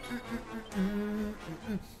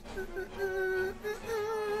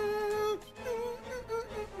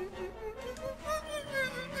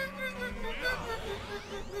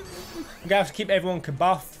gonna have to keep everyone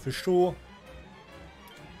buff for sure.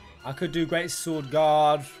 I could do Great Sword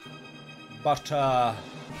Guard, but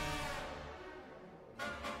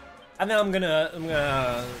and then I'm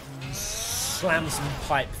gonna slam some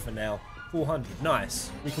pipe for now. 400, nice.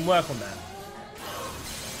 We can work on that.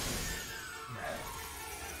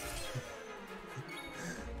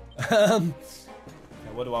 Okay,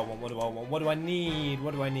 what do I want? What do I want? What do I need?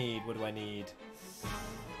 What do I need? What do I need?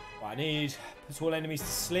 What I need: put all enemies to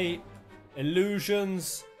sleep.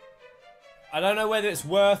 Illusions. I don't know whether it's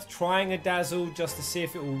worth trying a dazzle just to see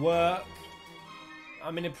if it will work.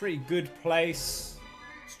 I'm in a pretty good place.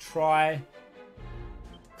 Let's try.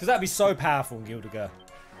 Because that'd be so powerful in Gildiger.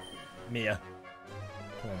 Mia.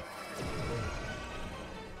 Come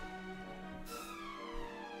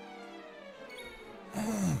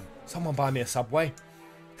on. Someone buy me a Subway.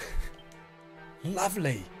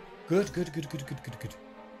 Lovely. Good, good, good, good, good, good, good.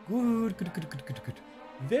 Good, good, good, good, good, good.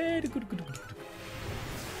 Very good, good, good, good.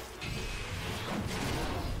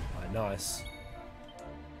 Right, nice.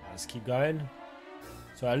 Let's keep going.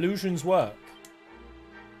 So illusions work.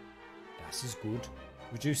 This is good.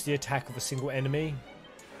 Reduce the attack of a single enemy.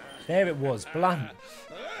 There it was, blunt.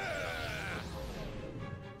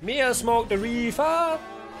 Mia smoked the reefer.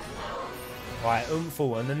 Right,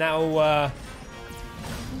 full, and then that'll oh,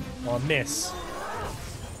 miss.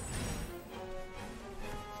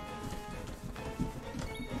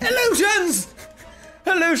 Illusions!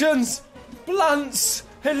 Illusions! Blunts!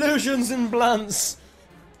 Illusions and blunts!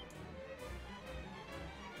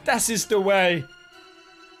 That is the way.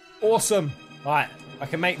 Awesome. Right, I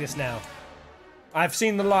can make this now. I've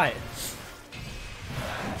seen the light.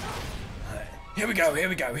 Right, here we go, here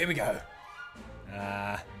we go, here we go.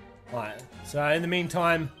 Right, so in the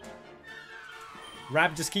meantime,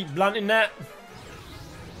 Rab, just keep blunting that.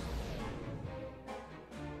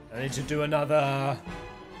 I need to do another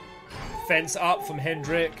fence up from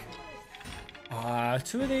Hendrik. 2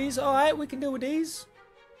 of these, alright, we can deal with these.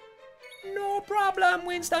 No problem,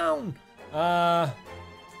 Winstone. Here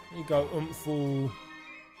you go,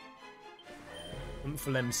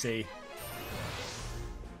 Umful MC.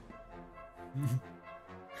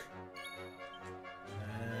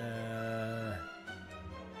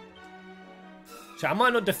 So I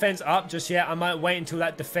might not defense up just yet. I might wait until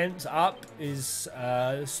that defense up is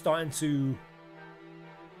starting to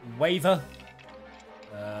waver.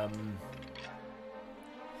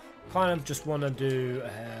 Kind of just want to do.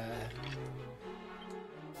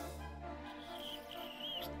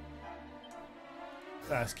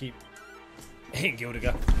 Let's keep hitting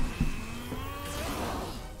Gildiger.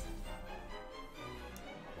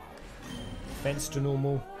 Defense to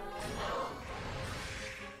normal.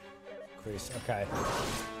 Increase. Okay.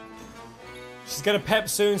 She's gonna pep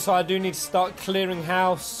soon, so I do need to start clearing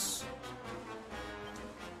house.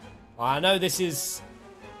 I know this is.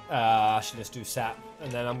 I should just do sap,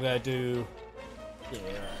 and then I'm gonna do. Yeah.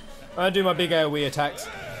 I'm gonna do my big AoE attacks.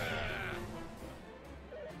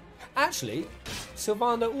 Actually,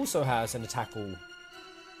 Sylvander also has an attackable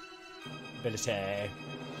ability.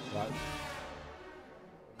 Right.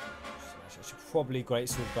 I should probably Great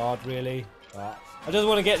Sword Guard, really. But I just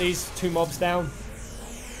want to get these 2 mobs down.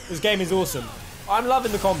 This game is awesome. I'm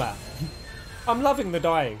loving the combat. I'm loving the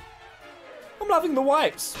dying. I'm loving the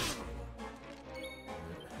wipes.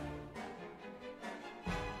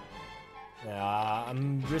 Yeah,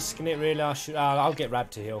 I'm risking it really. I should. I'll get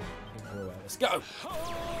Rab to heal. Let's go.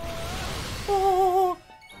 Oh.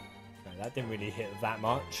 No, that didn't really hit that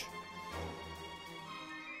much.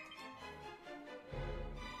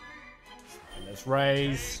 Let's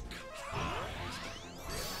raise.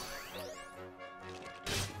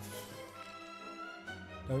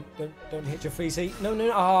 Don't hit Jafisi. No.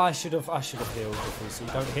 Oh, I should have healed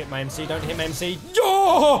Jafisi. Don't hit my MC. Don't hit my MC.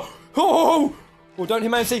 Oh! Oh! Well, don't hit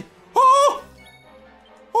my MC. Oh!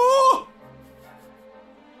 Oh!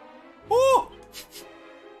 Oh!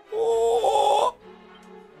 Oh!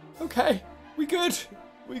 Okay, we good.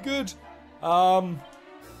 We good. Okay.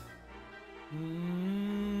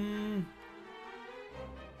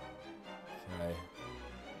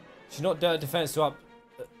 She's not defense to up.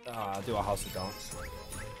 I'll do a hustle dance.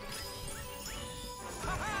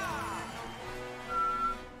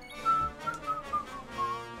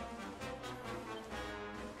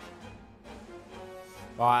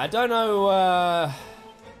 Right, I don't know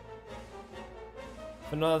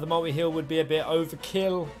if another multi-heal would be a bit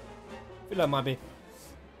overkill. I feel like it might be.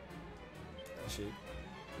 Actually,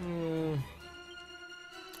 I'm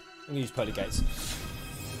gonna use Pearly Gates.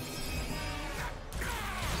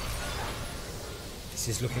 This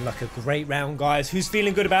is looking like a great round, guys. Who's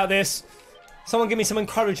feeling good about this? Someone give me some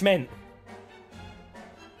encouragement.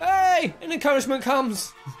 Hey, an encouragement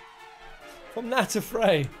comes from Nata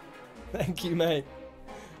Frey. Thank you, mate.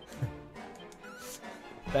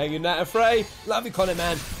 Thank you, Nata Frey. Love you, Colin,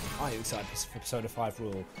 man. Are you excited for Persona 5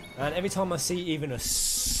 Rule? And every time I see even a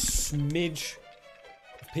smidge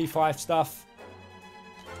of P5 stuff,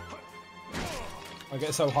 I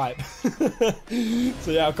get so hype.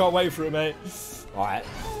 So yeah, I can't wait for it, mate. Alright.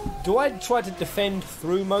 Do I try to defend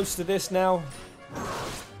through most of this now?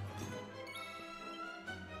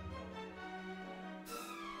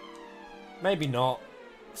 Maybe not.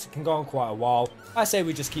 It can go on quite a while. I say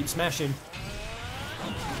we just keep smashing.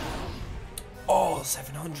 Oh,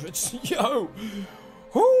 700s. Yo!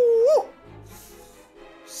 Woo!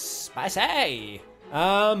 Spicy!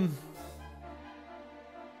 Right,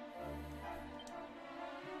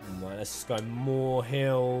 let's just go more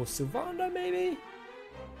heal. Sylvando, maybe?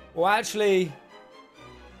 Well, actually,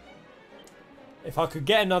 if I could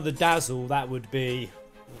get another Dazzle, that would be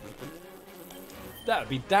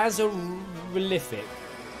Dazzle-relific.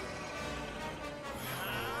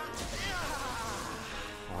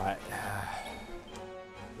 Alright.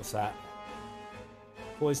 What's that?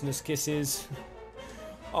 Poisonous kisses.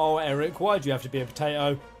 Oh, Eric, why'd you have to be a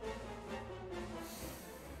potato?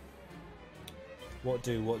 What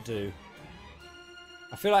do?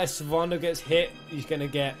 I feel like if Sylvando gets hit, he's gonna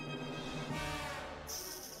get...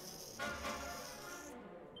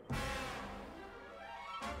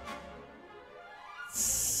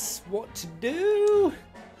 What to do?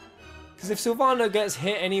 Because if Sylvando gets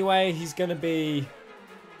hit anyway, he's gonna be...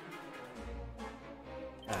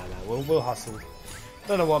 I don't know, we'll hustle.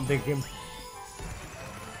 Don't know what I'm thinking.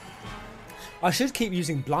 I should keep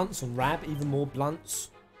using blunts on Rab, even more blunts.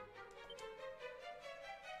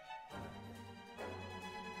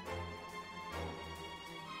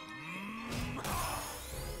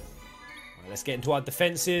 Let's get into our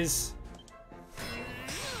defences.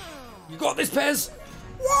 You got this, Pez!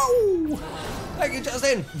 Whoa! Thank you,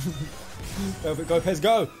 Justin! Perfect, go, Pez,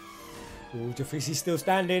 go! Oh, Jafrisi's still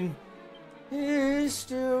standing. He's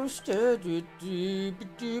still standing.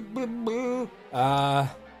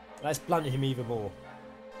 Let's blunt him even more.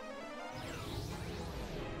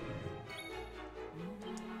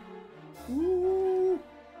 Ooh.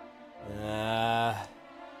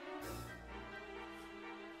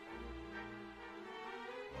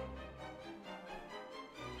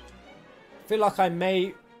 I feel like I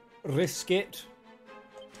may risk it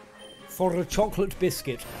for a chocolate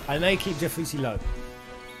biscuit. I may keep Jafrisi low.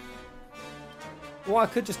 Or I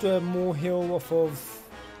could just do a more heal off of...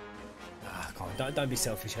 Come on, don't be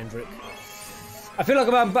selfish, Hendrik. I feel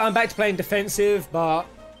like I'm back to playing defensive, but...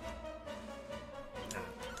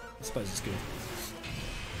 I suppose it's good.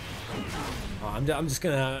 I'm just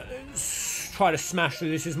going to try to smash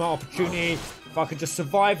through. This is my opportunity. If I could just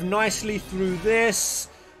survive nicely through this...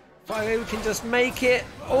 We can just make it.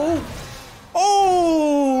 Oh,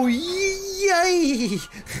 oh, yay!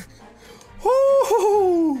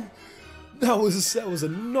 Oh, that was a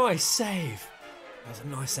nice save. That was a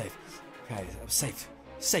nice save. Okay, that was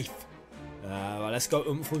safe. Right, let's go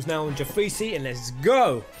Umfuls now on Jafrisi and let's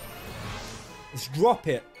go. Let's drop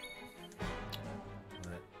it.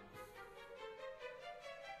 Right.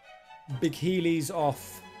 big Heelys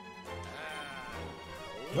off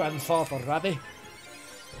Grandfather Rabbit.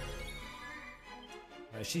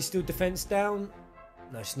 She's still defense down.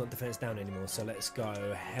 No, she's not defense down anymore. So let's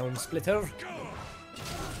go Helm Splitter.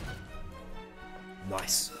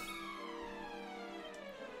 Nice.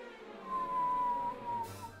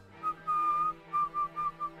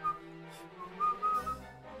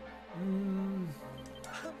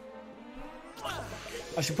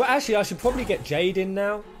 I should probably get Jade in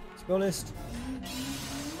now, to be honest.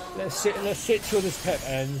 Let's sit till this pep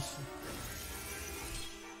ends.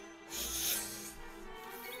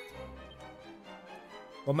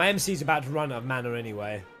 Well, my MC's about to run out of mana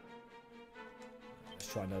anyway. Let's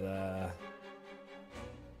try another.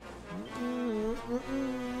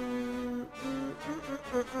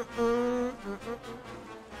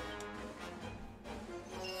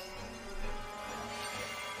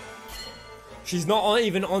 She's not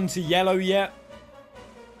even onto yellow yet.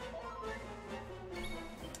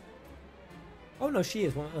 Oh no, she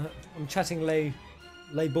is. I'm chatting Lay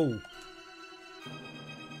Ball.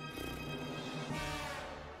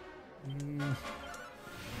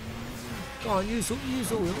 Go on, use all your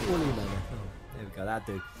mana. Oh, there we go,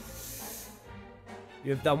 that'll do.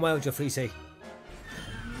 You've done well, Jafrisi.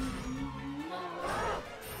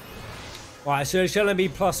 Alright, so she'll only be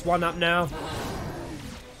 +1 up now.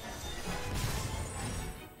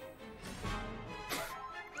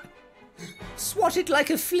 Swat it like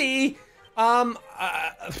a flea. I'm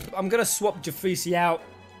gonna swap Jafrisi out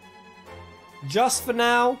just for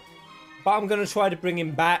now, but I'm gonna try to bring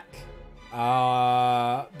him back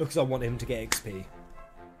because I want him to get XP.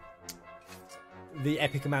 The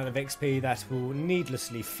epic amount of XP that will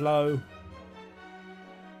needlessly flow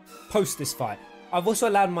post this fight. I've also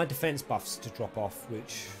allowed my defense buffs to drop off,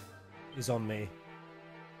 which is on me.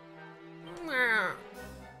 I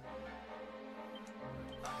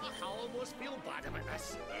almost feel bad about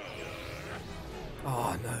this.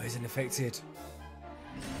 Oh no, he's unaffected.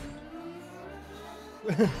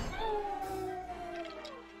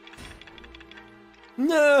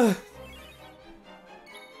 No.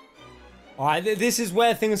 Alright, this is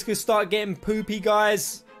where things could start getting poopy,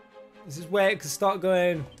 guys. This is where it could start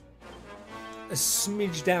going a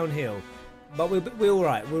smidge downhill. But we're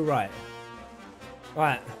alright, we're right.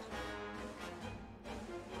 Right.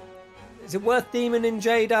 Is it worth demoning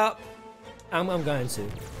Jade up? I'm going to.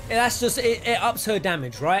 That's just, it ups her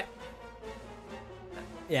damage, right?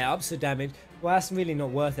 Yeah, ups her damage. Well, that's really not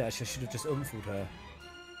worth it, actually. I should have just umphalled her.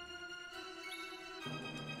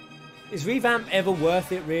 Is revamp ever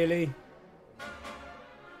worth it, really?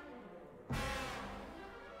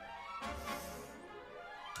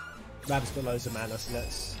 Rab's got loads of mana, so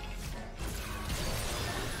let's...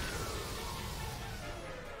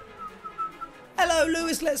 Hello,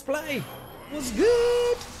 Lewis, let's play! What's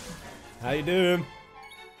good? How you doing?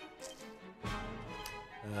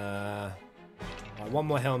 Right, one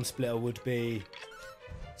more Helm Splitter would be...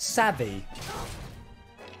 Savvy.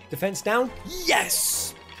 Defense down?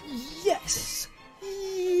 Yes! Yes!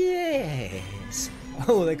 Yes!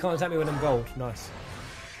 Oh, they can't attack me when I'm gold. Nice.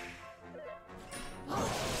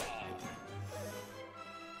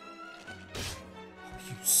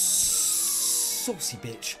 You saucy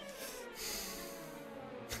bitch.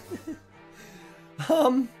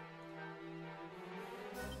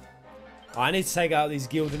 I need to take out these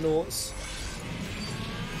Gildenauts.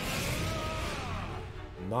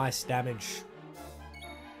 Nice damage.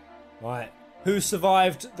 Right. Who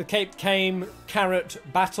survived the Cape Came Carrot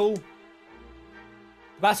battle? The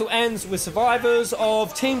battle ends with survivors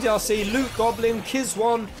of Team DRC, Luke Goblin,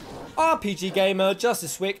 Kizwan, RPG Gamer,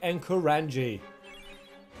 Justice Wick, and Kuranji.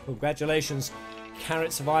 Congratulations,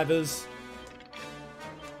 Carrot survivors.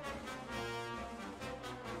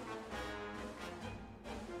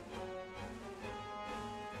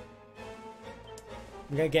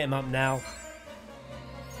 I'm gonna get him up now.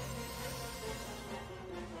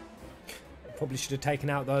 Probably should have taken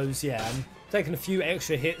out those. Yeah, I'm taking a few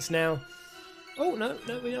extra hits now. Oh no,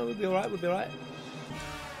 we'll be alright. We'll be alright.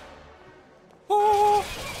 Oh,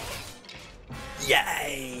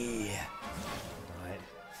 yay! Right,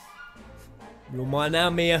 you're mine now,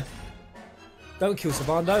 Mia. Don't kill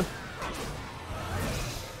Savando.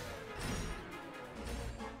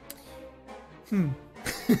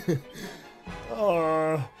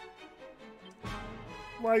 Oh,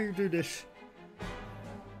 why you do this?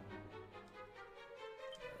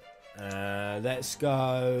 Let's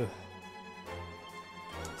go.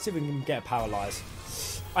 See if we can get a paralyze.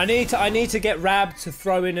 I need to get Rab to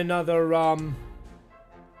throw in another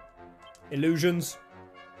illusions.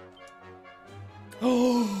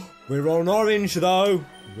 Oh, we're on orange though.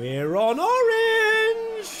 We're on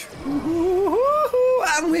orange.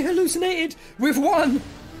 we hallucinated. We've won.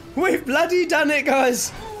 We've bloody done it,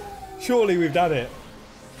 guys. Surely we've done it.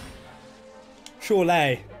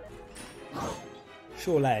 Surely.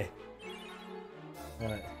 Surely.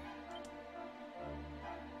 Right.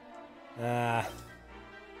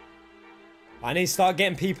 I need to start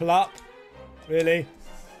getting people up. Really.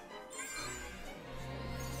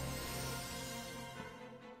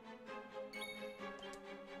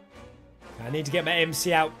 I need to get my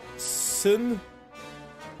MC out soon.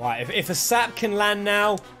 Right, if a sap can land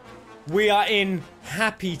now, we are in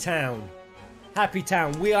Happy Town. Happy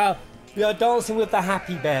Town. We are dancing with the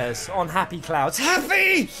happy bears on happy clouds.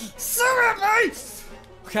 Happy! So happy!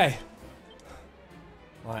 Okay.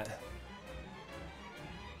 Right.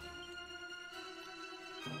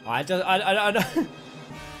 I don't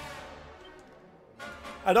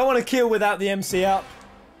want to kill without the MC up.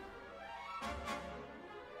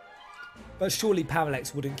 But surely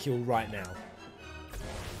Parallax wouldn't kill right now.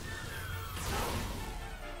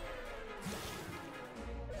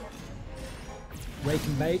 Rake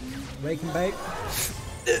and bake. Rake and bake.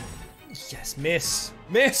 Yes, miss.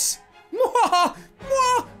 Miss! Mwah!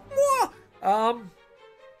 Mwah! Mwah!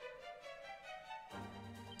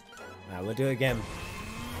 We'll do it again.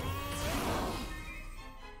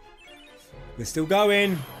 We're still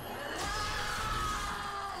going.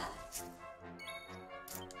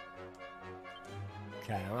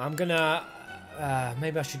 Okay, I'm gonna...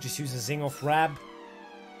 maybe I should just use a Zing off Rab.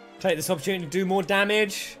 Take this opportunity to do more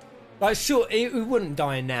damage. Like, sure, it wouldn't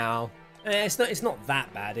die now. It's not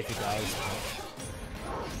that bad if it goes.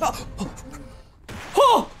 Oh!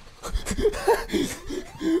 Oh!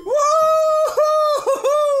 Woo!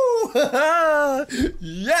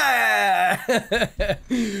 Yeah!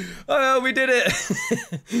 Oh, we did it!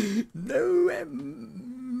 No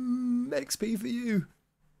XP for you,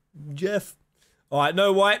 Jeff. Alright,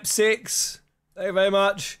 no wipe, 6. Thank you very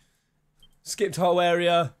much. Skipped whole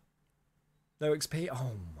area. No XP.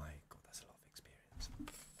 Oh my god, that's a lot of experience.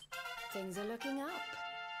 Things are looking up.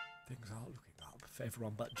 Things are looking up for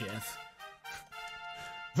everyone but Jeff.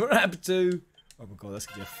 Rab 2. Oh my god, that's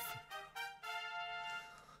Jeff.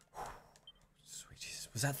 Sweet Jesus.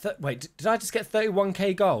 Was that... Wait, did I just get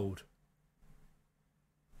 31k gold?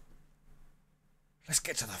 Let's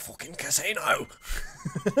get to the fucking casino.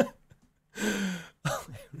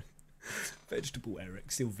 Vegetable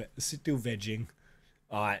Eric, still vegging.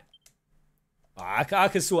 Alright. I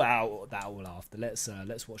can sort out that all after. Let's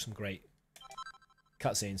watch some great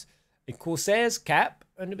cutscenes. In Corsair's cap,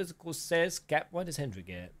 and it was a Corsair's cap. Why does Hendrik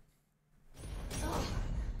get it?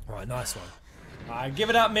 Alright, nice one. Alright, give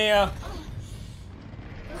it up, Mia.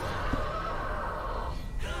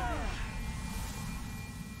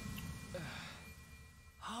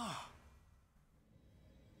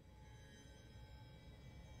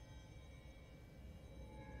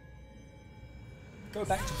 Go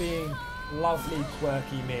back to being lovely,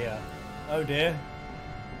 quirky Mia. Oh dear.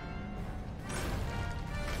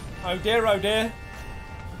 Oh dear, oh dear.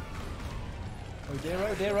 Oh dear,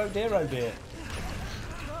 oh dear, oh dear, oh dear.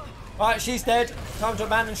 Alright, she's dead. Time to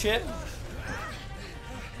abandon ship.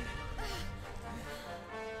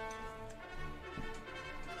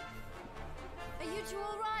 Are you two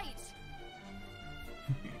all right?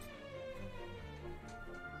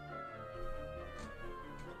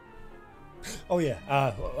 Oh yeah.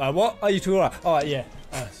 What? Are you two alright? Alright, yeah.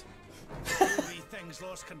 We things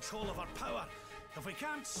lost control of our power. If we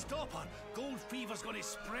can't stop her, gold fever's gonna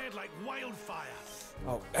spread like wildfire.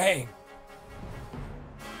 Oh, dang.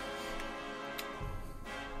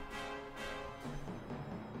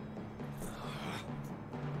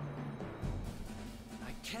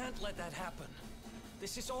 I can't let that happen.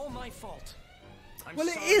 This is all my fault. Well,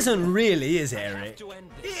 it isn't really, is it, Eric?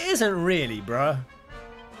 It isn't really, bruh.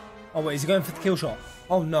 Oh, wait, is he going for the kill shot?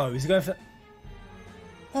 Oh, no. Is he going for...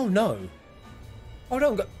 Oh, no. Oh,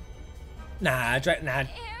 don't go... Nah, Dragon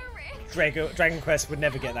Quest would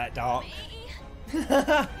never get that dark.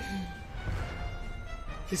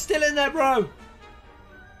 He's still in there, bro.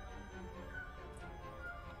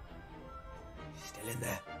 He's still in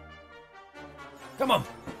there. Come on.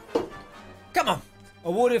 Come on.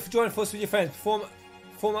 Awarded for joining forces with your friends. Perform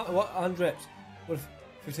what? 100 reps. What if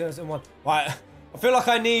 1501? Right. I feel like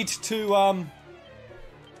I need to Alright.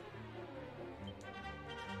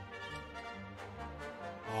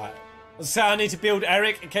 So I need to build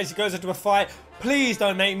Eric in case he goes into a fight. Please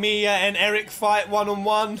don't make me and Eric fight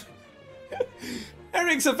one-on-one.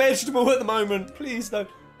 Eric's a vegetable at the moment. Please don't.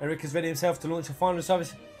 Eric has ready himself to launch a final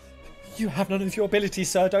service. You have none of your abilities,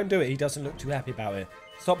 sir. Don't do it. He doesn't look too happy about it.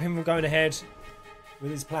 Stop him from going ahead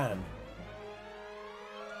with his plan.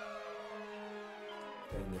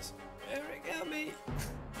 Getting this. Eric, help me.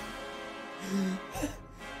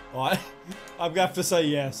 Alright, I'm gonna have to say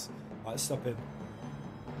yes. Alright, stop him.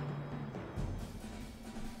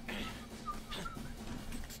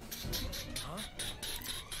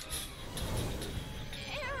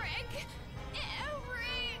 Eric!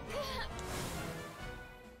 Eric!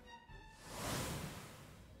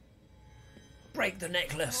 Break the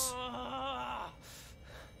necklace.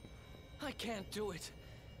 I can't do it.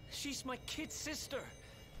 She's my kid sister.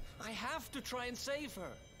 I have to try and save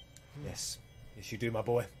her. Yes. Yes, you do, my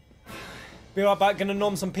boy. Be right back, gonna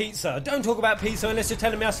nom some pizza. Don't talk about pizza unless you're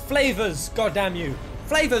telling me us flavours. God damn you.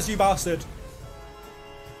 Flavours, you bastard.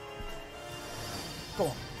 Go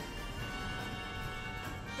on.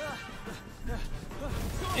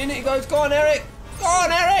 In it goes. Go on, Eric. Go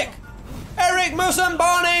on, Eric. Eric, Moose and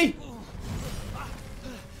Barney.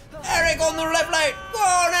 Eric on the left lane. Go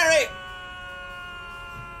on, Eric.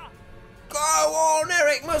 Go on,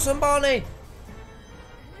 Eric, Moose and Barney.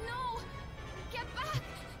 No! Get back!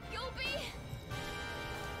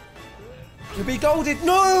 You'll be golded.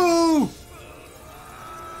 No!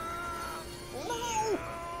 No!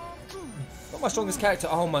 Not my strongest character.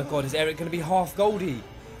 Oh my god, is Eric going to be half goldy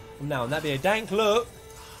from now on? That'd be a dank look.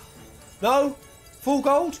 No? Full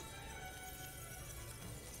gold?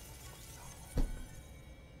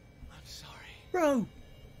 I'm sorry. Bro.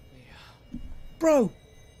 Yeah. Bro.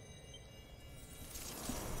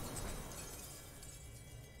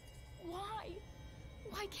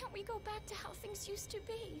 Why can't we go back to how things used to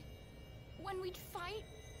be? When we'd fight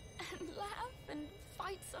and laugh and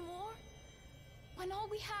fight some more? When all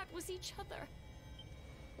we had was each other.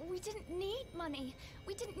 We didn't need money.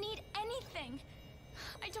 We didn't need anything.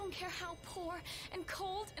 I don't care how poor and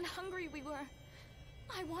cold and hungry we were.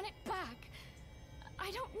 I want it back.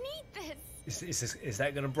 I don't need this. Is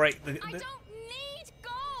that going to break the... I don't need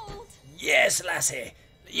gold. Yes, lassie.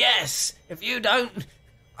 Yes. If you don't,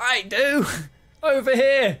 I do. Over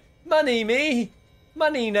here. Money, me.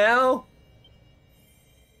 Money now.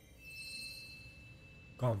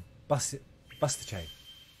 Go on. Bust it. Bust the chain.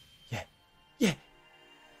 Yeah. Yeah.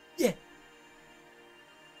 Yeah.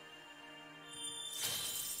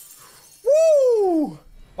 Woo!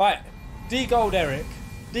 Right. D gold, Eric.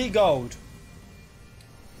 D gold.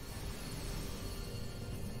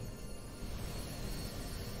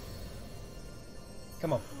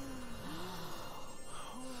 Come on.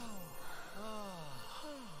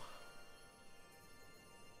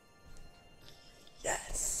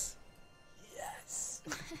 Yes. Yes.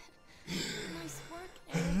 Nice work,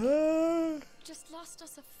 Eric. Just lost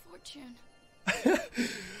us a fortune.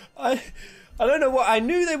 I don't know what I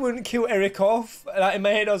knew they wouldn't kill Eric off. Like, in my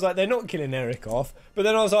head I was like, they're not killing Eric off. But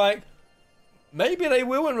then I was like, maybe they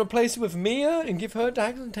will and replace it with Mia and give her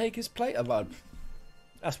daggers and take his plate.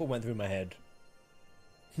 That's what went through my head.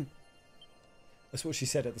 That's what she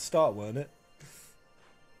said at the start, weren't it?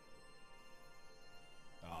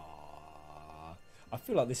 Ah, I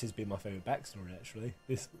feel like this has been my favourite backstory actually.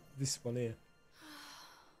 This one here.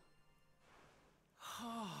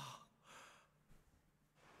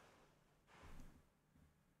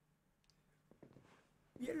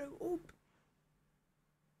 Yellow orb.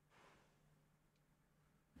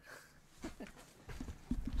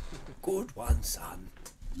 Good one, son.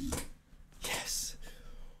 Yes.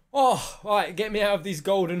 Oh, right, get me out of these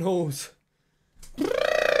golden halls.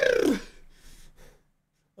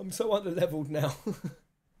 I'm so under-leveled now.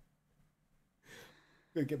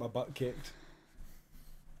 Gonna get my butt kicked.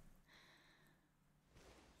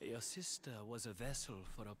 Your sister was a vessel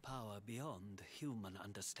for a power beyond human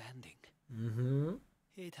understanding. Mm-hmm.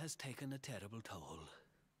 It has taken a terrible toll.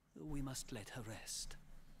 We must let her rest.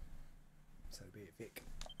 So be it, Vic.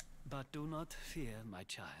 But do not fear, my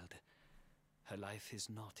child. Her life is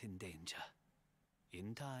not in danger.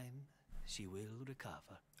 In time, she will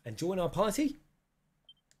recover. And join our party?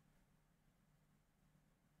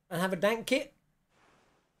 And have a dank kit?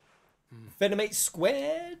 Venomate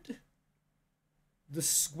squared? The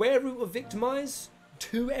square root of victimize?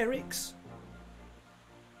 2 Erics?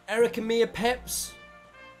 Eric and Mia Peps?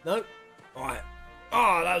 No? Alright.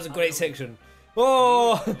 Oh, that was a great section.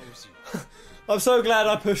 Oh! I'm so glad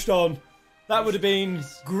I pushed on. That would have been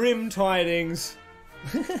grim tidings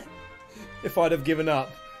if I'd have given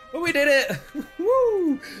up. But we did it!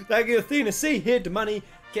 Woo! Thank you, Athena. See, here the money.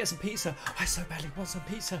 Get some pizza. I so badly want some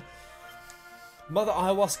pizza. Mother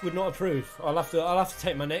Ayahuasca would not approve. I'll have to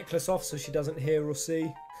take my necklace off so she doesn't hear or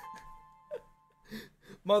see.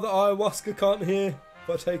 Mother Ayahuasca can't hear if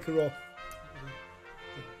I take her off.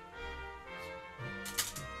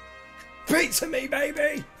 Pizza me,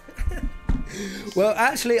 baby! Well,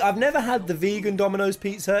 actually, I've never had the vegan Domino's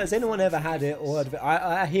pizza. Has anyone ever had it or heard of it?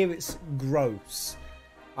 I hear it's gross.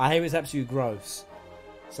 I hear it's absolutely gross.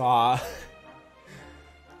 So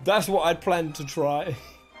that's what I'd planned to try.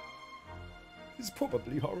 It's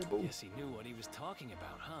probably horrible. Yes, he knew what he was talking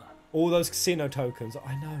about, huh? All those casino tokens,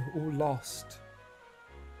 I know, all lost.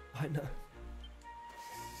 I know.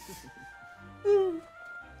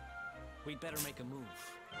 We'd better make a move.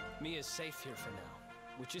 Mia's safe here for now,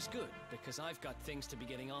 which is good because I've got things to be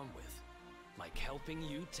getting on with, like helping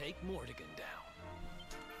you take Mortigan down.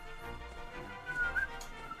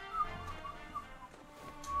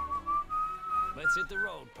 Let's hit the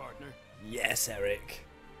road, partner. Yes, Eric.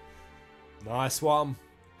 Nice one.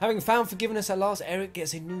 Having found forgiveness at last, Eric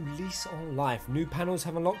gets a new lease on life. New panels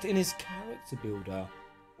have unlocked in his character builder.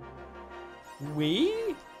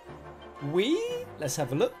 Let's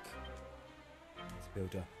have a look.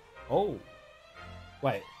 Builder. Oh.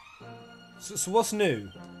 Wait. So what's new?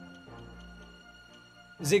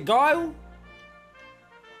 Is it Guile?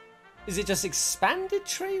 Is it just expanded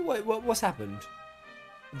tree? Wait, what's happened?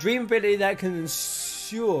 Dream ability that can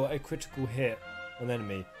ensure a critical hit on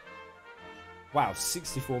enemy. Wow,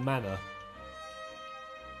 64 mana.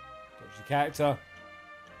 Dodgy character.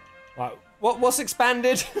 Right, what's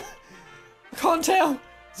expanded? I can't tell.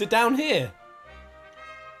 Is it down here?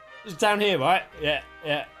 It's down here, right? Yeah.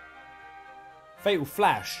 Fatal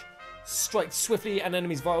Flash. Strike swiftly at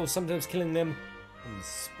enemies' vitals, sometimes killing them on the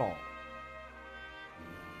spot.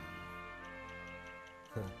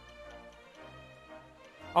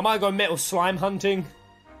 I might go metal slime hunting.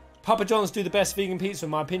 Papa John's do the best vegan pizza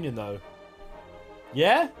in my opinion though.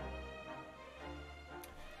 Yeah?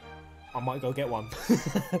 I might go get one.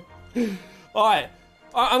 Alright.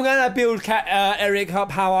 I'm going to build Eric up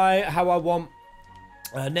how I want.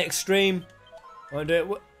 Next stream. I'm going to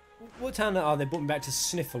do it. What town are they? Brought me back to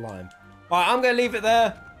Snifferline. Alright, I'm going to leave it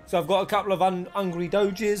there. So I've got a couple of hungry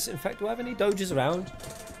doges. In fact, do I have any doges around?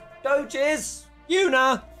 Doges!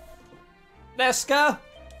 Una! Leska!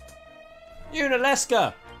 Una,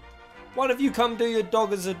 Leska! One of you come do your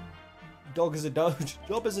job as a doge.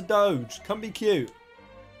 Come be cute.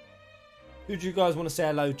 Who do you guys want to say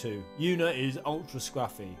hello to? Una is ultra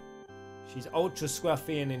scruffy. She's ultra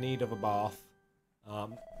scruffy and in need of a bath.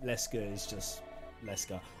 Leska is just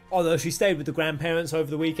Leska. Although she stayed with the grandparents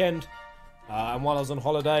over the weekend. And while I was on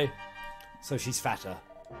holiday. So she's fatter.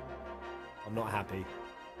 I'm not happy.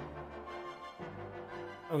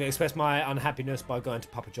 I'm going to express my unhappiness by going to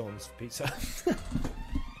Papa John's for pizza.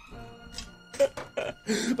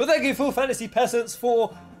 But thank you, Full Fantasy Peasants,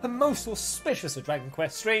 for the most auspicious of Dragon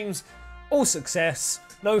Quest streams. All success,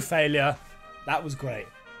 no failure. That was great.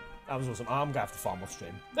 That was awesome. I'm going to have to farm off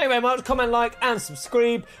stream. Thank you very much. Comment, like, and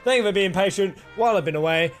subscribe. Thank you for being patient while I've been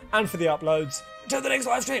away and for the uploads. Until the next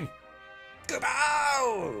live stream.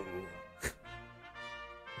 Goodbye.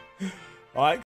 Alright.